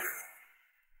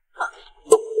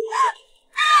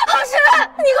浩辰，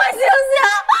你快醒醒！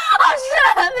浩辰，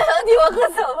没有你我可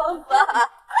怎么办？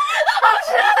浩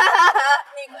辰，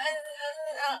你快醒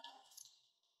醒！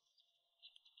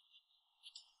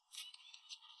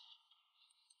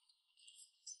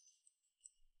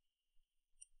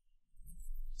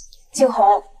景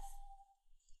红，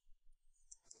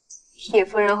叶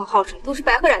夫人和浩辰都是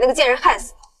白鹤染那个贱人害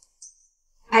死的。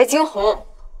白惊鸿，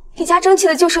一家争气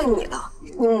的就剩你了。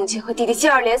你母亲和弟弟接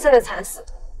二连三的惨死，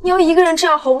你要一个人这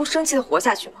样毫无生气的活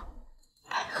下去吗？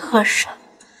白鹤染，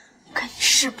跟你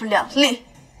势不两立，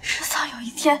迟早有一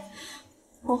天，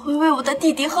我会为我的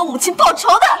弟弟和母亲报仇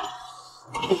的。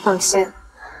你放心，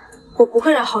我不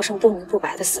会让浩辰不明不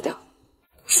白的死掉，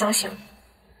相信我。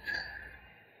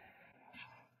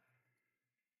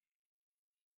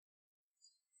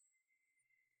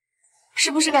是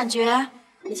不是感觉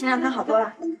比前两天好多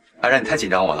了？安然，你太紧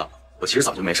张我了，我其实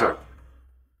早就没事了。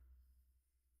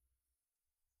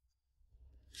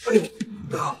哎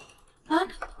呦！啊，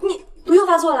你毒又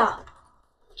发作了？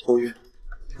头晕，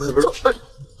不是。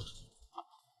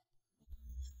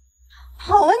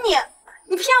好啊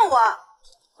你骗我！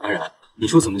安然，你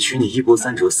说怎么取你一波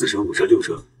3折、4折、5折、6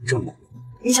折这么难？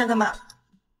你想干嘛？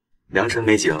良辰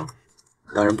美景，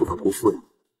当然不可不负的。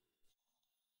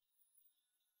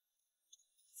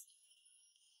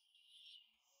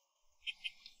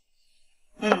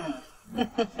求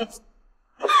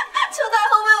太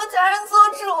后为我家人做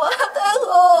主啊！太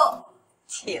后，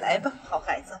起来吧，好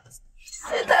孩子。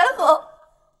谢太后。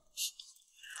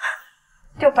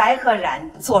这白鹤然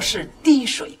做事滴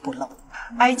水不漏，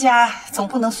哀家总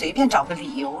不能随便找个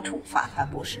理由处罚他，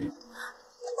不是？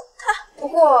不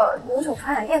过有一种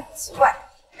传染病很奇怪，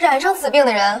染上此病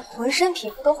的人浑身皮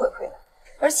肤都会溃烂，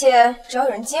而且只要有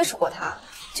人接触过它，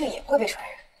就也会被传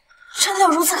染。真的有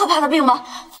如此可怕的病吗？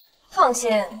放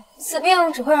心，此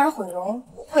病只会让人毁容，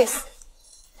不会死。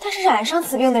但是染上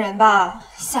此病的人吧，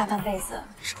下半辈子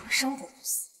只会生不如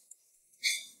死。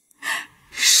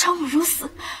生不如死，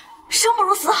生不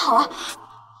如死好啊！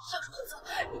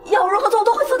要如何做我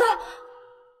都会做的。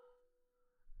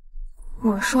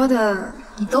我说的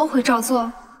你都会照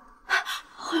做？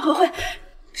会，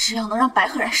只要能让白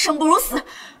鹤然生不如死，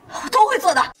我都会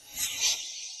做的。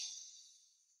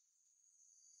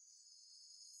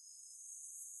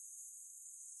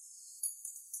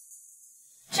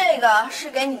这个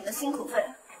是给你们的辛苦费，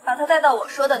把它带到我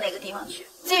说的那个地方去。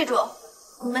记住，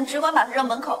你们只管把它扔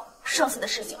门口，剩下的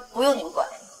事情不用你们管。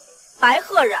白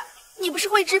鹤然，你不是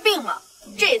会治病吗？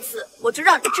这次我就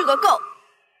让你治个够。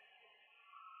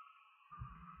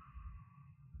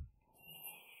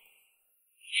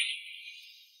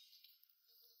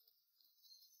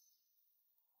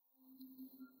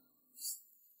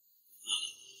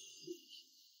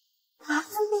麻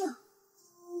风病。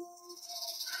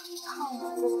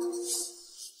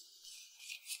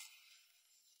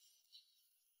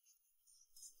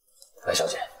白小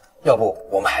姐，要不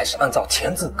我们还是按照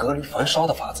前置隔离焚烧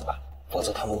的法子吧，否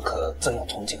则他们可真要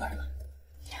冲进来了。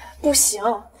不行，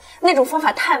那种方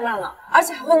法太慢了，而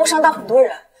且还会误伤到很多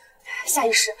人。夏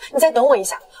医师，你再等我一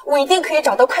下，我一定可以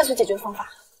找到快速解决的方法。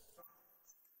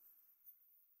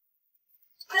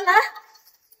快门！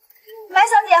白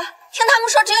小姐，听他们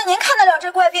说只有您看得了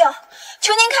这怪病，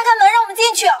求您开开门，让我们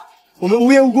进去。我们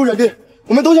无缘无故染病，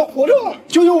我们都想活着，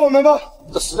救救我们吧！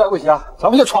这实在不行啊，咱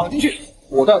们就闯进去，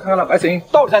我倒要看看那白神医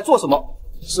到底在做什么。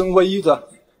身为医者，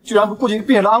居然不顾及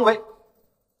病人的安危。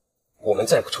我们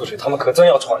再不出去，他们可真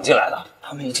要闯进来了。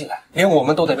他们一进来，连我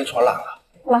们都得被传染了。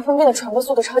麻风病的传播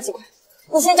速度超级快，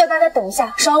你先叫大家等一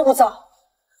下，稍安勿躁。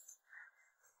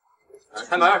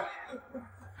开门！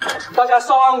大家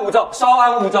稍安勿躁，稍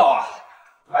安勿躁啊！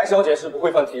白小姐是不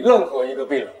会放弃任何一个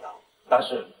病人的，但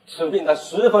是此病它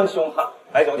十分凶悍，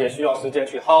白小姐需要时间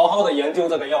去好好的研究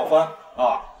这个药方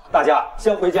啊！大家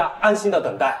先回家安心的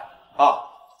等待啊！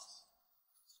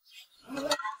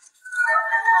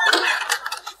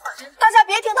大家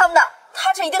别听他们的，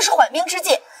他这一定是缓兵之计，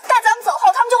待咱们走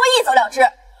后，他们就会一走了之。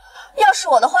要是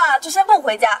我的话，就先不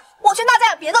回家，我劝大家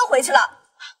也别都回去了。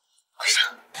快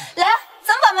上！来，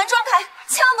咱们把门撞开，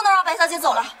千万不能让白小姐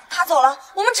走了。她走了，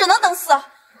我们只能等死。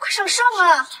快上上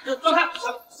啊！撞开！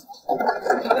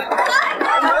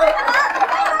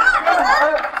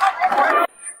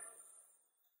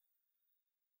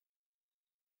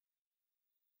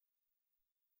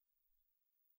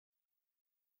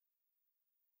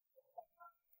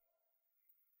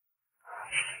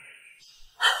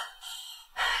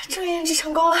终于研制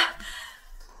成功了！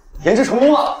研制成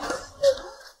功了！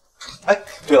哎，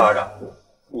对了，二长，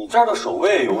你这儿的守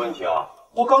卫有问题啊！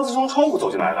我刚是从窗户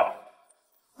走进来的。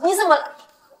你怎么？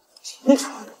你，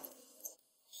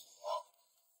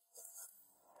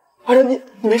二长，你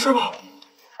没事吧？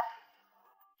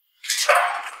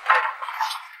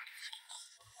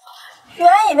原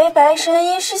以为白神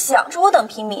医是想捉等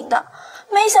平民的，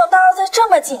没想到在这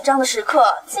么紧张的时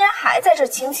刻，竟然还在这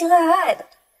情情爱爱的。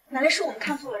原来是我们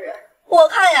看错了人。我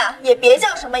看呀，也别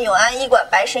叫什么永安医馆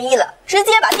白神医了，直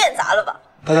接把店砸了吧。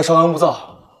大家稍安勿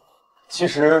躁，其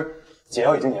实解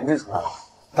药已经研制出来了，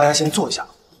大家先坐一下，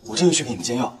我这就去给你们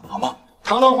煎药，好吗？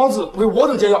堂堂皇子为我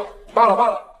等煎药，罢了罢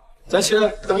了，咱先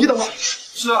等一等吧。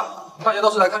是啊，大家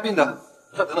都是来看病的，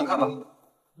再等等看吧。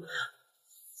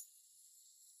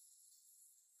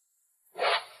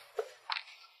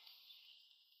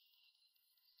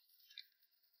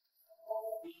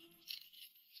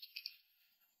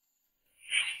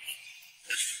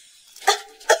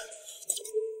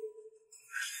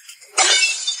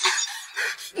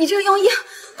你这个庸医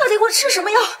到底给我吃什么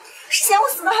药？是嫌我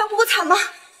死的还要比我惨吗？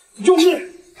庸医！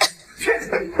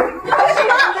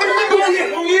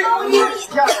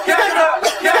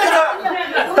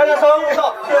大家稍安勿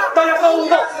躁，大家稍安勿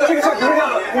躁，这个事儿不是这样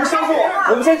的，你们相信我，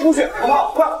我们先出去，好不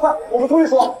好？快，我们出去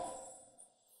说。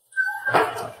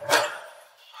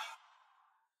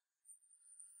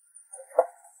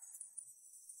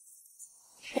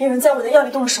有人在我的药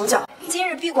里动了手脚，今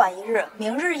日闭馆一日，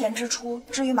明日研制出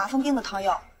治愈麻风病的汤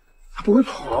药。他不会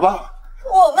跑了吧？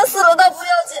我们死了倒不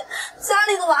要紧，家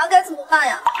里的娃该怎么办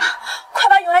呀？快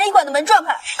把永安医馆的门撞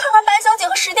开，看看白小姐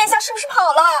和石殿下是不是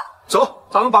跑了。走，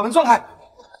咱们把门撞开。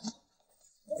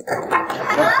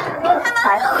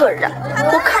白鹤然，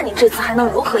我看你这次还能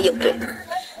如何应对？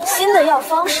新的药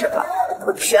方是吧？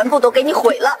我全部都给你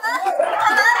毁了。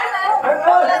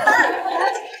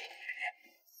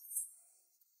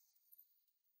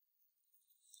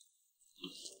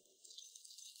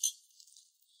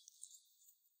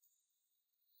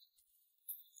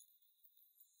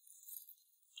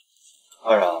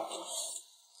安然，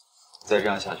再这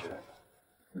样下去，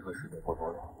你会死得活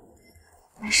脱的。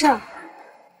没事，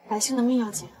百姓的命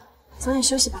要紧，早点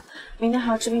休息吧，明天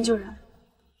还要治病救人。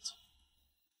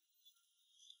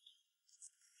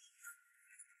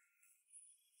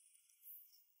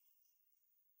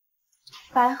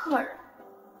白鹤人，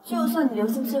就算你留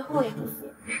下最后一滴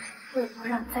血，我也不会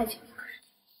让你再救一个人。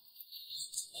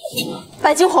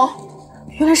白惊鸿，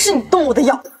原来是你动我的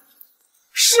药。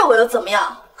是我又怎么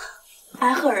样？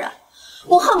白鹤人，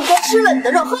我恨不得吃了你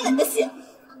的肉，喝了你的血。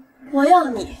我要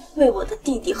你为我的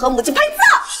弟弟和母亲陪葬。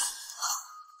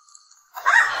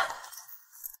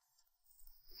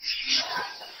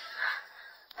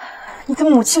你的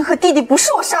母亲和弟弟不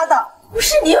是我杀的，不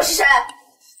是你又是谁？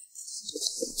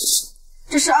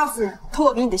这是二夫人托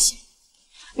我给你的信，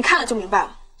你看了就明白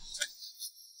了。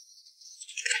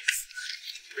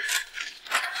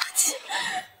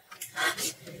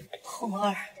红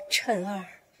儿、晨儿，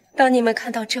当你们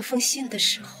看到这封信的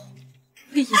时候，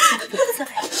我已经不在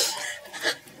了。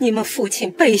你们父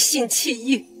亲背信弃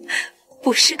义，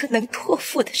不是个能托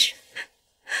付的人。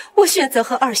我选择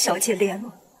和二小姐联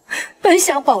盟，本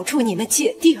想保住你们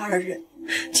姐弟二人，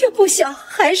却不想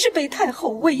还是被太后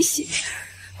威胁。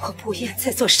我不愿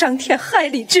再做伤天害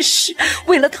理之事，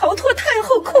为了逃脱太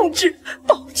后控制，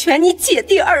保全你姐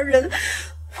弟二人，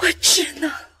我只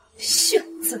能选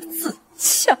择自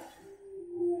强。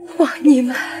望你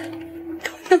们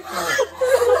都能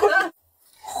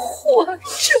活着。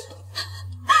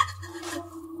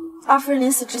二夫人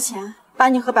临死之前，把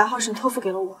你和白浩辰托付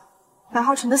给了我。白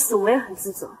浩辰的死我也很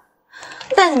自责，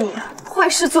但你坏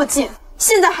事做尽，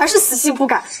现在还是死性不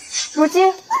改，如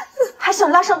今还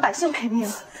想拉上百姓赔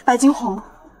命。白惊鸿，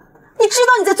你知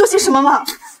道你在做些什么吗？母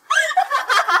亲，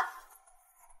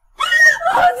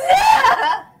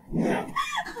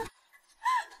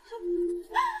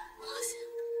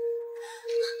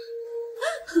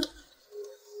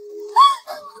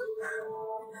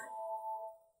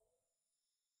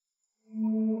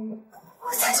我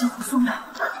才想不疯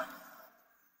了。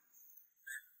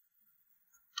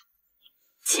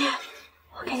姐，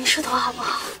我给你梳头好不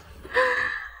好？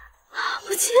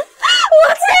母亲，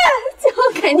就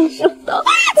给你梳头，就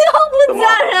不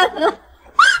嫁人了。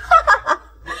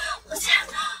母亲，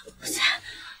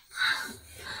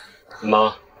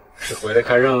妈，是回来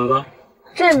看热闹的？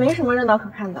这也没什么热闹可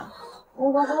看的。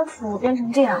吴国公府变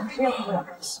成这样，谁也回不了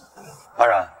干系。安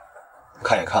然，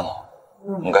看也看了，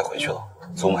我们该回去了。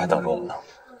祖母还等着我们呢，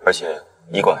而且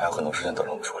医馆还有很多事情等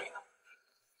着我们处理呢。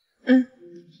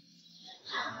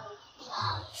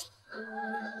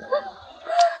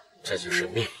这就是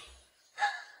命。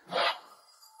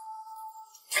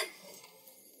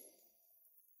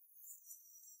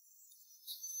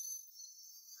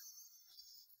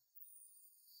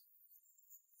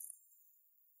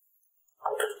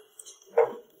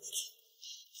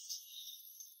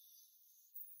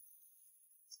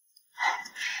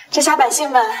这下百姓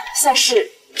们算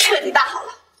是彻底大好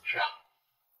了。是啊。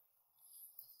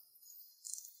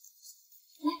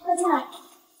来，快进来。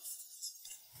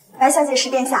白小姐是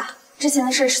殿下，之前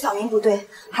的事是小民不对，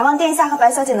还望殿下和白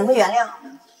小姐能够原谅。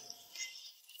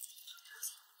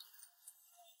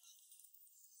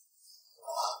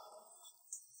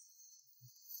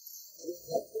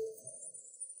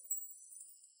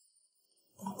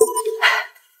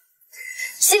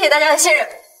谢谢大家的信任。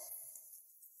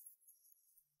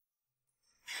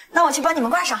那我去帮你们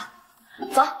挂上，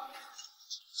走。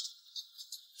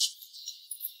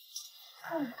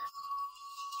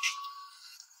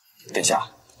殿下，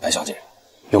白小姐，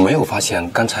有没有发现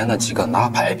刚才那几个拿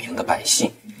牌匾的百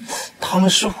姓，他们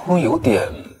似乎有点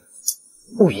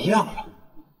不一样了？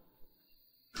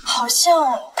好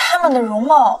像他们的容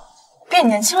貌变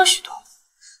年轻了许多。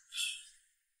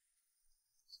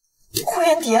呼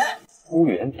延蝶，呼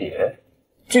延蝶，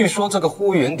据说这个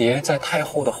呼延蝶在太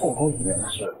后的后宫里面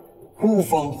是呼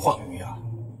风唤雨啊，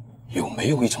有没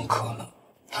有一种可能，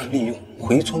他利用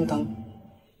回春丹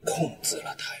控制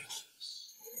了太后？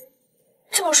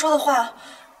这么说的话，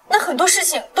那很多事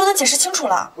情都能解释清楚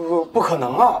了。不可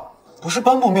能啊！不是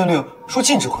颁布命令说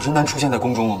禁止回春丹出现在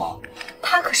宫中了吗？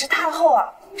她可是太后啊，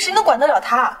谁能管得了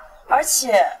她？而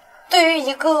且对于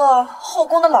一个后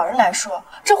宫的老人来说，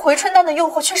这回春丹的诱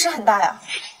惑确实很大呀。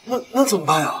那怎么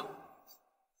办呀？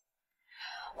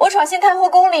我闯进太后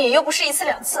宫里又不是一次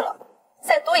两次了，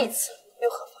再多一次又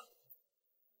何妨？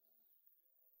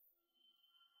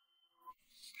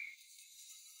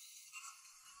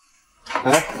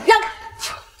哎，让开！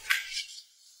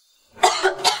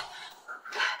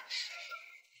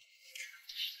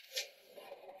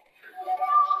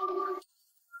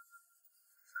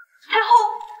太后，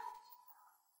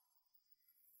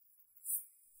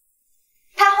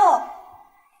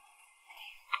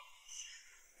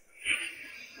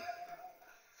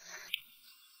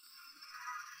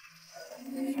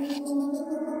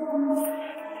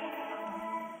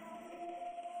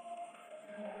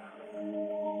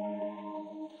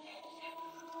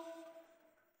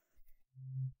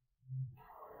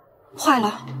坏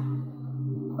了。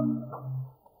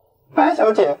白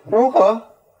小姐如何？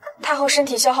太后身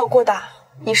体消耗过大，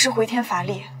已是回天乏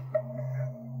力。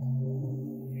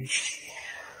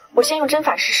我先用针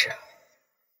法试试。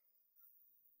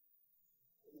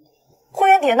护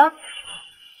元蝶呢？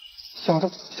小的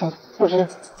不知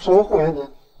什么护元蝶，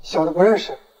小的不认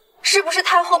识。是不是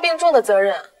太后病重的责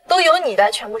任都由你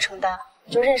来全部承担？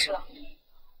就认识了。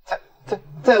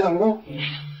在冷宫。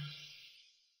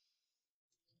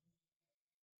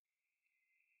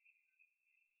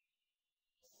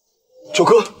九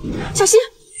哥，小心！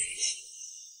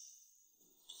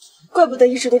怪不得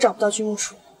一直都找不到君木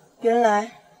楚，原来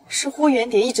是呼元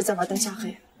蝶一直在玩灯下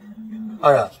黑。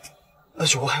阿然，那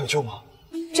九哥还有救吗？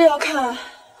这要看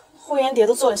呼元蝶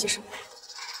都做了些什么。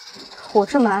我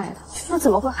这么爱他，又怎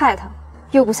么会害他？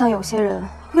又不像有些人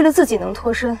为了自己能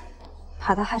脱身，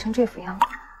把他害成这副样子。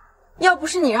要不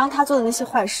是你让他做的那些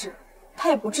坏事，他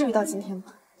也不至于到今天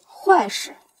吧？坏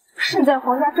事？身在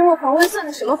皇家争过皇位算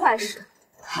的什么坏事？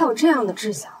他有这样的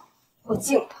志向，我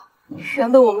敬他。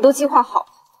原本我们都计划好，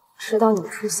直到你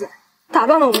出现，打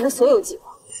乱了我们的所有计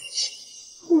划。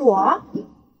我？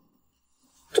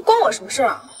这关我什么事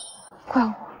啊？怪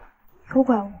我，都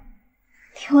怪我。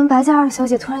听闻白家二小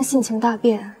姐突然性情大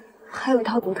变，还有一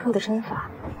套独特的针法，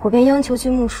我便央求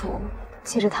君木楚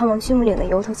借着探望君木岭的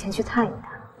由头前去探一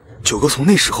探。九哥从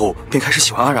那时候便开始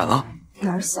喜欢阿然了？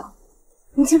哪儿想，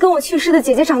你竟跟我去世的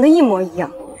姐姐长得一模一样。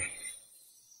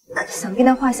想必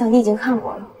那画像你已经看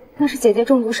过了，那是姐姐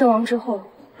中毒身亡之后，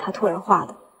她托人画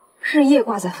的，日夜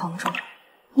挂在房中。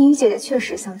你与姐姐确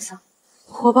实相像，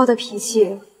火爆的脾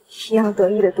气，一样得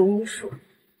意的读医术。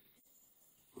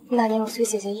那年我随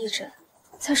姐姐义诊，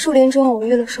在树林中偶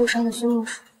遇了受伤的君木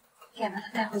楚，便把她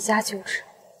带回家救治。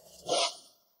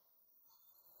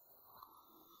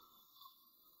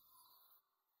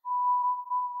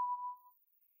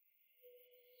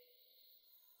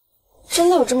真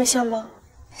的有这么像吗？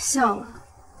像啊，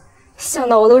像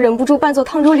到我都忍不住扮作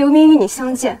汤州流民与你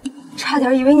相见，差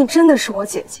点以为你真的是我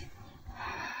姐姐。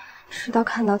直到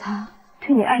看到她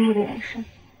对你爱慕的眼神，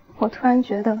我突然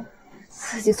觉得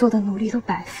自己做的努力都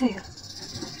白费了。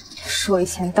说一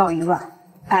千道一万，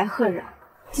白鹤然，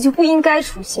你就不应该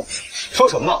出现。说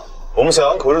什么呢？我们小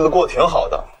两口日子过得挺好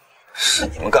的，是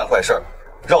你们干坏事儿，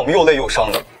让我们又累又伤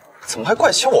的，怎么还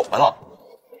怪起我们了？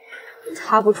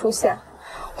他不出现，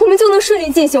我们就能顺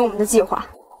利进行我们的计划。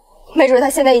没准他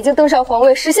现在已经登上皇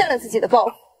位，实现了自己的抱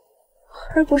负，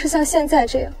而不是像现在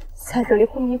这样在这里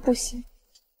昏迷不醒。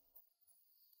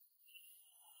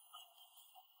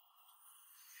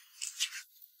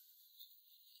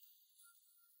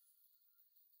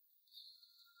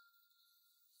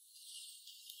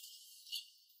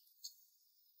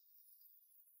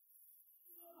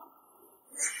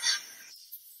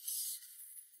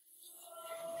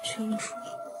君木楚，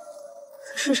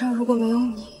世上如果没有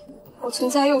你，我存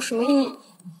在又有什么意义？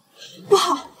不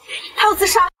好，他要自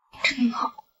杀！真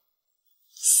好，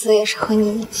死也是和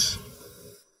你一起。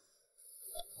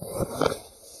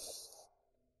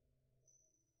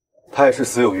他也是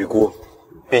死有余辜，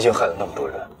毕竟害了那么多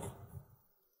人。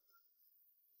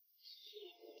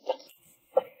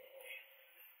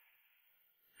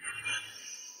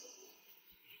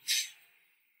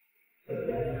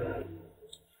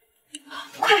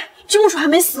快，君木楚还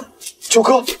没死。九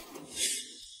哥。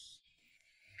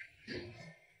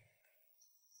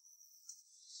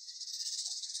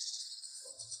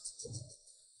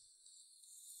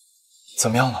怎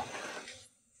么样了？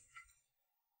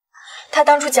他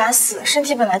当初假死，身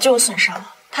体本来就有损伤，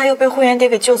他又被护元蝶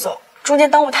给救走，中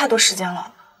间耽误太多时间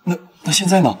了。那现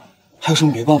在呢？还有什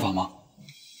么别的办法吗？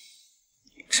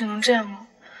只能这样了。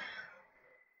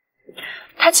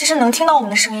他其实能听到我们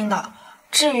的声音的，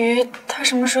至于他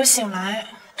什么时候醒来，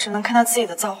只能看他自己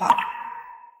的造化了。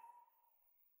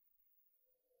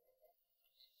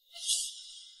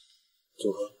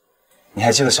九哥，你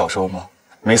还记得小时候吗？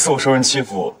每次我受人欺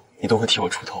负，你都会替我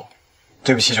出头。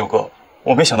对不起，九哥，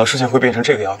我没想到事情会变成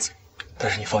这个样子。但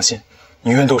是你放心，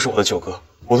你永远都是我的九哥，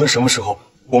无论什么时候，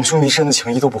我们兄弟之间的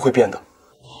情谊都不会变的。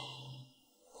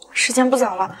时间不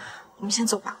早了，我们先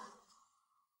走吧。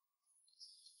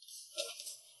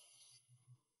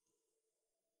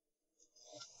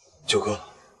九哥，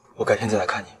我改天再来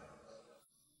看你。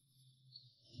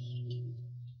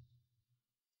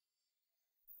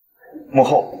幕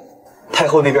后，太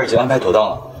后那边已经安排妥当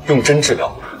了，用针治疗，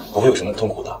不会有什么痛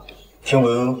苦的。听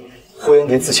闻霍元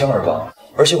蝶自枪而亡，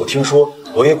而且我听说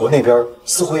罗耶国那边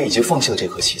似乎也已经放弃了这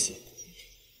颗棋子，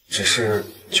只是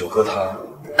九哥他……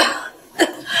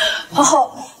皇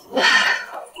后，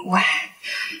喂，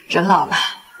人老了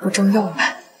不中用了。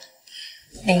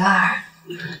灵儿，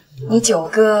你九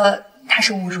哥他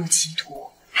是误入歧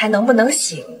途，还能不能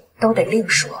醒都得另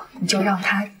说。你就让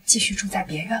他继续住在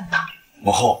别院吧。母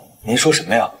后，您说什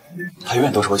么呀？他永远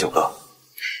都是我九哥。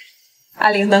阿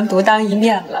玲能独当一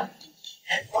面了，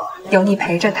有你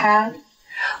陪着他，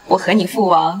我和你父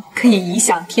王可以颐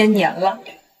享天年了。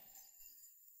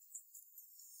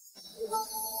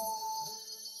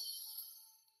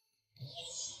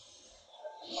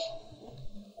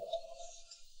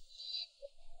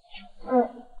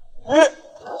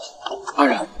阿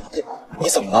然，你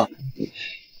怎么了？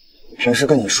平时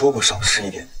跟你说过少吃一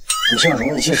点，你这样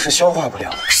容易一时消化不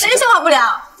良。谁消化不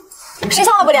良？谁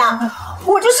消化不良？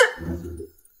我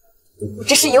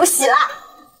这是有喜啦！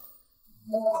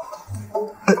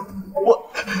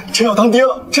我真要当爹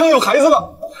了，真要有孩子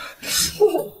了。